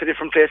 to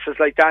different places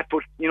like that.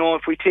 But you know,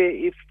 if we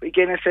take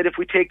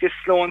this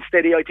slow and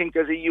steady, I think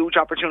there's a huge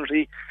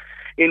opportunity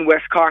in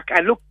West Cork.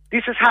 And look,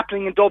 this is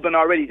happening in Dublin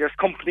already. There's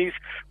companies,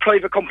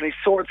 private companies.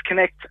 Swords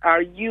Connect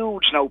are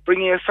huge now,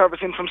 bringing a service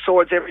in from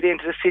Swords every day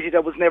into the city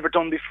that was never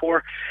done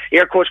before.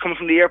 Air Coach coming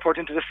from the airport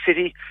into the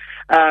city.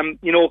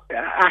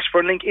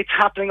 Ashford Link. It's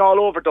happening all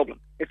over Dublin.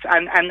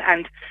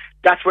 And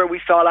that's where we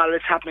saw a lot of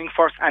this happening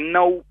first. And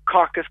now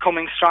Cork is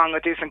coming strong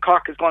at this, and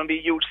Cork is going to be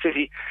a huge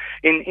city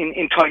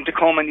in time to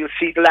come. And you'll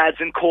see the lads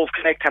in Cove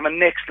Connect have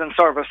an excellent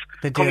service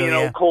coming in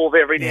out Cove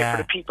every day for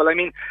the people. I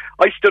mean,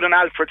 I stood on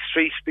Alfred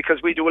Street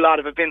because we do a lot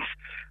of events.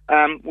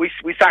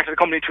 We started a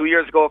company 2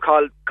 years ago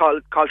called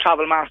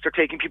Travel Master,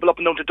 taking people up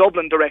and down to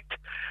Dublin direct.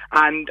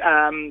 And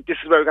this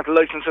is where we got the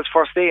licenses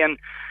first day. And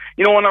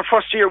you know, in our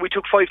first year we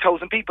took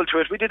 5,000 people to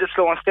it. We did it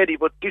slow and steady,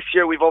 but this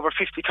year we've over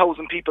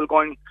 50,000 people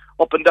going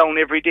up and down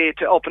every day,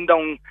 up and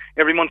down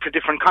every month to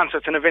different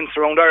concerts and events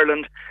around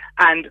Ireland.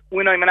 And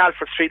when I'm in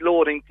Alfred Street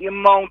loading, the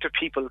amount of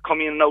people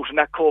coming in and out in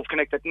that Cove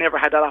Connect that never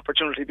had that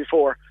opportunity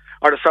before,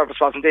 or the service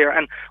wasn't there.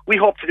 And we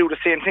hope to do the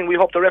same thing. We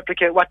hope to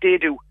replicate what they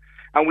do,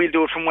 and we'll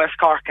do it from West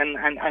Cork and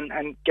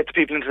get the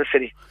people into the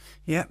city.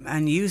 Yeah,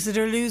 and use it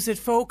or lose it,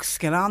 folks.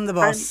 Get on the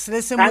bus.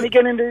 And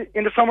again in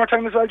the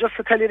summertime as well, just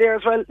to tell you there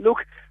as well,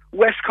 look,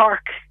 West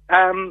Cork,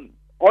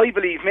 I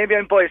believe, maybe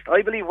I'm biased,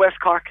 I believe West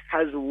Cork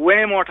has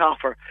way more to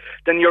offer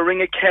than your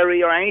Ring of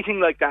Kerry or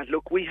anything like that.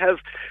 Look, we have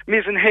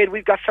Mizen Head,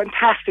 we've got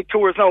fantastic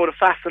tours now, the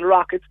Fast and the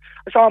Rockets.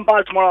 I saw in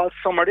Baltimore all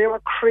summer, they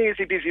were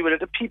crazy busy with it.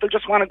 The people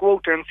just want to go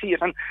out there and see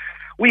it, and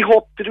we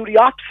hope to do the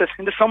opposite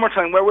in the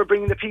summertime, where we're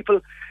bringing the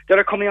people that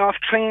are coming off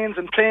trains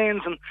and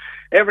planes and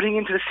everything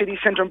into the city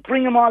centre and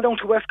bring them all down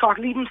to West Cork.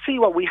 Leave them see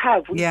what we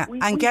have.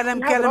 Get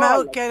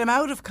them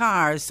out of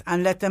cars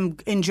and let them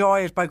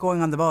enjoy it by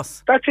going on the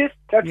bus. That's it.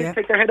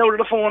 Take their head out of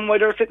the phone while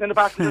they're sitting in the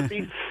passenger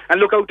seat and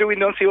look out the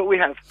window and see what we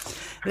have.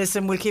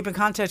 Listen, we'll keep in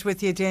contact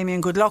with you,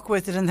 Damien. Good luck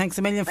with it, and thanks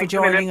a million for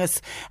joining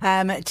us.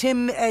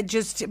 Tim,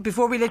 just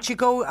before we let you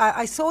go,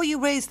 I saw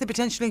you raise the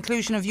potential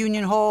inclusion of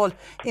Union Hall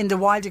in the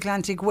Wild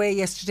Atlantic Way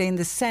yesterday in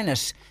the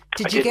Senate.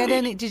 Did you get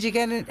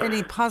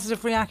any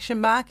positive reaction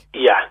back?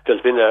 Yeah,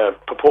 there's been a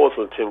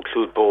proposal to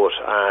include both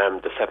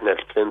the Seven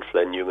Heads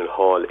Peninsula and Union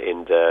Hall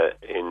in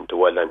the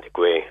Wild Atlantic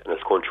Way, and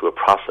it's going through a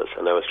process,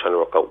 and I was trying to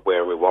work out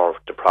where we were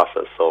with the process.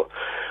 So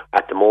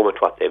at the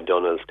moment what they've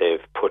done is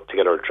they've put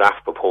together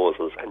draft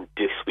proposals, and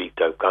this week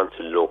they've gone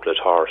to local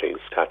authorities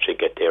to actually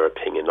get their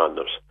opinion on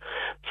it.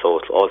 So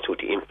it's also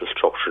the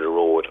infrastructure of the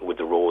road, would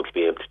the roads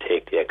be able to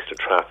take the extra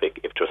traffic,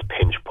 if there's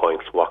pinch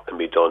points, what can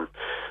be done.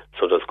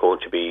 So there's going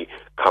to be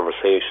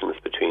conversations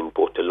between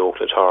both the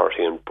local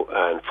authority and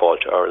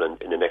Fáilte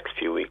Ireland in the next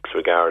few weeks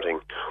regarding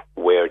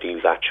where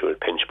these actual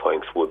pinch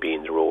points would be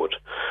in the road.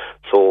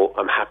 So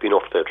I'm happy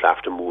enough that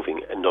after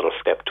moving another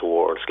step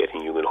towards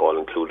getting Union Hall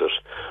included.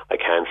 I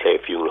can't say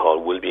if Union Hall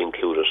will be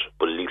included,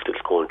 but at least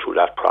it's going through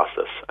that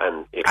process.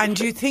 And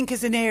do you think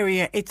as an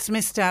area it's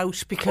missed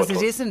out because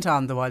it isn't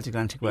on the Wild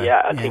Atlantic Way?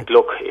 Yeah, I think,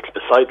 look, it's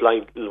beside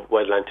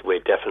Wild Atlantic Way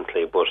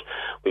definitely, but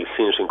we've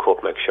seen it in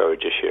Cork McSherry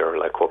this year.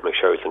 Like Cork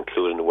McSherry is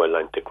included in the Wild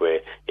Atlantic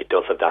Way. It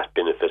does have that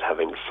benefit,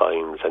 having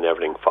signs and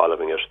everything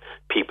following it.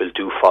 People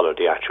do follow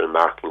the actual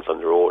markings on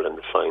the road and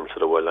the signs for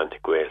the Wild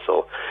Atlantic Way.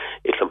 So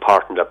it's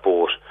important that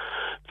both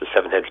the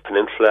Seven Heads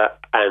Peninsula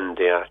and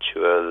the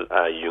actual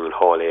Union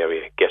Hall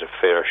area get a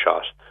fair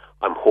shot.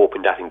 I'm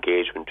hoping that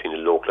engagement between the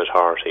local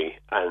authority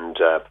and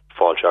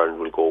Fáilte Ireland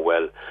will go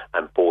well,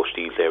 and both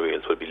these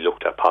areas will be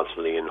looked at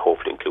positively and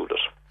hopefully included.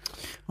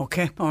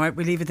 OK, all right,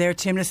 we'll leave it there.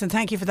 Tim, listen,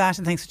 thank you for that,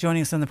 and thanks for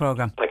joining us on the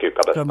programme. Thank you.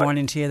 Bye-bye. Good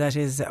morning to you. That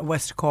is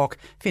West Cork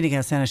Fine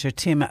Gael Senator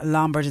Tim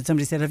Lombard. And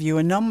somebody said, have you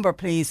a number,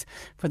 please,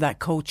 for that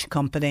coach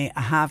company?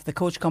 I have. The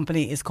coach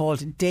company is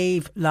called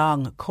Dave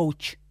Long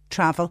Coach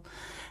Travel.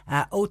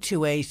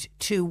 028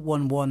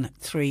 211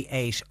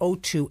 38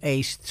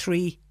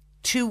 028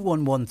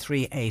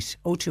 21138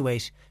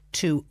 028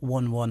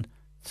 211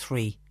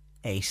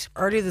 38.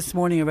 Earlier this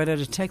morning I read out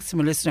a text from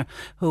a listener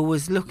who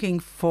was looking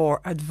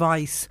for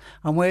advice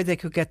on where they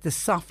could get the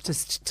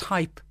softest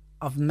type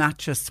of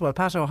mattress. Well,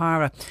 Pat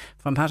O'Hara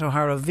from Pat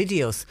O'Hara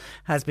Videos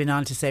has been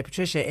on to say,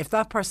 Patricia, if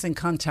that person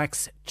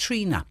contacts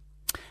Trina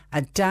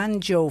at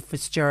Danjo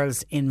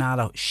Fitzgerald's in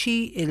Mallow.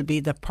 She'll be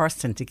the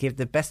person to give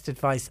the best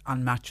advice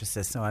on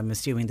mattresses. So I'm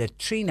assuming that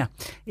Trina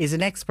is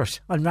an expert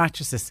on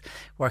mattresses,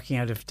 working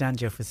out of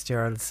Danjo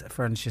Fitzgerald's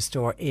furniture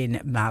store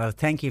in Mallow.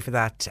 Thank you for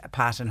that,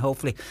 Pat, and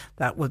hopefully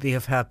that will be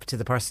of help to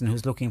the person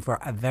who's looking for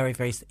a very,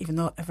 very, even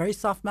though a very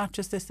soft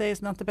mattress, they say,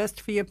 is not the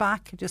best for your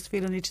back. I just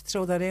feel I need to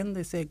throw that in.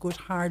 They say a good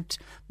hard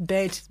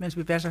bed is meant to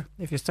be better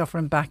if you're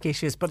suffering back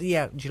issues. But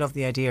yeah, do you love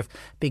the idea of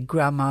big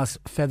grandma's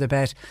feather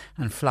bed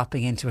and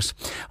flopping into it?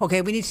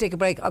 Okay, we need to take a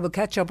break. I will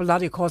catch up a lot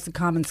of your calls and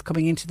comments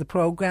coming into the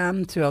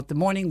programme throughout the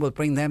morning. We'll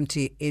bring them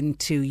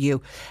into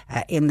you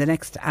in the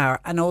next hour.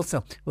 And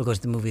also, we'll go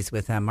to the movies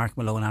with Mark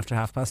Malone after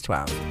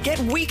 12:30. Get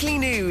weekly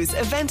news,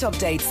 event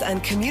updates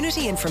and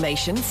community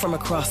information from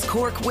across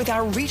Cork with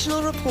our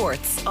regional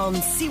reports on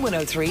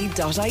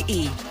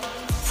c103.ie.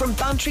 From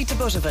Bantry to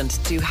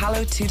Buttevant to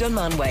Hallow to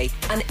Dunmanway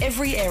and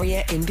every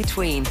area in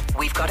between,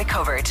 we've got it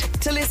covered.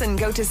 To listen,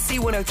 go to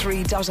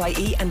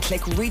c103.ie and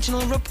click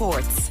Regional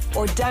Reports,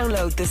 or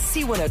download the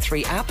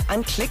C103 app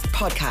and click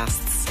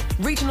Podcasts.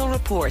 Regional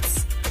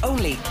Reports,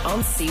 only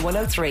on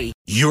C103.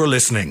 You're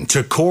listening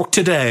to Cork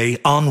Today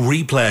on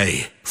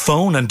replay.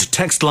 Phone and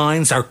text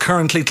lines are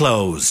currently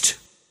closed.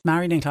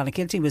 Marion in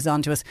Clonakilty was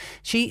on to us.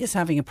 She is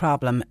having a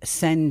problem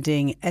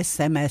sending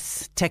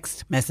SMS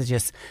text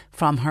messages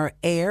from her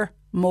Air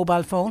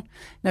mobile phone.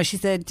 Now, she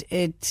said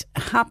it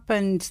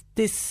happened,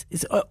 this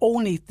is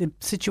only, the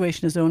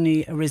situation has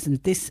only arisen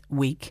this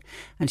week,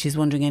 and she's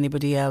wondering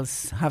anybody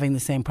else having the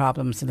same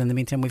problems. And in the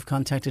meantime, we've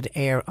contacted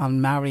Air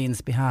on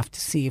Marion's behalf to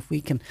see if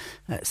we can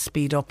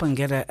speed up and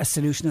get a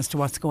solution as to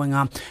what's going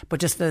on. But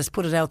just let's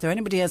put it out there,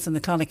 anybody else in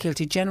the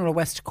Clonakilty, General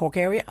West Cork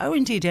area, or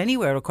indeed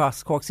anywhere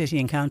across Cork City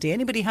and County,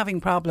 anybody having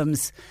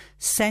problems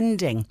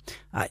sending,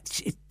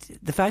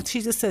 the fact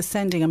she just says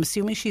sending, I'm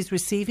assuming she's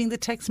receiving the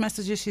text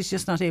messages, she's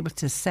just not able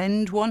to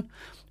send one,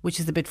 which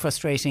is a bit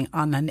frustrating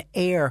on an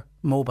Air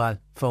mobile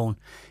phone.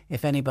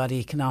 If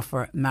anybody can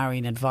offer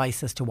Marion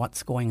advice as to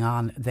what's going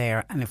on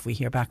there, and if we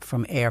hear back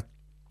from Air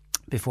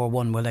before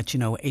 1, we'll let you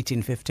know.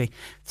 1850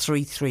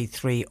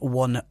 333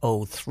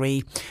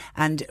 103.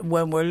 And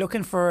when we're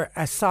looking for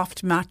a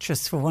soft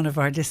mattress for one of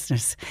our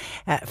listeners,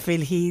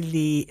 Phil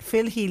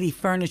Healy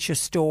Furniture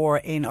Store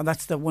in,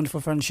 that's the wonderful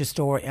furniture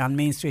store on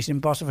Main Street in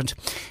Buttevant.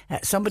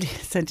 Somebody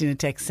sent in a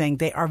text saying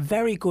they are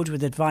very good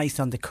with advice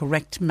on the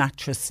correct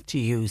mattress to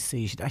use. So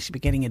you should actually be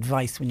getting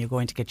advice when you're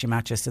going to get your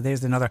mattress. So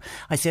there's another.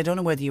 I don't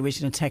know where the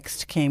original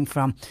text came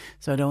from,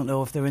 so I don't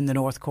know if they're in the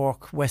North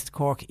Cork, West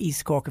Cork,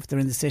 East Cork, if they're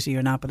in the city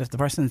or not. But if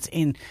the person's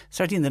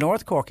certainly in the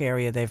North Cork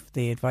area,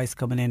 the advice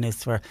coming in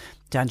is for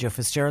Danjo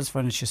Fitzgerald's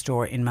Furniture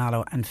Store in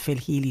Mallow and Phil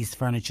Healy's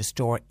Furniture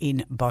Store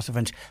in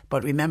Buttevant.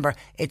 But remember,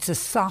 it's a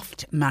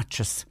soft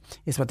mattress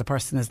is what the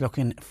person is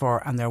looking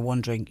for, and they're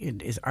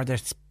wondering, are there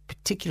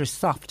particular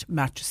soft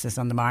mattresses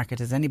on the market?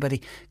 Has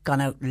anybody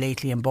gone out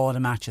lately and bought a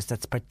mattress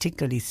that's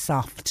particularly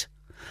soft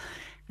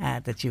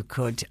that you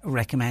could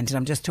recommend? And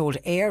I'm just told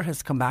Air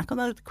has come back on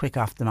that quick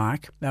off the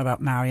mark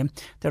about Marion.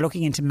 They're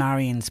looking into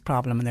Marion's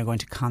problem and they're going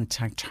to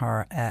contact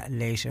her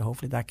later.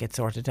 Hopefully that gets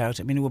sorted out.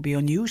 I mean, it would be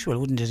unusual,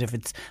 wouldn't it, if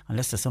it's,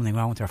 unless there's something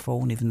wrong with her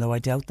phone, even though I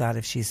doubt that.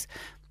 If she's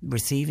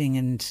receiving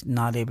and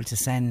not able to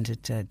send,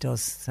 it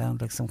does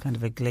sound like some kind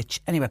of a glitch.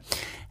 Anyway,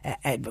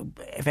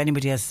 if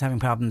anybody else is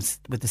having problems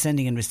with the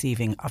sending and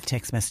receiving of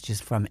text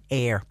messages from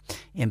Air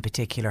in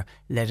particular,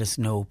 let us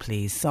know,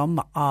 please.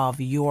 Some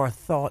of your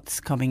thoughts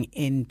coming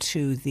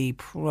into the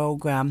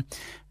programme.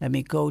 Let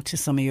me go to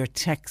some of your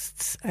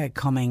texts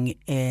coming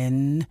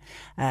in.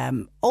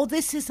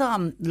 This is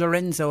on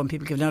Lorenzo, and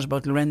people giving out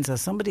about Lorenzo.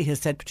 Somebody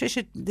has said,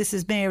 Patricia, this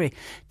is Mary,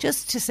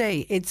 just to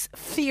say it's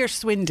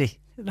fierce windy.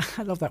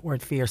 I love that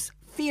word, fierce.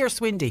 Fierce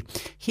windy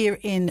here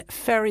in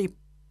Ferry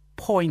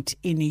Point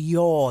in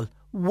Youghal.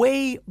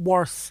 Way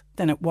worse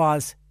than it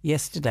was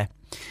yesterday.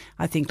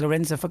 I think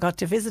Lorenzo forgot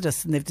to visit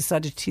us, and they've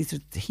decided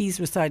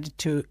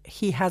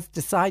he has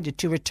decided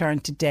to return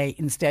today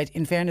instead.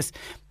 In fairness,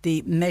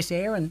 the Met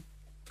Éireann,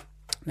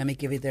 let me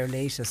give you their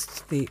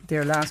latest,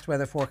 their last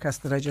weather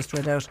forecast that I just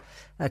read out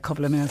a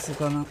couple of minutes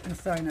ago. I'm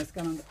sorry, it's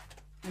gone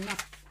on.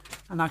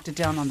 I knocked it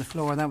down on the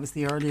floor. That was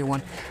the earlier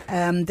one.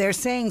 They're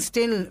saying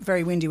still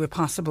very windy with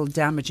possible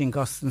damaging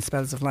gusts and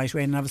spells of light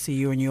rain. And obviously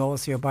you and you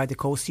also are by the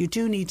coast. You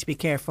do need to be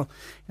careful.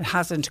 It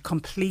hasn't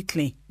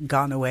completely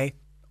gone away.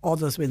 All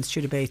those winds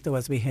should abate though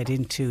as we head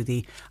into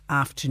the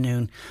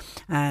afternoon.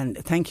 And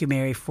thank you,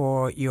 Mary,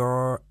 for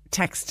your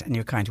text and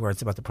your kind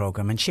words about the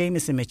programme. And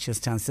Seamus in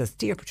Mitchelstown says,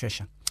 Dear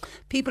Patricia,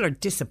 people are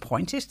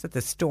disappointed that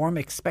the storm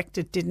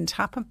expected didn't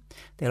happen.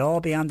 They'll all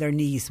be on their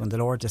knees when the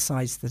Lord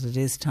decides that it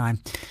is time.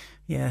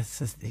 Yes,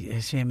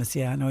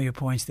 Seamus, I know your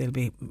point. They'll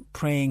be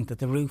praying that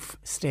the roof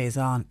stays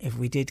on if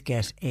we did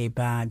get a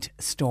bad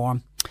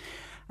storm.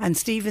 And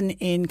Stephen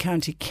in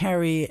County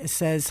Kerry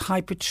says,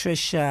 Hi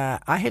Patricia,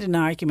 I had an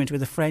argument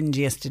with a friend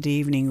yesterday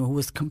evening who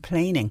was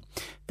complaining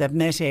that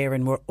Met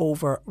Éireann were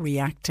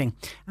overreacting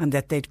and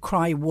that they'd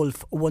cry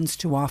wolf once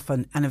too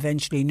often and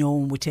eventually no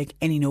one would take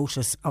any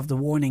notice of the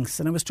warnings.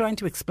 And I was trying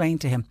to explain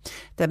to him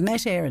that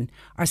Met Éireann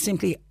are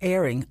simply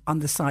erring on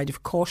the side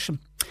of caution.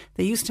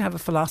 They used to have a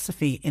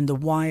philosophy in the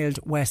Wild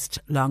West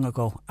long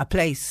ago, a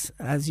place,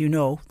 as you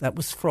know, that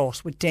was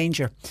fraught with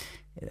danger.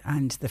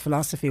 And the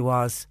philosophy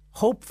was,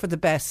 hope for the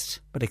best,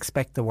 but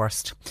expect the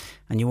worst.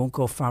 And you won't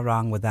go far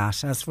wrong with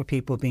that. As for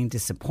people being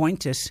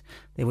disappointed,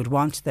 they would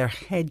want their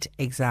head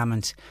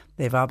examined.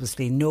 They've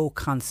obviously no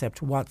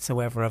concept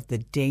whatsoever of the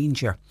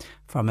danger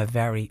from a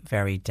very,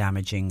 very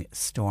damaging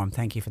storm.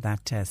 Thank you for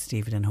that,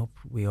 Stephen, and hope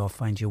we all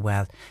find you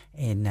well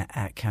in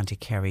County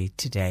Kerry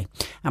today.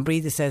 And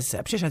Breathe says,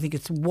 Patricia, I think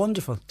it's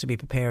wonderful to be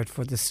prepared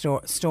for the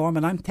storm,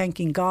 and I'm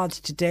thanking God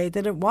today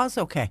that it was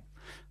okay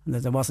and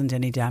that there wasn't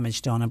any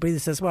damage done. And Breathe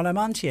says, well, I'm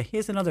on to you.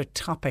 Here's another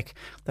topic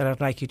that I'd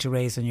like you to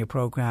raise on your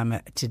programme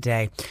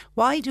today.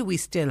 Why do we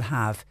still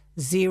have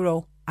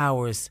 0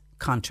 hours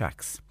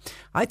contracts?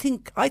 I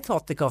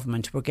thought the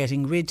government were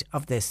getting rid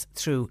of this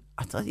through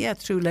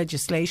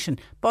legislation,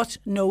 but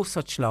no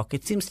such luck.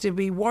 It seems to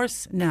be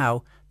worse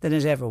now than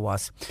it ever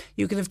was.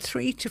 You can have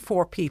 3 to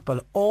 4 people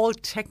all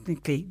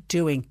technically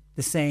doing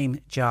the same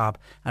job,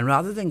 and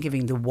rather than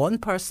giving the one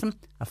person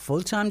a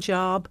full-time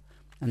job,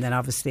 and then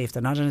obviously if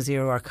they're not on a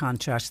 0 hour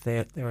contract,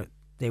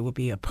 they will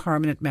be a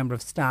permanent member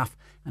of staff,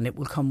 and it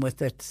will come with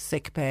it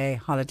sick pay,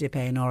 holiday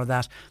pay and all of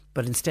that.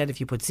 But instead, if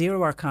you put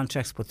 0 hour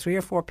contracts, put 3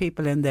 or 4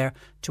 people in there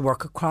to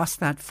work across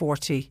that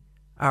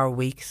 40-hour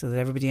week, so that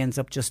everybody ends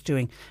up just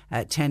doing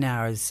 10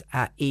 hours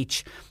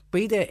each.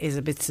 Breda is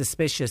a bit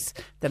suspicious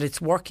that it's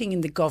working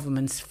in the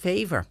government's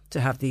favour to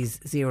have these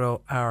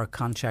 0 hour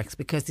contracts,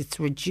 because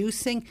it's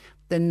reducing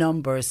the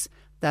numbers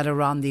that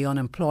are on the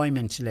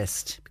unemployment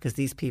list, because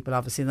these people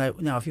obviously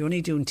now if you're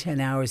only doing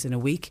 10 hours in a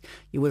week,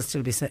 you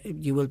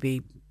will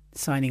be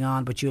signing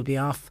on, but you'll be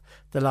off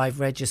the live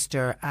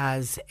register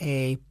as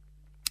a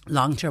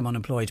long-term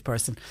unemployed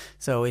person.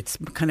 So it's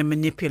kind of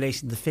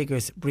manipulating the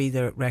figures,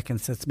 Breather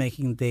reckons. It's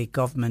making the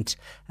government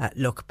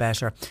look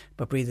better.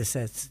 But Breather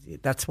says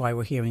that's why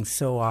we're hearing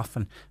so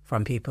often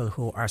from people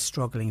who are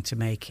struggling to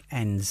make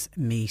ends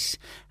meet.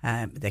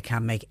 They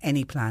can't make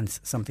any plans.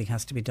 Something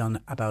has to be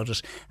done about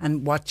it.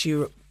 And what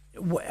you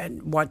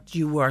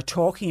are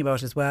talking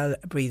about as well,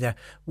 Breather,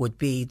 would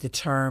be the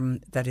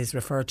term that is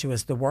referred to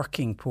as the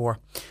working poor.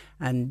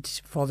 And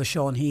Father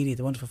Sean Healy,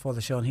 the wonderful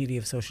Father Sean Healy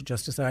of Social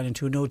Justice Ireland,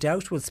 who no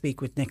doubt we'll speak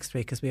with next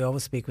week, because we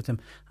always speak with him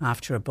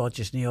after a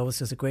budget, and he always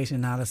does a great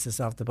analysis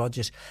of the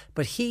budget.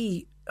 But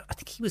I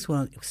think he was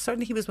one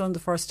of the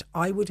first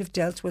I would have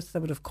dealt with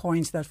that would have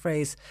coined that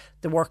phrase,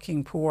 the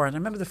working poor. And I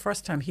remember the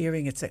first time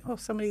hearing it, saying, oh,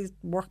 somebody's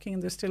working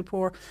and they're still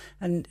poor.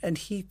 And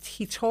he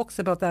talks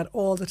about that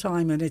all the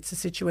time, and it's a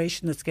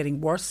situation that's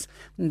getting worse.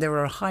 And there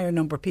are a higher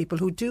number of people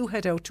who do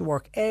head out to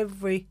work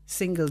every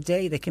single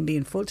day. They can be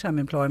in full-time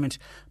employment,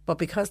 but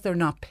because they're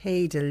not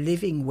paid a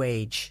living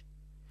wage,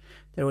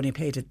 they're only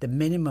paid at the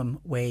minimum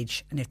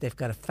wage. And if they've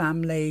got a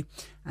family,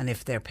 and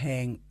if they're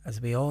paying, as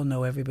we all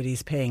know,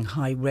 everybody's paying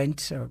high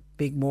rent or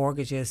big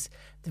mortgages,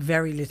 there's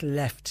very little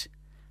left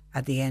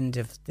at the end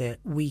of the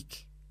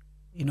week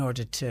in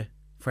order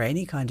for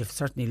any kind of,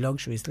 certainly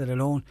luxuries, let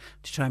alone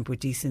to try and put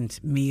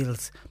decent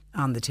meals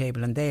on the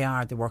table. And they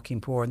are the working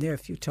poor. And there,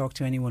 if you talk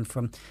to anyone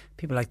from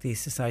people like the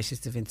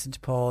Societies of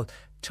Vincent Paul,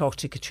 talk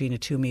to Katrina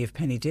Toomey of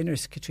Penny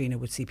Dinners, Katrina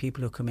would see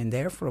people who come in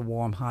there for a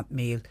warm hot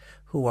meal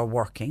who are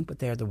working, but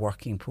they're the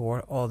working poor.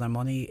 All their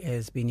money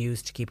is being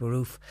used to keep a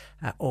roof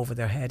over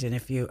their head. And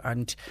if you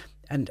and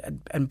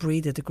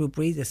Breathe, the group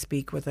Breathe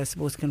speak with, I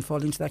suppose, can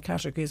fall into that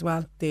category as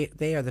well.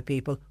 They are the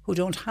people who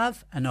don't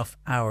have enough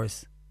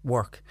hours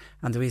work,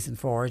 and the reason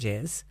for it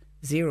is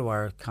 0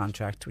 hour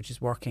contract, which is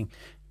working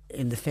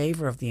in the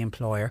favour of the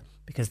employer,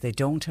 because they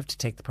don't have to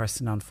take the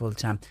person on full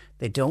time,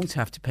 they don't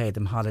have to pay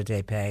them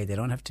holiday pay, they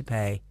don't have to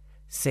pay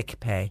sick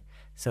pay,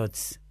 so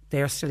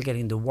they're still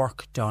getting the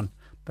work done,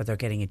 but they're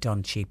getting it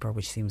done cheaper,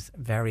 which seems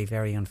very,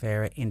 very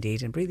unfair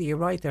indeed. And Breathe, you're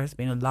right, there has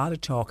been a lot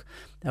of talk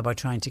about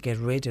trying to get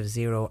rid of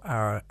 0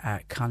 hour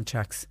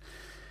contracts,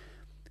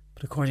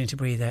 but according to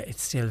Breathe,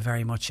 it's still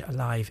very much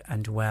alive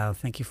and well.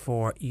 Thank you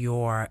for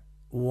your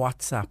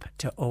WhatsApp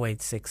to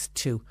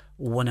 0862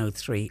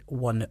 103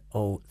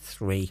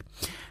 103.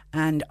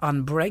 And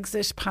on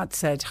Brexit, Pat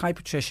said, hi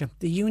Patricia,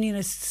 the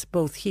unionists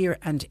both here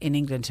and in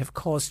England have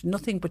caused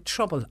nothing but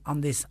trouble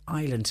on this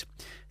island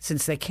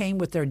since they came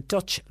with their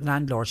Dutch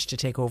landlords to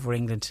take over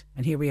England.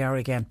 And here we are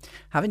again,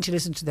 having to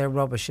listen to their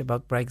rubbish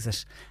about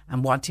Brexit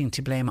and wanting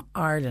to blame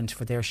Ireland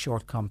for their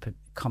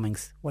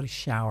shortcomings. What a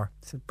shower,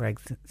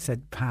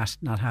 said Pat,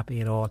 not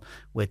happy at all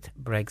with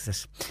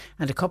Brexit.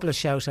 And a couple of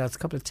shout outs, a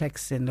couple of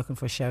texts in looking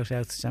for shout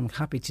outs, which I'm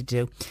happy to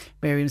do.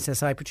 Miriam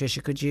says, hi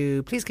Patricia, could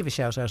you please give a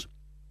shout out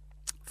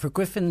for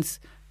Griffin's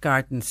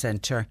Garden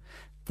Centre,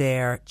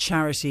 their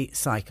charity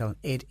cycle.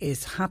 It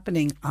is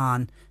happening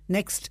on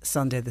next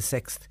Sunday the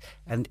 6th,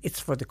 and it's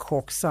for the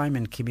Cork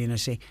Simon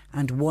community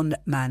and One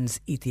Man's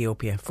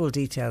Ethiopia. Full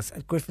details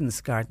at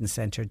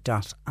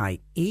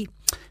griffinsgardencentre.ie.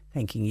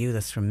 Thanking you.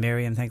 That's from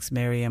Miriam. Thanks,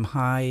 Miriam.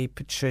 Hi,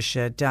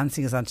 Patricia.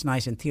 Dancing is on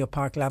tonight in Theo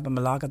Park,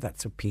 Labamalaga.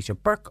 That's for Peter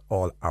Burke.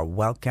 All are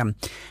welcome.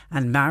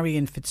 And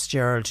Marion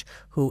Fitzgerald,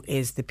 who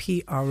is the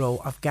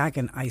PRO of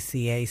Gagan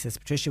ICA, says,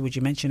 Patricia, would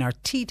you mention our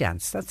tea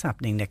dance? That's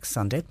happening next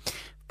Sunday.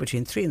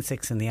 between 3 and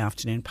 6 in the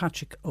afternoon.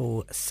 Patrick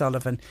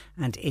O'Sullivan,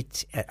 and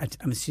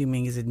I'm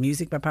assuming, is it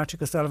music by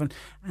Patrick O'Sullivan,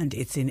 and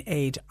it's in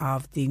aid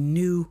of the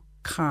new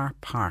car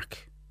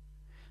park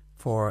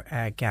for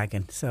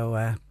Gagan.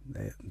 So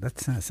that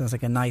sounds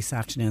like a nice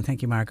afternoon.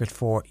 Thank you, Margaret,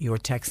 for your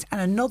text.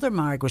 And another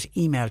Margaret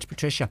emailed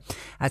Patricia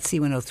at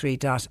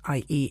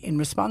c103.ie in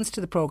response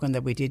to the programme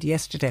that we did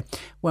yesterday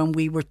when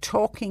we were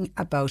talking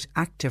about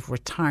active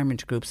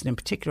retirement groups. And in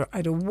particular, I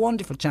had a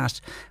wonderful chat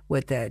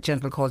with a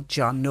gentleman called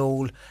John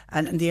Knoll,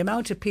 and the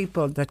amount of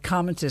people that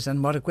commented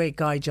and what a great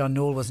guy John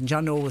Knoll was. And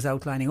John Knoll was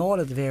outlining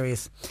all of the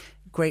various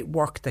great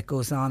work that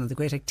goes on and the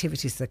great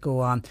activities that go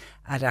on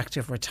at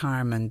Active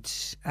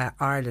Retirement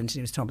Ireland. And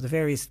he was talking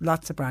about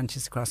lots of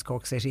branches across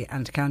Cork City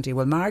and County.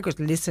 Well, Margaret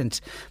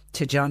listened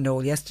to John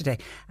Knoll yesterday,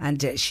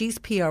 and she's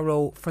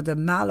PRO for the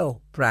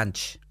Mallow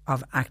branch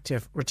of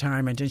Active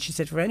Retirement, and she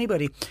said for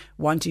anybody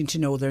wanting to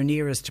know their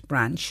nearest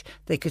branch,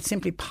 they could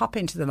simply pop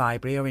into the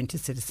library or into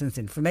Citizens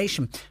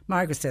Information.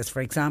 Margaret says,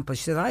 for example,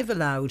 she said, I've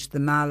allowed the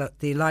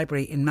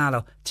library in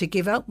Mallow to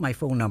give out my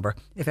phone number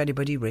if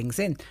anybody rings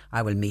in.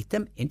 I will meet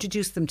them,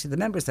 introduce them to the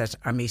members at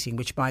our meeting,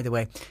 which, by the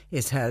way,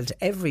 is held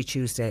every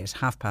Tuesday at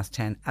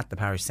 10:30 at the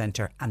Parish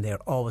Centre, and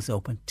they're always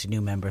open to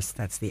new members.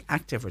 That's the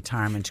Active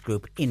Retirement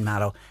Group in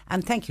Mallow.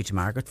 And thank you to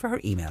Margaret for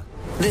her email.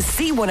 The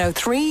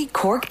C103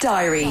 Cork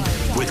Diary.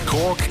 With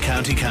Cork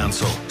County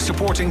Council,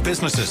 supporting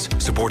businesses,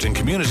 supporting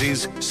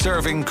communities,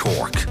 serving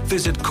Cork.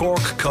 Visit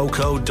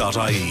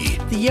corkcoco.ie.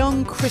 The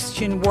Young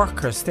Christian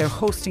Workers, they're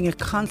hosting a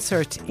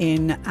concert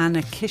in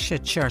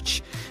Annakisha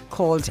Church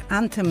called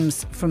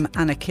Anthems from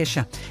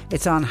Annakisha.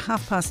 It's on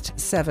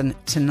 7:30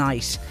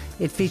 tonight.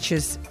 It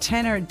features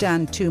tenor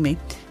Dan Toomey,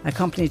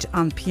 accompanied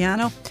on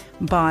piano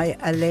by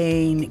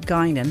Elaine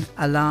Guinan,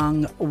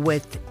 along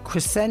with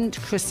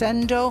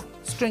Crescendo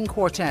String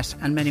Quartet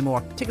and many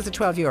more. Tickets are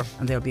 €12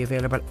 and they'll be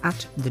available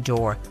at the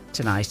door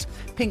tonight.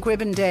 Pink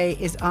Ribbon Day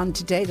is on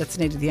today. That's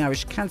in aid of the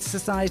Irish Cancer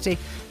Society.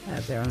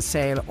 They're on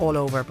sale all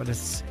over, but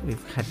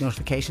we've had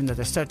notification that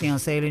they're certainly on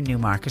sale in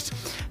Newmarket.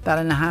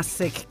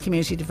 Ballinahassig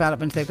Community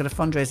Development, they've got a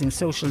fundraising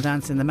social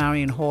dance in the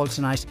Marion Hall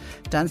tonight.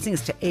 Dancing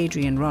is to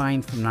Adrian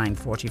Ryan from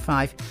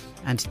 9:45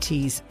 and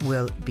teas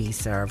will be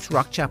served.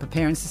 Rockchapel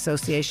Parents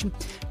Association,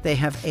 they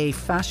have a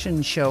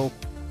fashion show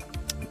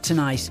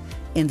tonight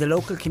in the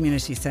local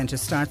community centre.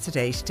 Starts at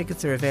 8.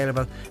 Tickets are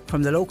available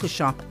from the local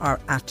shop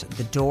or at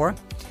the door.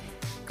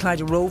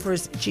 Clyde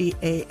Rovers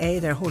GAA,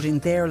 they're holding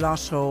their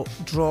lotto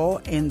draw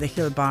in the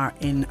Hill Bar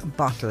in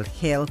Bottle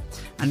Hill.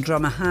 And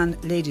Drumahan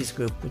Ladies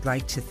Group would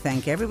like to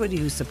thank everybody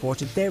who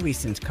supported their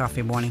recent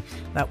coffee morning.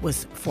 That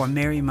was for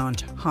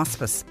Marymount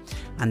Hospice,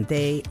 and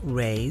they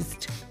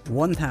raised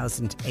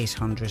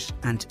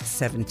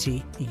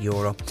 €1,870.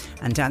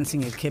 And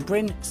Dancing at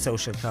Kibrin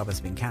Social Club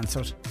has been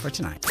cancelled for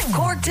tonight.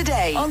 Cork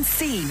Today on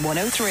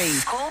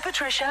C103. Call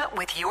Patricia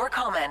with your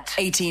comment.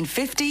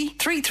 1850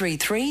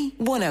 333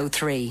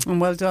 103. And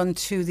well done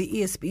to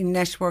the ESB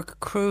Network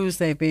crews.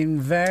 They've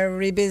been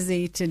very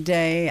busy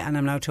today, and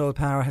I'm now told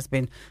power has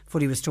been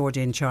fully restored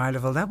in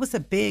Charleville. That was a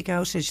big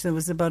outage. There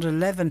was about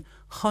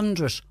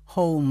 1,100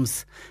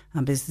 homes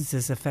and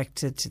businesses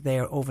affected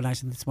there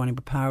overnight this morning,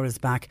 but power is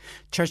back.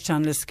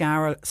 Churchtown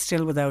Liscarroll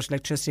still without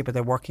electricity, but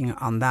they're working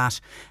on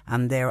that.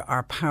 And there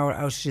are power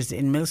outages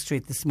in Mill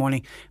Street this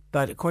morning,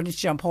 but according to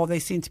John Paul, they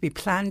seem to be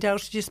planned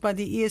outages by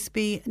the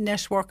ESB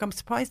network. I'm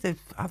surprised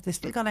have they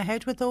still gone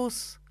ahead with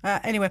those?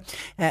 Anyway,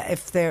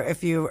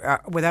 if you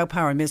are without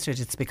power in Mill Street,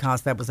 it's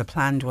because that was a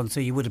planned one,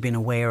 so you would have been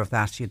aware of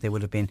that. They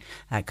would have been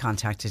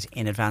contacted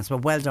in advance.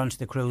 But well done to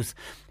the crews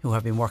who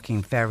have been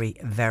working very,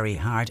 very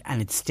hard.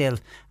 And it's still,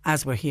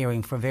 as we're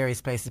hearing from various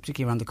places,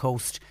 particularly around the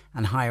coast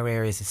and higher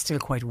areas, it's still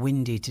quite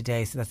windy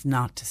today. So that's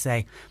not to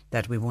say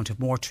that we won't have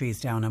more trees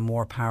down and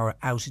more power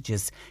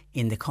outages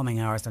in the coming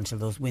hours until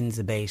those winds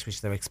abate, which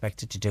they're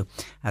expected to do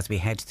as we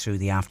head through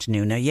the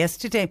afternoon. Now,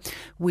 yesterday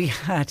we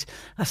had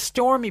a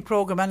stormy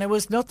programme, and it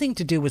was nothing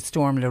to do with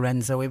Storm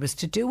Lorenzo. It was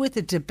to do with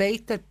a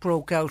debate that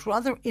broke out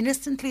rather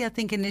innocently, I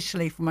think,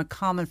 initially from a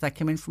comment that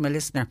came in from a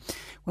listener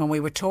when we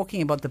were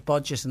talking about the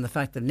budget and the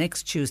fact that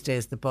next Tuesday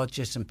is the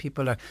budget and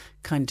people are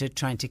kind of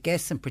trying to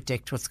guess and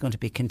predict what's going to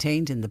be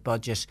contained in the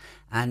budget.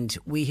 And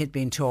we had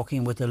been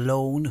talking with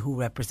Alone, who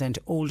represent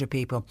older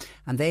people,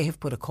 and they have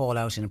put a call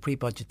out in a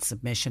pre-budget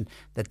submission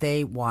that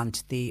they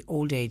want the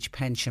old age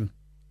pension,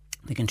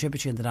 the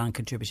contributory and the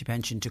non-contributory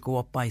pension, to go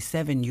up by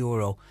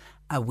 €7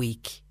 a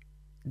week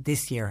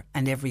this year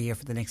and every year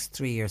for the next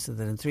 3 years, so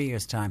that in 3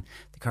 years' time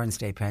the current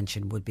state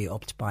pension would be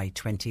upped by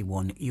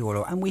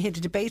 €21. And we had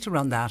a debate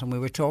around that, and we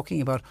were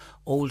talking about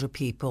older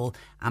people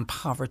and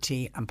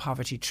poverty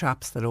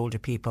traps that older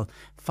people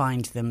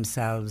find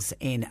themselves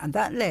in. And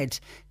that led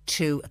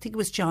to, I think it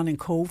was John in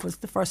Cove was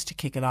the first to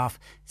kick it off,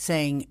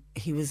 saying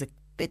he was a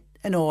bit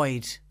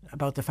annoyed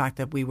about the fact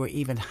that we were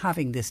even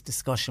having this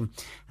discussion.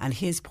 And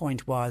his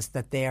point was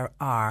that there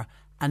are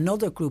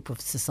another group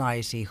of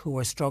society who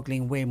are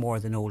struggling way more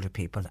than older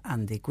people,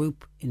 and the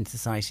group in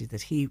society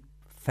that he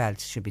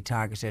felt should be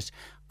targeted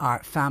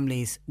are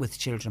families with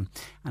children,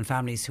 and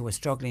families who are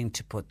struggling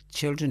to put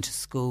children to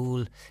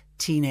school,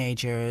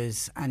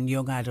 teenagers and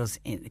young adults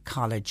in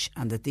college,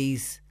 and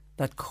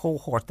that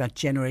cohort, that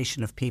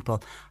generation of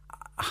people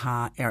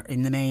are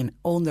in the main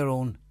own their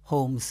own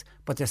homes,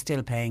 but they're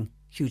still paying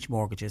huge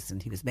mortgages.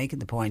 And he was making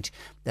the point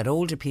that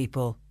older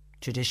people,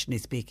 traditionally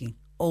speaking,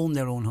 own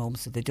their own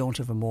homes, so they don't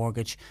have a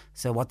mortgage.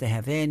 So what they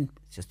have in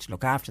is just to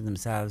look after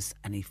themselves,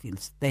 and he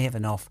feels they have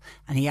enough.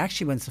 And he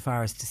actually went so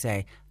far as to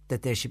say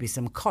that there should be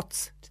some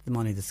cuts to the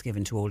money that's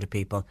given to older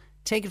people.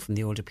 Take it from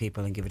the older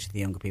people and give it to the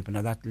younger people.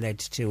 Now that led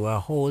to a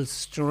whole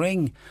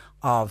string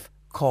of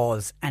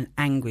calls and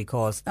angry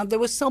calls. Now there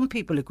were some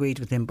people agreed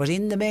with him, but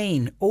in the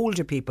main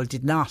older people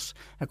did not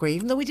agree,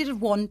 even though we did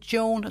have one,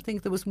 Joan, I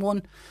think there was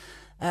one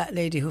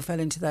lady who fell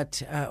into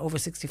that over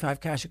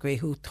 65 category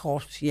who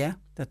thought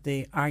that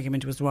the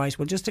argument was right.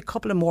 Well, just a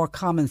couple of more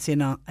comments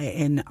on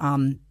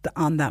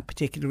that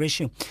particular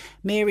issue.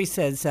 Mary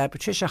says,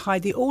 Patricia, hi,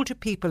 the older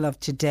people of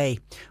today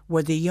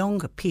were the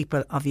young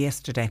people of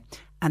yesterday,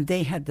 and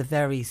they had the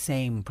very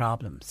same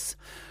problems.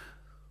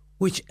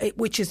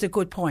 Which is a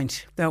good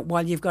point. That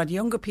while you've got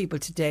younger people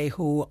today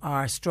who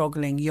are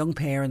struggling, young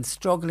parents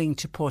struggling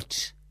to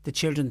put the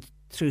children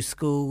through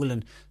school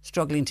and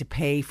struggling to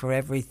pay for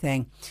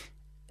everything,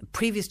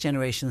 previous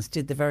generations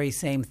did the very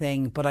same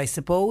thing. But I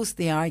suppose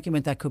the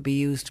argument that could be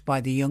used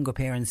by the younger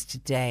parents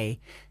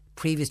today,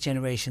 previous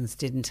generations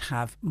didn't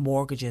have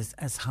mortgages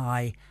as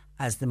high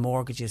as the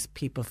mortgages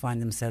people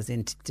find themselves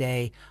in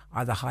today,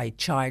 or the high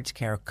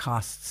childcare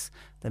costs,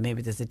 that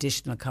maybe there's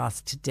additional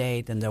costs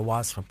today than there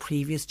was for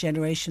previous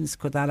generations.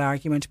 Could that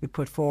argument be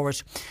put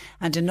forward?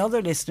 And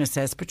another listener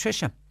says,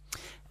 Patricia,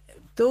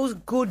 those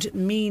good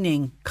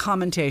meaning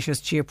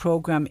commentators to your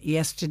programme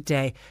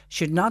yesterday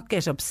should not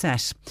get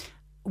upset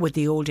with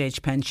the old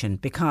age pension,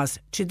 because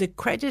to the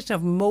credit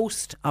of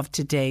most of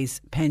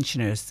today's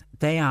pensioners,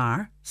 they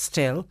are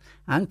still,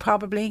 and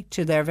probably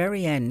to their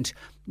very end,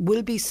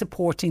 will be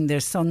supporting their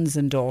sons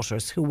and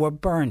daughters who were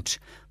burnt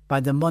by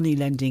the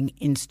money-lending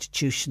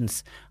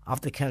institutions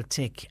of the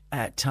Celtic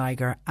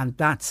Tiger. And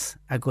that's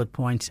a good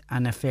point,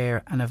 and a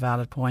fair and a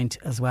valid point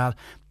as well.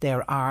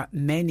 There are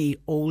many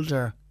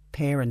older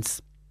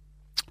parents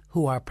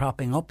who are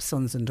propping up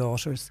sons and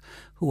daughters,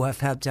 who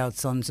have helped out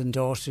sons and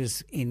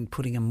daughters in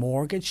putting a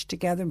mortgage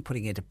together and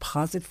putting a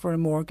deposit for a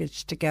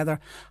mortgage together.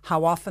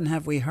 How often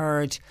have we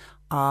heard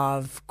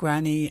of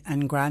granny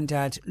and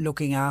granddad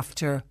looking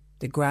after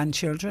the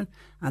grandchildren,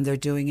 and they're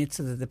doing it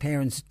so that the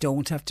parents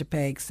don't have to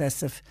pay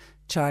excessive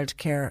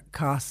childcare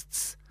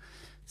costs?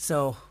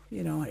 So,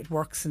 you know, it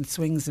works in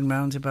swings and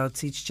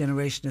roundabouts. Each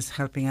generation is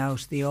helping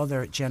out the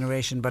other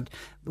generation. But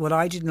what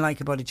I didn't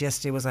like about it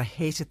yesterday was I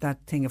hated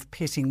that thing of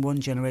pitting one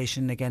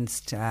generation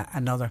against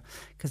another,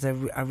 because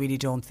I really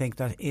don't think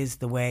that is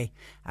the way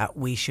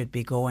we should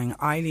be going.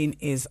 Eileen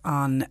is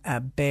on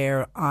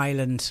Bear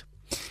Island,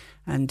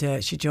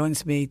 and she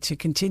joins me to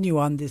continue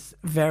on this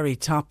very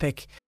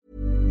topic.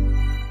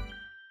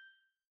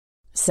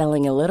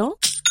 Selling a little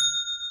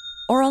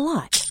or a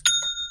lot?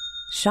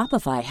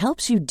 Shopify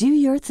helps you do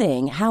your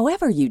thing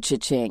however you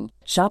cha-ching.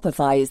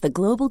 Shopify is the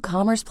global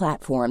commerce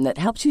platform that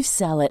helps you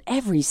sell at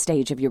every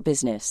stage of your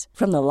business.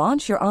 From the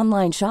launch your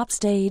online shop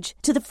stage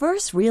to the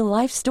first real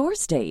life store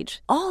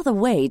stage, all the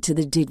way to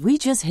the did we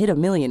just hit a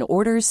million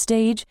orders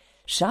stage.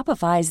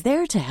 Shopify is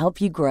there to help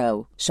you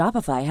grow.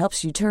 Shopify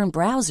helps you turn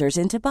browsers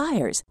into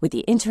buyers with the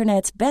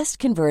internet's best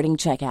converting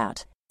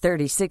checkout.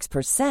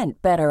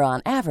 36% better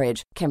on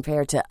average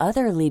compared to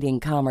other leading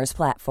commerce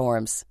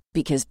platforms.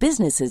 Because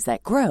businesses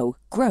that grow,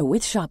 grow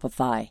with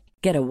Shopify.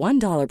 Get a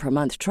 $1 per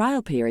month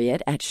trial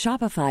period at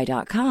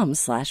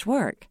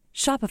shopify.com/work.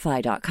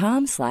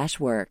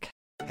 Shopify.com/work.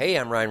 Hey,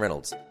 I'm Ryan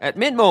Reynolds. At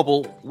Mint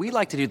Mobile, we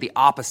like to do the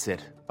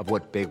opposite of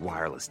what Big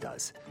Wireless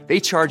does.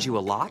 They charge you a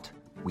lot,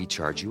 we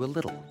charge you a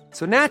little.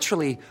 So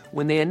naturally,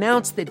 when they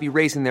announced they'd be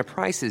raising their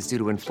prices due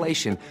to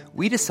inflation,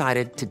 we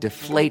decided to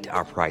deflate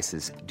our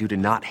prices due to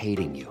not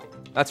hating you.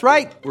 That's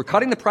right. We're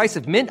cutting the price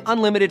of Mint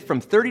Unlimited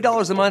from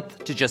 $30 a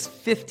month to just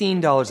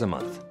 $15 a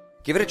month.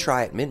 Give it a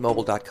try at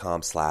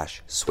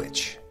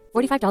mintmobile.com/switch.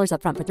 $45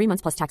 up front for 3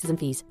 months plus taxes and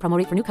fees. Promo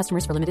rate for new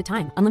customers for limited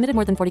time. Unlimited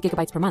more than 40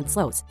 gigabytes per month.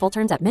 Slows full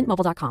terms at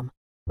mintmobile.com.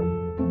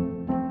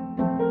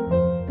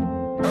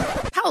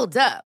 Hold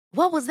up.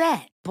 What was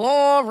that?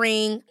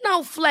 Boring.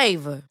 No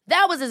flavor.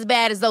 That was as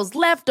bad as those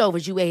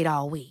leftovers you ate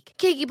all week.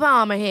 Keke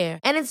Palmer here.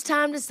 And it's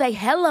time to say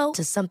hello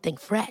to something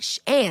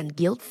fresh and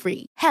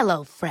guilt-free.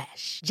 Hello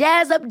Fresh.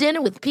 Jazz up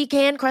dinner with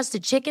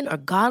pecan-crusted chicken or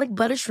garlic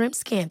butter shrimp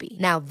scampi.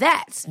 Now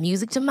that's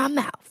music to my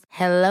mouth.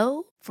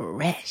 Hello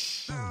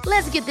Fresh.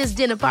 Let's get this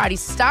dinner party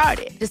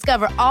started.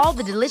 Discover all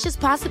the delicious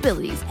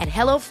possibilities at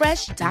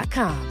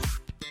hellofresh.com.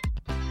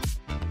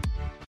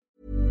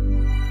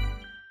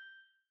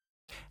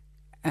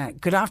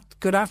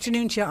 Good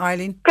afternoon to you,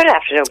 Eileen. Good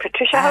afternoon,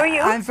 Patricia. How are you?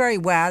 I'm very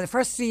well.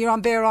 Firstly, you're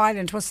on Bear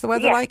Island. What's the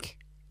weather like?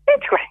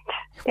 It's grand.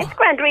 It's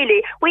grand,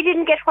 really. We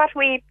didn't get what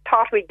we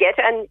thought we'd get,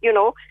 and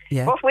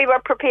but we were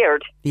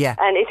prepared. Yeah,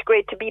 and it's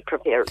great to be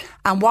prepared.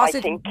 And was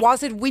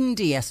it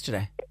windy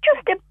yesterday?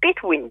 Just a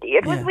bit windy.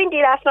 It was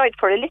windy last night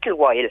for a little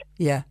while.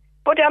 Yeah.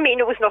 But I mean,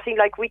 it was nothing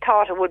like we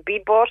thought it would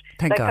be. But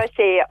Thank God. I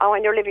say,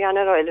 when you're living on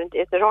an island,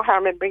 there's no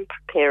harm in being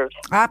prepared.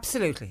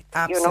 Absolutely.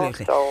 You know,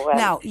 so,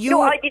 now,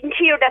 I didn't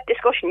hear that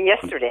discussion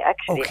yesterday,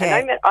 actually. Okay.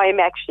 And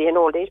I'm actually an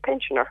old age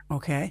pensioner.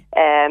 Okay.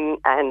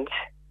 And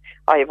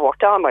I've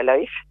worked all my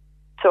life.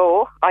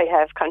 So I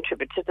have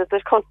contributed to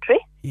the country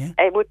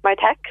with my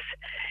tax.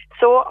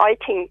 So I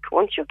think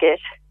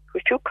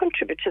if you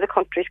contribute to the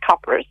country's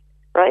coffers,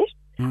 right?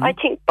 I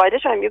think by the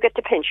time you get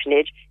to pension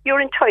age,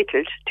 you're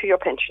entitled to your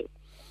pension.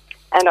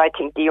 And I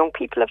think the young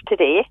people of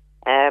today,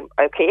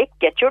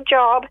 get your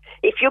job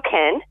if you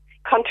can,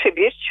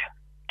 contribute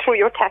through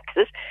your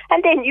taxes,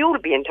 and then you'll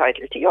be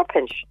entitled to your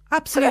pension.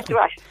 Absolutely. So that's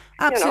right.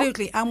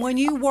 Absolutely. You know? And when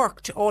you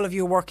worked all of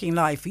your working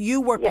life,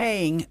 you were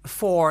paying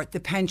for the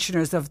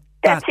pensioners of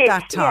that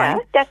time.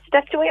 Yeah,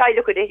 that's the way I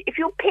look at it. If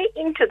you pay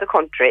into the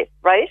country,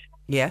 right?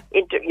 Yeah.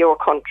 Into your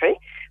country,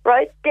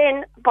 right?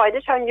 Then by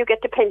the time you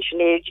get to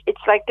pension age,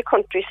 it's like the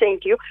country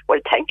saying to you, well,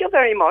 thank you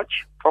very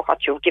much for what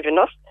you've given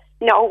us.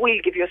 Now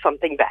we'll give you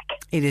something back.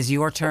 It is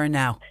your turn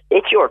now.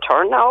 It's your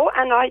turn now,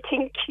 and I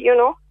think,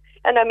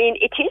 and I mean,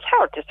 it is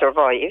hard to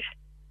survive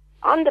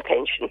on the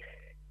pension,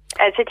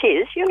 as it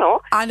is,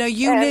 And are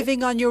you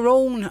living on your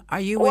own? Are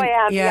you? I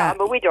am,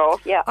 I'm a widow,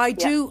 I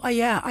do.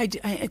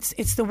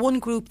 It's the one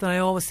group that I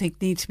always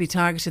think needs to be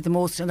targeted the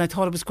most, and I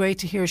thought it was great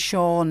to hear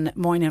Sean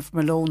Moynihan from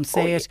Malone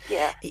say it.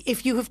 Yeah.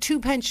 If you have two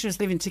pensioners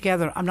living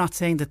together, I'm not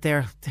saying that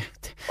they're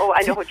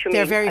I know what you mean.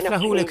 They're very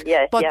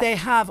flaholic, but they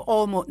have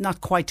almost,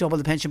 not quite double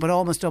the pension, but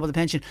almost double the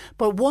pension.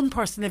 But one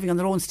person living on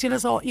their own still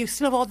has you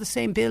still have all the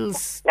same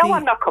bills. No,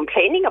 I'm not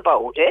complaining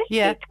about it.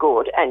 Yeah. It's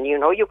good, and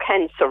you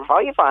can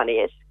survive on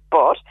it,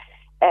 but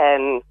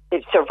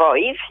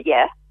survive,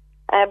 yeah.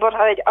 But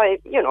I,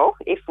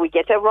 if we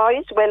get a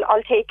rise, well,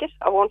 I'll take it.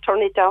 I won't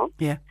turn it down.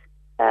 Yeah.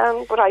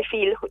 But I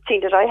feel,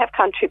 seeing that I have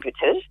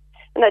contributed,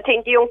 and I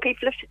think the young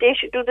people of today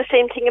should do the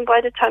same thing, and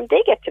by the time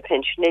they get to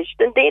pension age,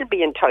 then they'll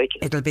be entitled.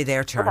 It'll be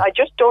their turn. But I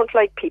just don't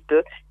like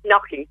people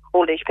knocking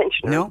old age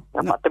pensioners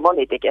about the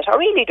money they get. I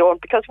really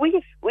don't, because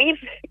we've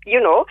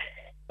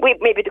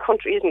maybe the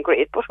country isn't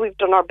great, but we've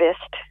done our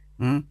best.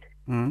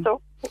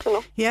 So, I don't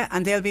know. Yeah,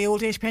 and they'll be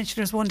old age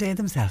pensioners one day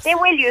themselves. They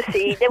will, you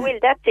see. They will,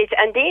 that's it.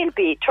 And they'll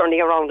be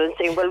turning around and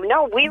saying, well,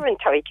 now we're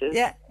entitled.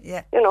 Yeah.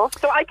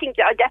 So I think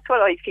that's what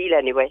I feel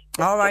anyway.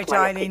 All right,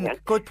 Eileen,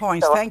 good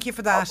point. So, thank you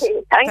for that.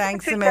 Okay,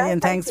 thanks a million.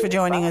 Thanks for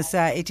joining us.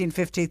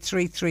 1850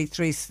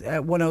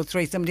 333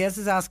 103. Somebody else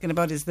is asking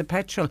about, is the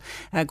petrol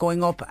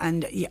going up?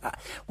 And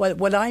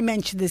well, I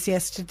mentioned this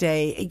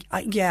yesterday.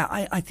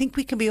 I think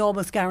we can be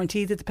almost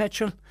guaranteed that the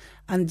petrol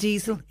and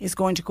diesel is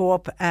going to go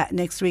up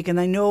next week. And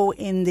I know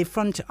in the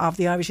front of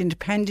the Irish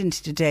Independent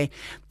today,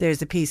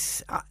 there's a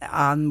piece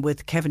on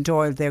with Kevin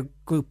Doyle, their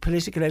group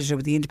political editor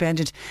with the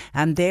Independent,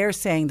 and they're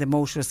saying the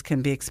motorists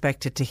can be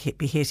expected to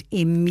be hit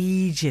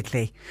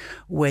immediately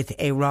with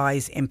a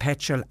rise in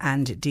petrol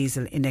and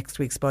diesel in next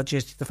week's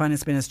budget. The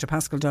Finance Minister,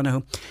 Paschal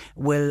Donohoe,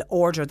 will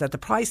order that the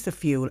price of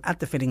fuel at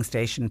the filling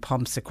station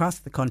pumps across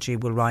the country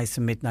will rise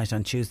from midnight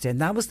on Tuesday.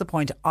 And that was the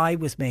point I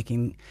was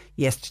making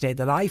yesterday,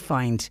 that I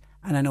find,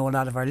 and I know a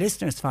lot of our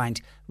listeners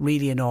find,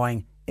 really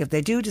annoying. If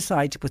they do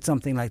decide to put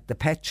something like the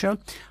petrol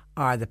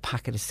or the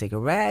packet of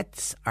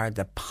cigarettes or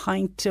the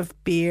pint of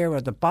beer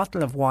or the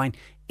bottle of wine,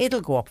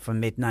 it'll go up from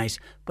midnight.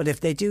 But if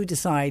they do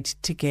decide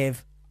to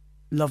give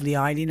lovely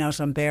Eileen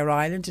out on Bear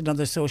Island and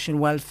other social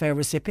welfare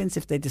recipients,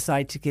 if they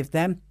decide to give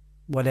them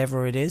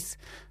whatever it is,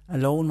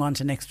 alone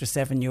want an extra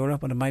 €7,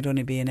 but it might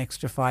only be an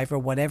extra €5 or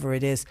whatever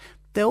it is,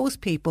 those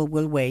people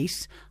will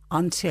wait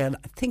until,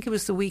 I think it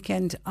was the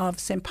weekend of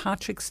St.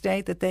 Patrick's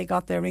Day that they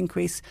got their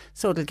increase.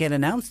 So it'll get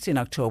announced in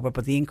October,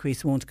 but the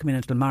increase won't come in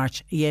until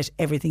March. Yet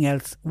everything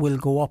else will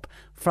go up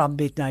from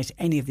midnight,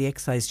 any of the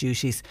excise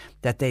duties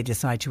that they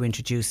decide to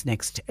introduce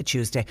next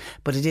Tuesday.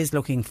 But it is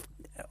looking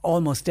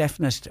almost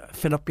definite.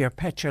 Fill up your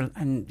petrol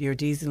and your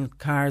diesel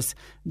cars.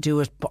 Do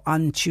it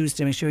on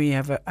Tuesday. Make sure you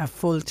have a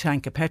full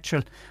tank of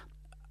petrol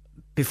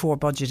before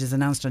budget is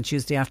announced on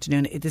Tuesday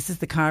afternoon. This is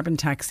the carbon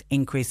tax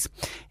increase.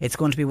 It's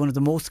going to be one of the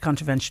most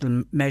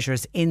controversial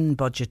measures in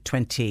budget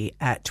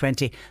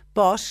 2020.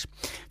 But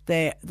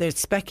there's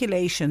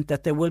speculation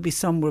that there will be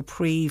some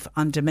reprieve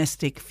on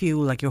domestic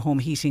fuel, like your home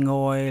heating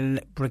oil,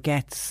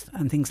 briquettes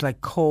and things like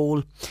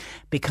coal,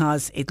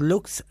 because it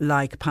looks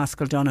like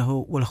Paschal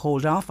Donohoe will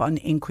hold off on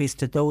increase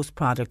to those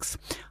products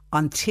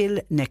until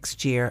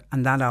next year,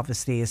 and that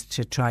obviously is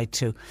to try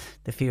to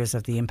the fears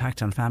of the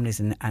impact on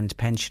families and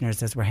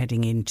pensioners as we're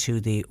heading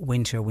into the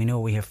winter. We know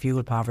we have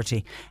fuel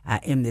poverty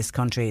in this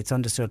country. It's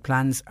understood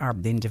plans are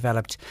being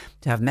developed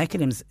to have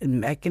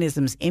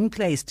mechanisms in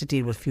place to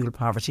deal with fuel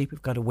poverty.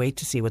 We've got to wait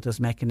to see what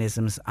those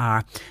mechanisms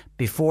are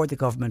before the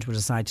government will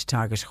decide to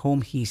target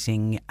home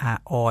heating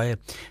oil.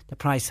 The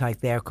price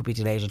hike there could be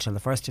delayed until the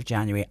 1st of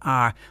January,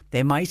 or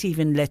they might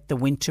even let the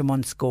winter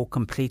months go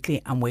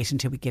completely and wait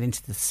until we get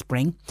into the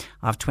spring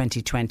of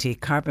 2020.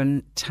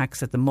 Carbon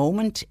tax at the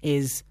moment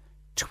is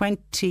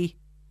 €20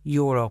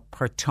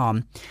 per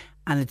tonne,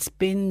 and it's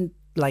been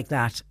like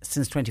that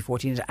since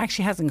 2014. It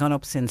actually hasn't gone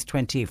up since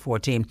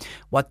 2014.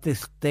 What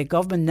the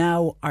government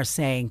now are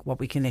saying, what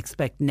we can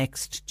expect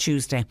next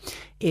Tuesday,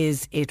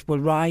 is it will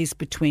rise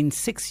between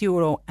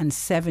 €6 and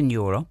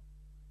 €7.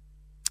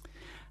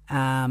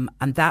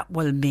 And that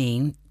will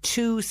mean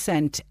 2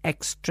 cent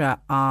extra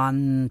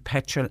on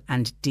petrol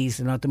and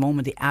diesel. Now, at the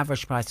moment, the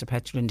average price of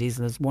petrol and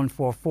diesel is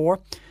 144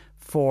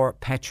 for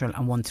petrol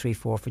and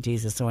 134 for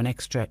diesel, so an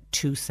extra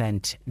 2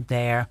 cent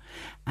there.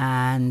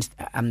 And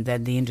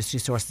then the industry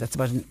source, that's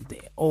about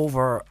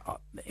over,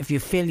 if you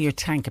fill your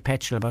tank of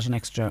petrol, about an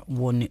extra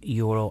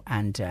 €1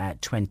 and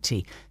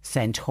 20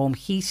 cent. Home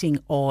heating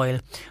oil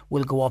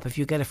will go up if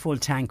you get a full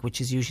tank, which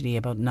is usually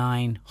about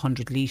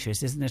 900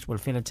 litres, isn't it? We'll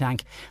fill a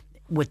tank.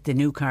 With the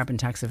new carbon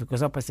tax, if it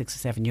goes up by €6 or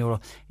 €7,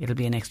 it'll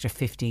be an extra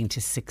 €15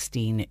 to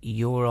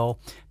 €16.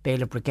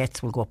 Bale of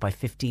briquettes will go up by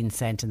 15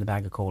 cent and the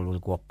bag of coal will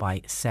go up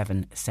by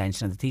 7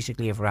 cents. Now, the Taoiseach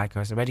Leo Varadkar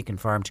has already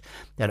confirmed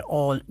that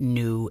all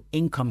new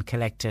income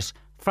collected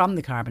from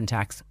the carbon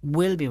tax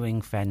will be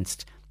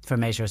ring-fenced for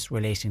measures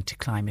relating to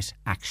climate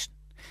action.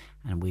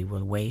 And we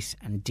will wait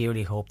and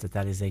dearly hope that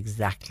that is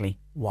exactly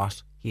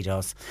what he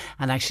does.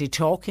 And actually,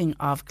 talking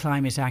of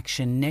climate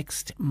action,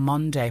 next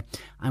Monday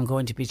I'm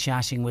going to be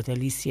chatting with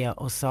Alicia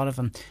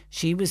O'Sullivan.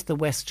 She was the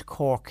West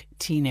Cork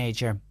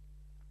teenager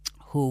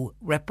who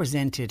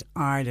represented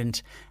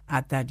Ireland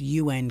at that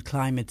UN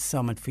Climate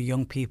Summit for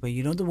young people.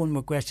 You know, the one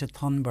where Greta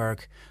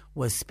Thunberg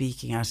was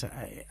speaking at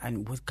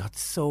and got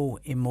so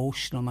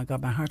emotional. My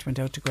God, my heart went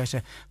out to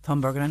Greta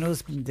Thunberg. And I know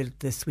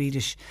the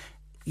Swedish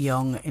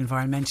young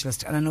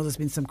environmentalist, and I know there's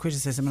been some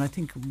criticism, and I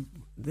think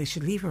they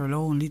should leave her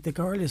alone. The young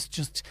girl is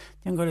just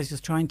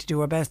trying to do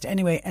her best.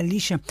 Anyway,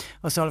 Alicia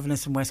O'Sullivan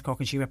is from West Cork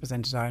and she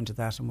represented Ireland at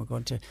that, and we're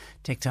going to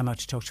take time out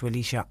to talk to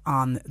Alicia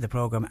on the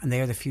programme. And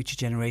they're the future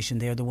generation,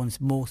 they're the ones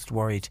most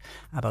worried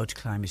about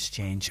climate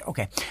change.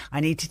 OK,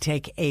 I need to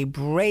take a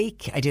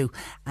break, I do,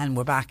 and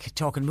we're back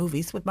talking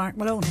movies with Mark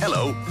Malone.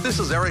 Hello, this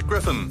is Eric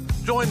Griffin.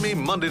 Join me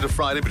Monday to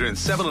Friday between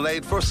 7 and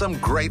 8 for some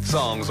great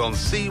songs on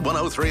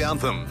C103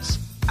 Anthems.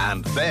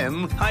 And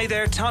then... Hi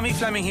there, Tommy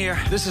Fleming here.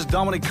 This is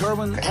Dominic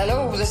Kerwin.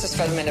 Hello, this is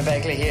Philomena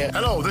Begley here.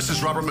 Hello, this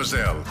is Robert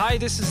Mazzell. Hi,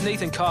 this is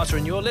Nathan Carter,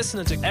 and you're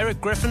listening to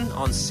Eric Griffin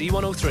on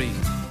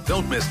C103.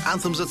 Don't miss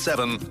Anthems at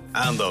 7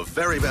 and the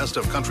very best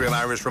of country and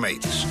Irish from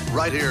 8.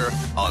 Right here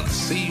on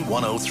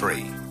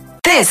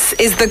C103. This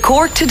is the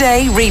Cork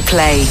Today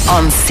replay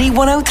on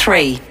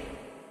C103.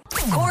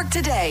 Cork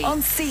Today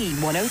on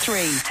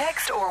C103.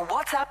 Text or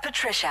WhatsApp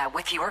Patricia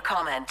with your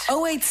comment.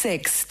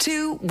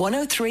 0862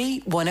 103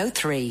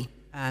 103.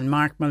 And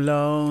Mark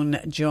Malone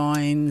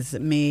joins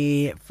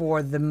me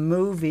for the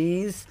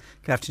movies.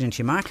 Good afternoon to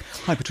you, Mark.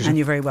 Hi, Patricia. And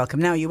you're very welcome.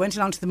 Now, you went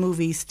along to the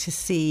movies to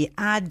see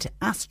Ad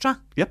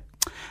Astra. Yep.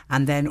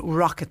 And then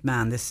Rocket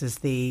Man. This is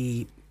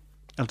the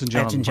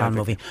Elton John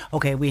movie.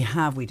 Okay, we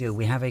have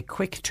a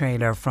quick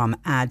trailer from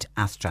Ad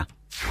Astra.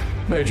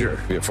 Major,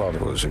 your father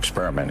was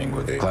experimenting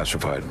with a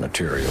classified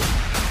material.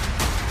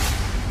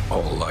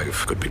 All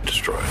life could be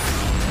destroyed.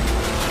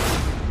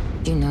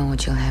 You know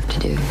what you'll have to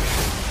do.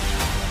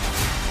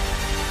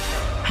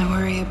 I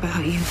worry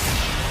about you.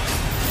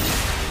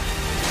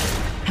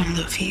 I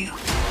love you.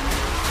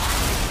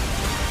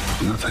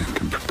 Nothing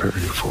can prepare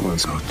you for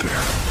what's out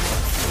there.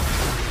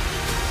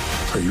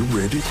 Are you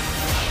ready?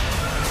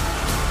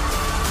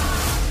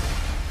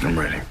 I'm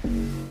ready.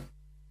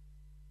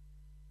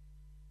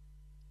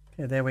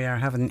 Yeah, there we are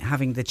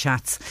having the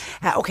chats.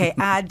 Okay,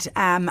 Ad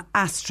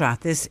Astra.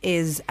 This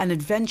is an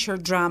adventure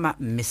drama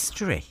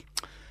mystery.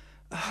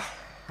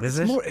 Is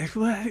it?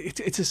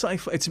 It's a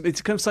sci-fi. It's a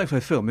kind of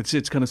sci-fi film.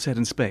 It's kind of set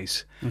in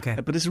space. Okay.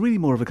 But it's really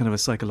more of a kind of a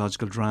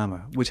psychological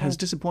drama, which has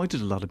disappointed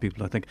a lot of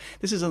people, I think.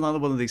 This is another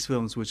one of these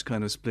films which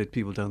kind of split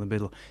people down the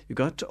middle. You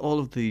got all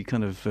of the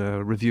kind of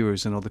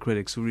reviewers and all the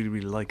critics who really,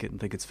 really like it and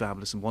think it's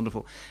fabulous and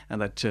wonderful,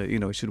 and that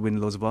it should win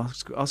loads of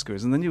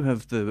Oscars. And then you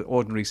have the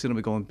ordinary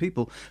cinema-going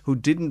people who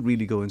didn't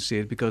really go and see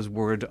it because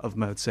word of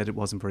mouth said it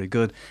wasn't very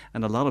good.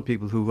 And a lot of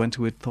people who went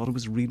to it thought it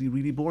was really,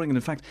 really boring. And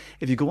in fact,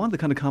 if you go on the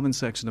kind of comment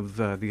section of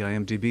the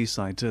IMDb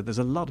site, there's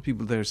a lot of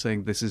people there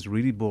saying this is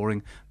really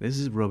boring, this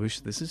is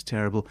rubbish, this is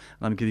terrible,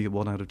 and I'm giving it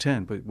 1 out of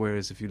 10. But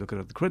whereas if you look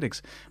at the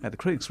critics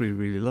really,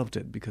 really loved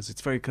it because it's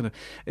very kind of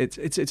it's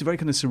a very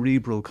kind of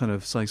cerebral kind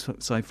of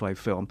sci-fi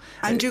film.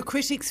 And do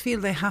critics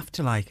feel they have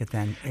to like it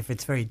then if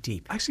it's very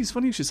deep? Actually, it's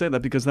funny you should say that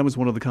because that was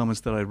one of the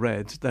comments that I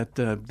read,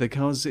 that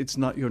because it's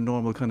not your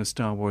normal kind of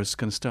Star Wars,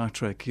 kind of Star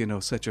Trek,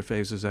 set your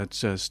faces at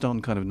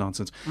stun kind of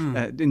nonsense.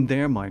 In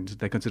their mind,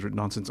 they consider it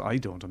nonsense. I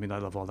don't. I mean, I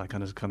love all that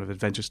kind of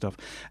adventure stuff,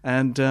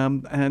 and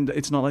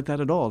it's not like that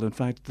at all. In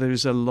fact,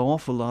 there's an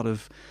awful lot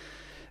of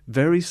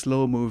very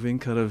slow moving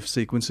kind of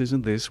sequences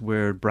in this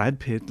where Brad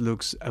Pitt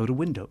looks out a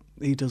window.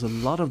 He does a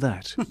lot of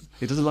that.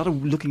 He does a lot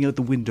of looking out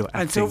the window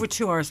acting. And it's over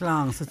 2 hours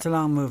long, so it's a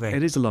long movie.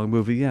 It is a long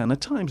movie, yeah, and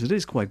at times it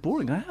is quite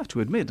boring, I have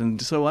to admit.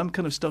 And so I'm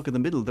kind of stuck in the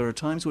middle. There are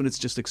times when it's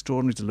just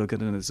extraordinary to look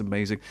at it and it's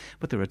amazing,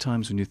 but there are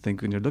times when you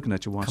think, when you're looking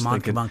at your watch, come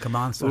on,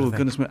 oh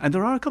goodness me. And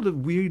there are a couple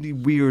of really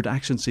weird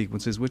action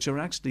sequences which are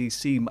actually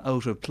seem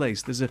out of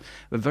place. There's a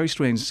very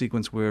strange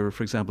sequence where,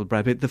 for example,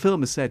 Brad Pitt, the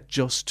film is set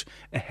just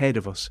ahead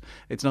of us.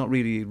 It's not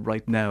really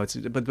right now,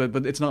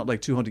 but it's not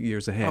like 200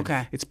 years ahead.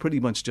 Okay. It's pretty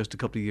much just a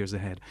couple of years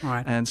ahead.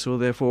 Right. And so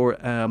therefore,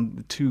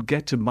 to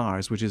get to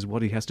Mars, which is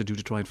what he has to do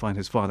to try and find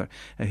his father,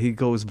 he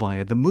goes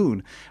via the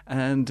moon.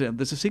 And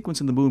there's a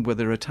sequence in the moon where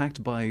they're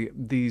attacked by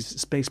these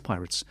space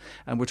pirates,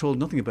 and we're told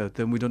nothing about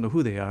them. We don't know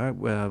who they are.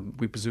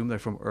 We presume they're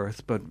from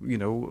Earth, but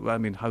I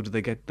mean, how do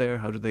they get there?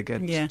 How do they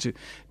get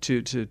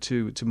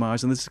to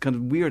Mars? And this is kind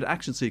of weird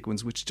action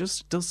sequence which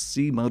just does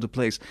seem out of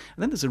place.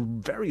 And then there's a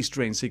very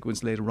strange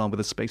sequence later on with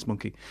a space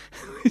monkey.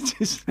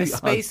 A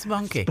space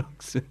monkey?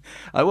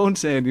 I won't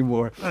say any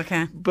more.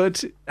 Okay.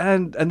 But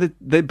and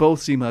they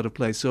both seem out of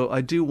place. So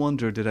I do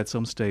wonder that at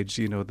some stage,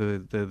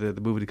 the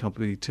movie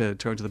company turn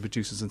to the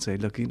producers and say,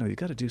 look, you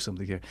got to do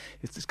something here.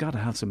 It's got to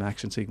have some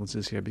action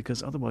sequences here,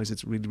 because otherwise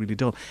it's really, really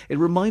dull. It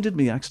reminded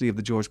me actually of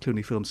the George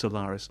Clooney film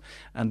Solaris,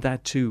 and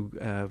that too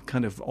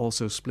kind of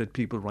also split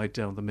people right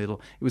down the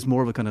middle. It was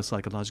more of a kind of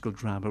psychological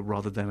drama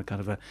rather than a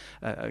kind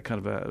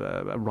of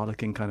a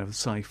rollicking kind of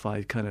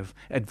sci-fi kind of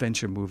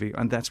adventure movie,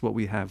 and that's what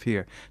we have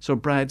here. So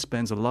Brad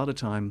spends a lot of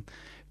time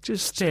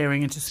just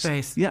staring into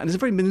space. Yeah, and it's a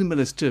very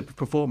minimalist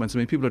performance. I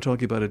mean, people are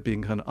talking about it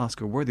being kind of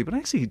Oscar worthy, but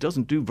actually he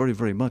doesn't do very,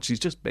 very much. He's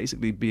just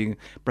basically being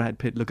Brad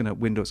Pitt looking out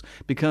windows,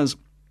 because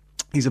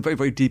he's a very,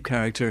 very deep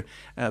character.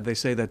 They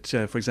say that,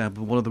 for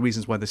example, one of the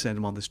reasons why they send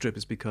him on the strip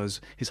is because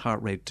his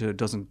heart rate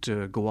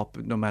doesn't go up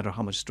no matter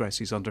how much stress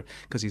he's under,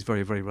 because he's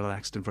very, very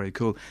relaxed and very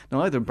cool.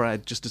 Now, either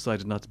Brad just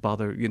decided not to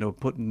bother,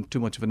 putting too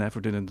much of an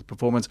effort in the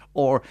performance,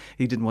 or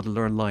he didn't want to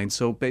learn lines.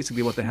 So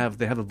basically what they have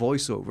a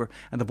voiceover,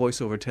 and the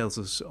voiceover tells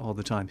us all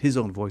the time, his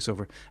own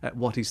voiceover,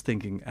 what he's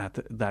thinking at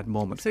that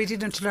moment. So he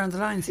didn't have to learn the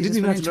lines. He didn't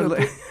even have to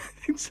learn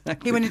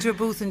Exactly. He went into a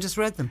booth and just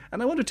read them.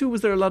 And I wonder too,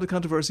 was there a lot of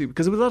controversy?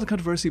 Because there was a lot of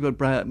controversy about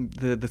Brad,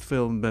 the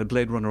film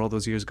Blade Runner all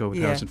those years ago with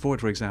Harrison Ford,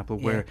 for example,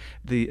 where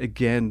the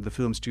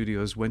film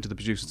studios went to the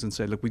producers and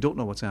said, look, we don't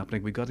know what's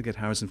happening. We've got to get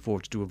Harrison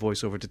Ford to do a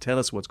voiceover to tell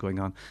us what's going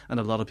on. And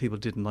a lot of people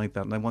didn't like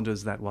that. And I wonder,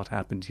 is that what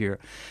happened here?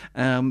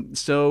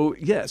 So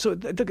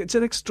it's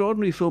an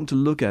extraordinary film to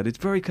look at. It's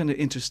very kind of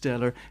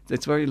interstellar.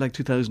 It's very like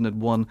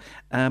 2001.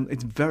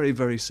 It's very,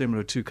 very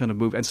similar to kind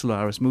of and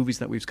Solaris, movies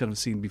that we've kind of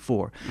seen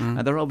before. And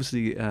they're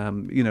obviously,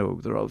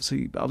 they're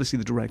obviously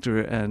the director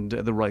and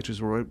the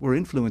writers were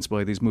influenced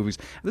by these movies.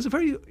 And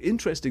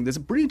there's a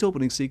brilliant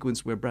opening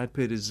sequence where Brad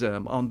Pitt is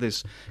on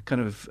this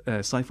kind of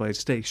sci-fi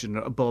station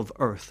above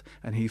Earth,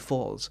 and he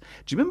falls.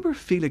 Do you remember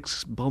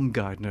Felix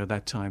Baumgartner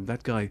that time,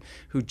 that guy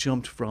who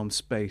jumped from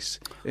space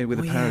with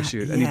a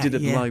parachute, and he did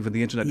it live on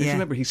the internet? Do you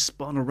remember he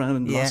spun around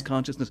and lost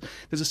consciousness?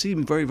 There's a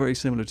scene very, very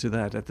similar to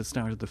that at the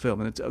start of the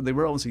film, and they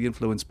were obviously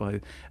influenced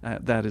by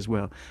that as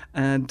well.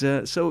 And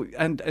also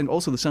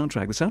the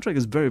soundtrack. The soundtrack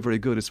is very, very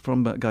good. It's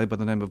from a guy by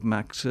the name of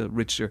Max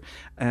Richter,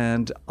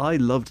 and I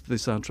loved the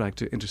soundtrack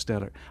to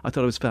Interstellar. I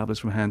thought it was fabulous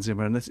from Hans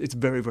Zimmer, and it's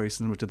very, very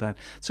similar to that.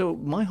 So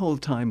my whole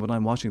time when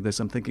I'm watching this,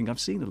 I'm thinking, I've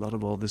seen a lot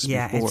of all this before.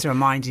 Yeah, it's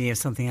reminding you of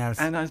something else.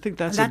 And I think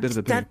that's a bit of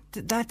a thing.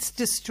 That's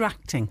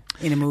distracting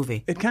in a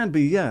movie. It can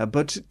be, yeah,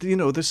 but,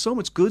 there's so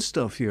much good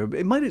stuff here.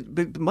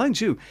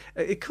 Mind you,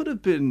 it could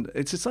have been,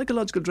 it's a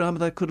psychological drama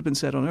that could have been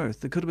set on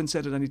Earth. It could have been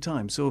set at any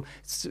time. So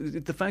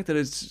the fact that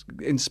it's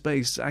in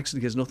space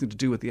actually has nothing to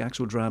do with the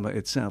actual drama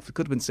itself. It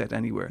could have been set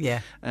anywhere.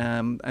 Yeah.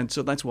 And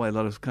so that's why a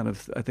lot of kind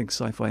of, I think,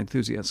 sci-fi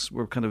enthusiasts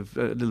were kind of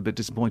a little bit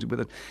disappointed with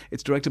it.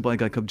 It's directed by a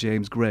guy called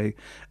James Gray.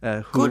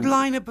 Good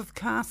lineup of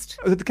cast.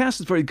 The cast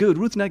is very good.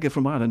 Ruth Negga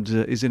from Ireland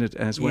is in it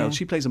as well.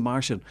 She plays a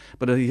Martian,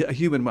 but a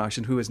human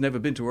Martian who has never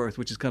been to Earth,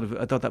 which is kind of,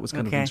 I thought that was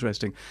kind of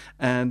interesting.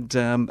 And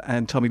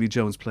Tommy Lee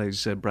Jones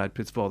plays Brad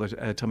Pitt's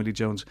father. Tommy Lee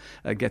Jones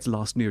gets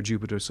lost near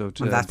Jupiter, so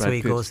that's Brad who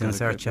he Pitt goes in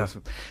search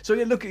of. So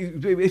yeah, look,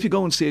 if you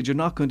go and see it, you're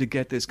not going to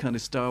get this kind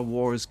of Star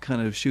Wars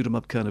kind of shoot 'em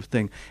up kind of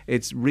thing.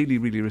 It's really,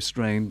 really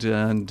restrained,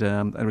 and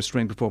a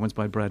restrained performance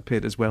by Brad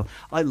Pitt as well.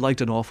 I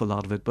liked an awful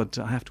lot of it, but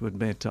I have to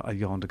admit I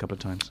yawned a couple of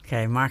times.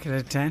 Okay, mark it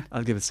at 10?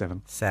 I'll give it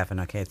 7. 7,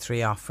 okay.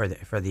 3 off for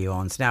the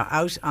yawns. Now,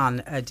 out on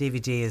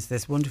DVD is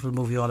this wonderful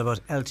movie all about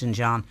Elton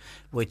John,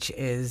 which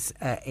is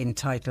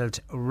entitled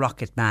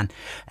Rocket Man,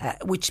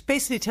 which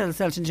basically tells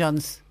Elton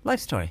John's life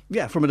story.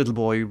 Yeah, from a little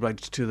boy right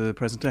to the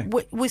present day.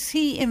 Was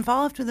he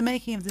involved with the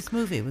making of this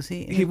movie? Was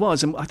he? He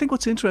was. And I think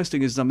what's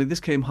interesting is, this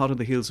came hot on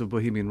the heels of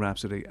Bohemian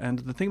Rhapsody. And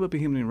the thing about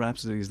Bohemian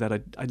Rhapsody is that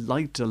I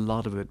liked a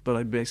lot of it, but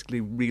I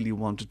basically really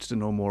wanted to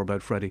know more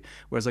about Freddie.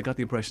 Whereas I got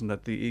the impression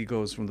that the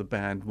egos from the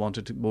band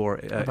wanted more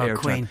About airtime.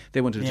 Queen.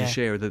 They wanted Yeah. to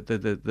share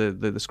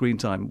the screen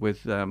time with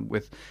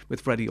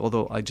Freddie.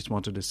 Although I just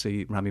wanted to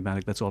see Rami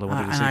Malek. That's all I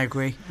wanted to see. And I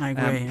agree.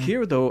 Yeah.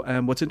 Here, though,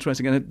 what's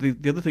interesting, and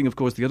the other thing, of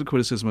course, the other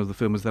criticism of the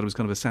film is that it was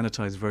kind of a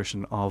sanitized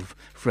version of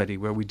Freddie,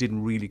 where we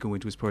didn't really go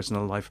into his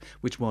personal life,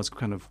 which was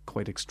kind of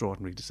quite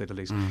extraordinary, to say the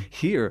least.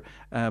 Here,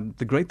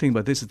 the great thing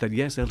about this is that,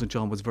 yes, Elton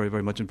John was very,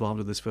 very much involved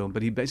in this film,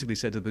 but he basically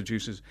said to the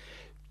producers,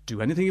 do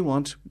anything you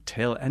want,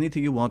 tell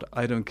anything you want,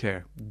 I don't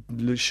care.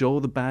 Show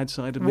the bad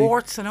side of me.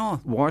 Warts and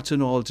all. Warts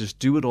and all, just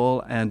do it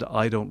all, and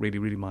I don't really,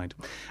 really mind.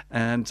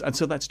 And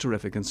so that's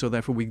terrific. And so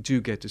therefore we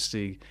do get to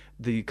see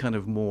the kind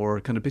of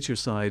more kind of bitter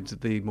side,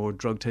 the more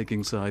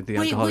drug-taking side, the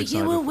alcoholic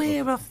side. Were you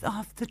aware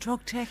of the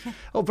drug taking?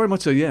 Oh, very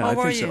much so, yeah. I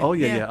think you? so. Oh,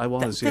 yeah, I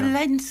was, The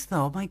lengths,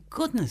 though, my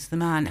goodness, the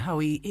man, how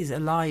he is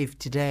alive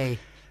today.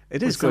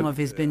 It is some of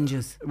his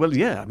binges. Well,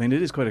 yeah, I mean,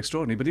 it is quite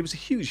extraordinary, but he was a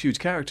huge, huge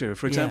character.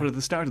 For example, at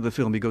the start of the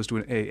film, he goes to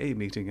an AA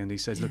meeting and he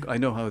says, look, I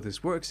know how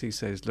this works. He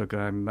says, look,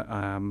 I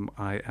am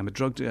a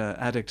drug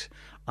addict,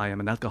 I am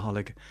an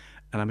alcoholic,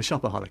 and I'm a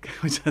shopaholic,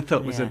 which I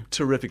thought was a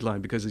terrific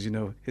line because, as you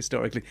know,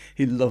 historically,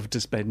 he loved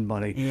to spend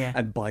money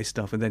and buy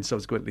stuff, and then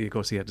subsequently, of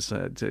course, he had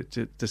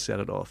to sell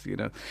it off, you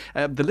know.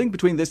 The link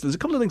between this, there's a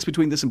couple of links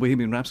between this and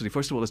Bohemian Rhapsody.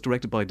 First of all, it's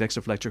directed by Dexter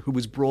Fletcher, who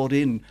was brought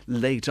in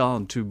late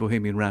on to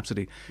Bohemian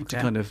Rhapsody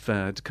to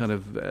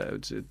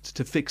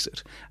fix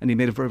it, and he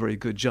made a very, very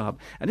good job.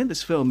 And in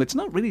this film, it's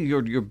not really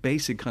your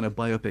basic kind of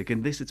biopic.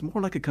 In this, it's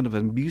more like a kind of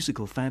a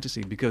musical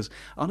fantasy because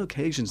on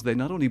occasions they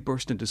not only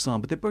burst into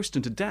song, but they burst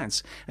into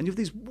dance, and you have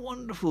these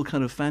wonderful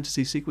kind of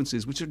fantasy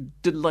sequences which are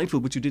delightful,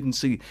 which you didn't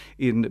see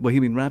in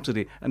Bohemian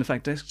Rhapsody. And in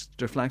fact,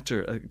 Dexter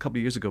Fletcher a couple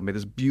of years ago made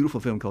this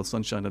beautiful film called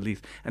Sunshine on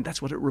Leith, and that's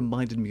what it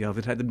reminded me of.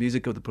 It had the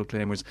music of the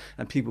Proclaimers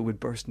and people would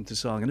burst into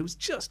song, and it was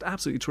just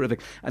absolutely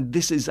terrific. And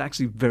this is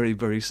actually very,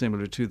 very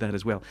similar to that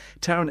as well.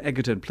 Taron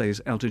Egerton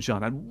plays Elton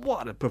John, and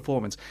what a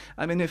performance.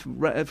 I mean, if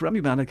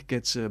Rami Malek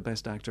gets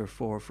Best Actor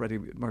for Freddie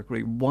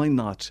Mercury, why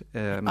not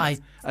a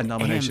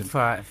nomination?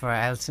 For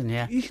Elton,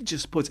 yeah. He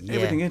just puts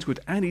everything into it,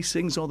 and he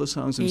sings all the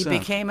songs himself. He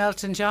became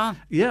Elton John.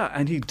 Yeah,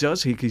 and he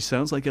does. He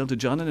sounds like Elton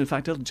John. And in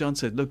fact, Elton John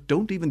said, look,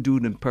 don't even do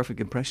an imperfect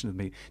impression of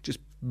me. Just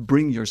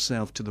bring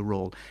yourself to the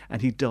role.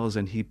 And he does,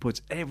 and he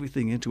puts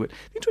everything into it.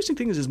 The interesting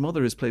thing is his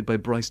mother is played by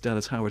Bryce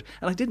Dallas Howard,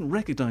 and I didn't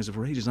recognise her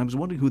for ages. I was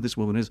wondering who this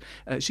woman is.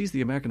 She's the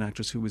American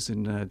actress who was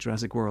in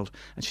Jurassic World,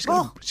 and she's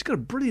got a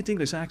brilliant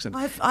English accent.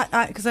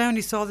 Because I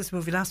only saw this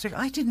movie last week,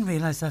 I didn't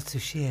realise that's who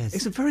she is.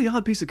 It's a very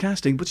odd piece of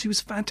casting, but she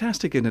was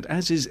fantastic in it,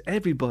 as is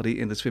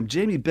everybody in this film.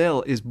 Jamie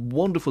Bell is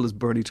wonderful as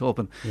Bernie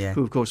Taupin,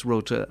 who of course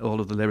wrote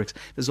all of the lyrics.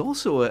 There's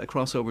also a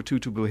crossover too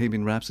to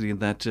Bohemian Rhapsody in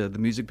that the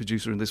music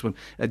producer in this one,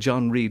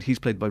 John Reid, he's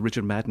played by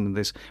Richard Madden in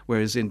this,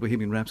 whereas in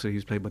Bohemian Rhapsody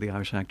he's played by the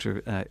Irish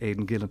actor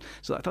Aidan Gillen.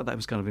 So I thought that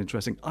was kind of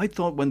interesting. I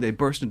thought when they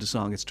burst into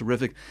song, it's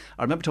terrific.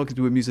 I remember talking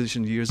to a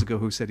musician years ago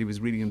who said he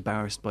was really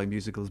embarrassed by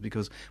musicals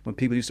because when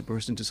people used to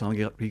burst into song,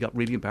 he got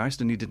really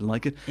embarrassed and he didn't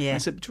like it. I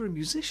said, but you're a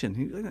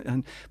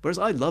musician. Whereas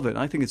I love it.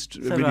 I think it's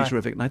really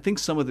terrific. And I think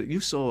some of you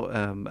saw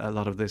a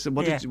lot of this. And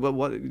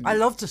I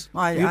loved it.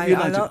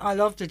 I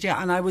loved it,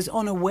 yeah. And I was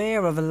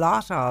unaware of a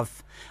lot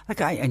of,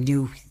 I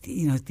knew,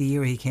 the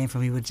era he came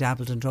from, he would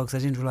dabbled in drugs. I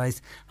didn't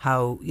realise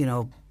how,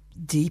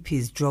 deep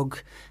his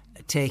drug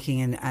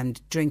taking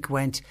and drink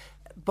went.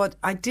 But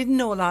I didn't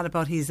know a lot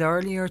about his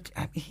earlier.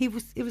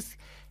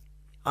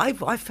 I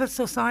felt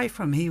so sorry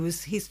for him.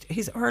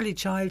 His early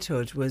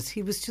childhood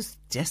he was just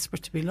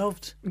desperate to be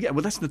loved. Yeah,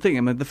 well, that's the thing.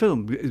 I mean, the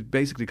film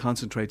basically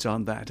concentrates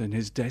on that and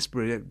his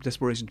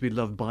desperation to be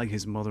loved by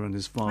his mother and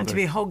his father, and to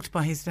be hugged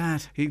by his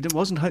dad. He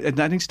wasn't at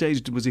any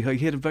stage he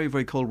had a very,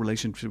 very cold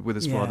relationship with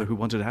his father, who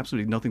wanted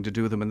absolutely nothing to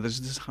do with him. And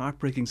there's this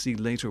heartbreaking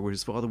scene later where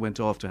his father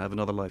went off to have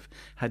another life,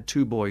 had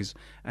 2 boys,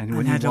 and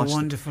when had a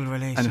wonderful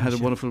relationship, and had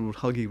a wonderful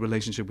huggy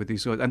relationship with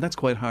these. And that's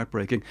quite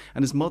heartbreaking.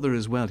 And his mother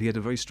as well. He had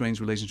a very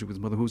strange relationship with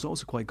his mother, who was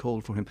also quite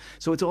cold for him.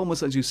 So it's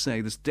almost, as you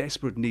say, this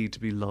desperate need to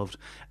be loved.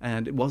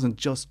 And it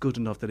wasn't just good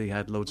enough that he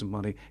had loads of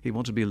money. He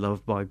wanted to be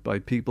loved by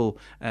people,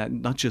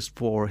 not just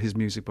for his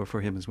music, but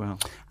for him as well.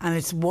 And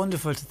it's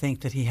wonderful to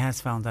think that he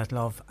has found that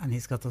love, and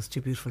he's got those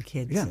 2 beautiful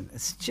kids. Yeah. And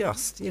it's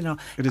just, it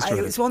is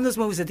it's one of those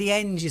movies at the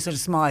end you sort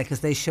of smile because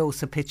they show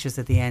some pictures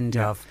at the end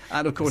of.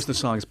 And of course the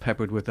song is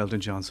peppered with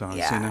Elton John songs.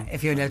 Yeah,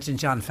 if you're an Elton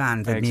John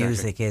fan, the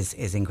music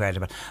is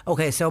incredible.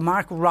 Okay, so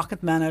Mark,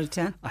 Rocketman out of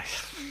 10?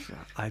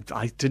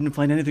 I didn't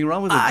find anything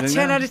wrong with it.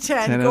 10 out of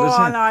 10. Go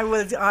on, I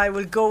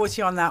will go with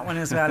you on that one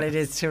as well. It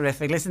is terrific.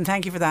 Listen,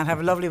 thank you for that.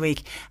 Have a lovely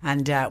week,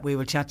 and we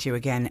will chat to you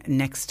again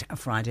next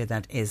Friday.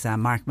 That is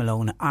Mark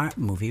Malone, our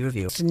movie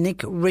review.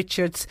 Nick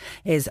Richards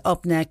is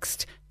up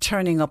next,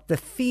 turning up the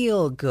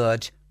feel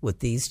good with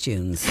these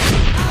tunes.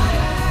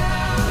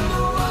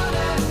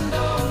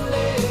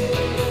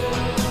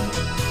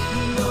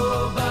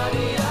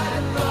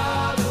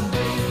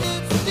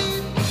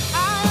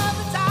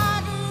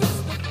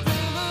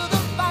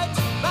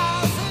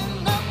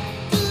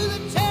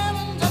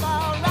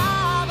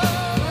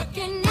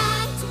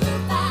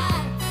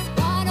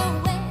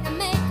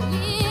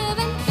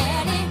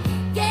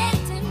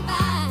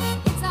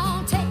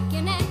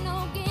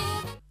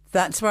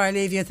 That's where I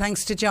leave you.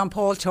 Thanks to John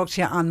Paul. Talk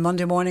to you on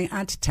Monday morning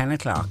at 10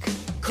 o'clock.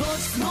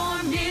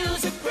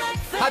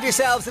 Have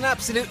yourselves an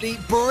absolutely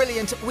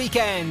brilliant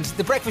weekend.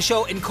 The Breakfast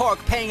Show in Cork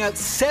paying out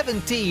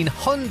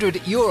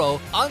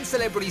 €1,700 on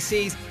Celebrity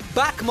C's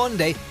back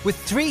Monday with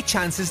 3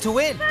 chances to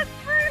win. That's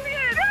brilliant!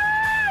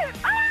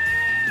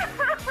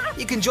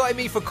 You can join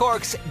me for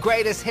Cork's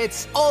greatest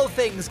hits, all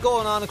things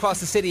going on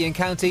across the city and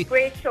county.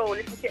 Great show,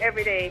 listen to you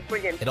every day.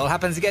 Brilliant. It all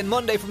happens again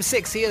Monday from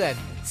 6. See you then.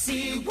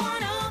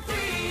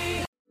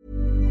 C103.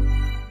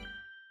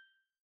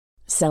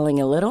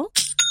 Selling a little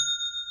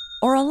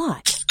or a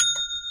lot?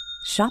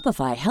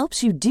 Shopify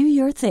helps you do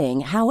your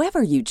thing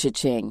however you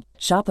cha-ching.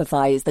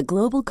 Shopify is the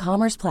global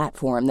commerce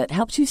platform that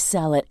helps you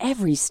sell at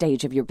every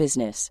stage of your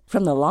business.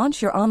 From the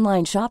launch your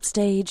online shop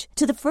stage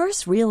to the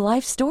first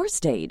real-life store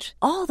stage,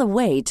 all the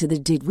way to the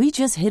did we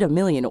just hit a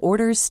million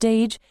orders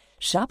stage.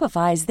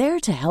 Shopify is there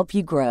to help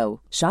you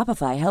grow.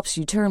 Shopify helps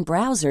you turn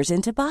browsers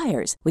into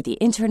buyers with the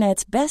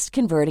internet's best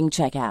converting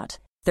checkout.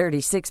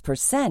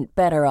 36%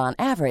 better on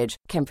average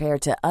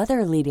compared to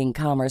other leading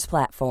commerce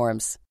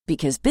platforms.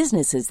 Because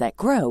businesses that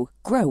grow,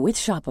 grow with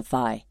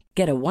Shopify.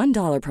 Get a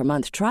 $1 per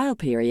month trial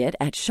period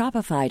at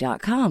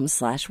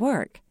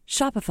shopify.com/work.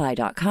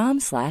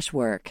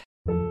 Shopify.com/work.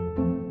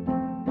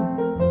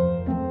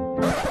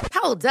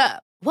 Hold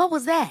up. What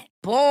was that?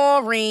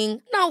 Boring.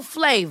 No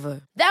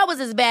flavor. That was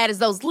as bad as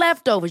those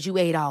leftovers you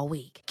ate all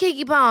week.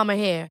 Keke Palmer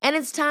here, and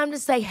it's time to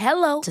say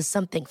hello to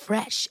something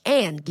fresh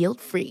and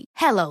guilt-free.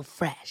 Hello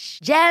Fresh.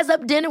 Jazz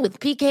up dinner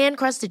with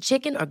pecan-crusted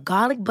chicken or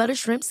garlic butter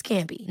shrimp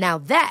scampi. Now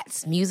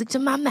that's music to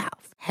my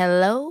mouth.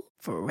 Hello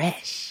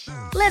Fresh.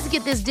 Let's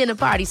get this dinner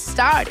party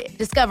started.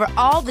 Discover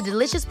all the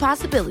delicious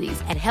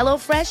possibilities at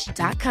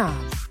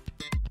HelloFresh.com.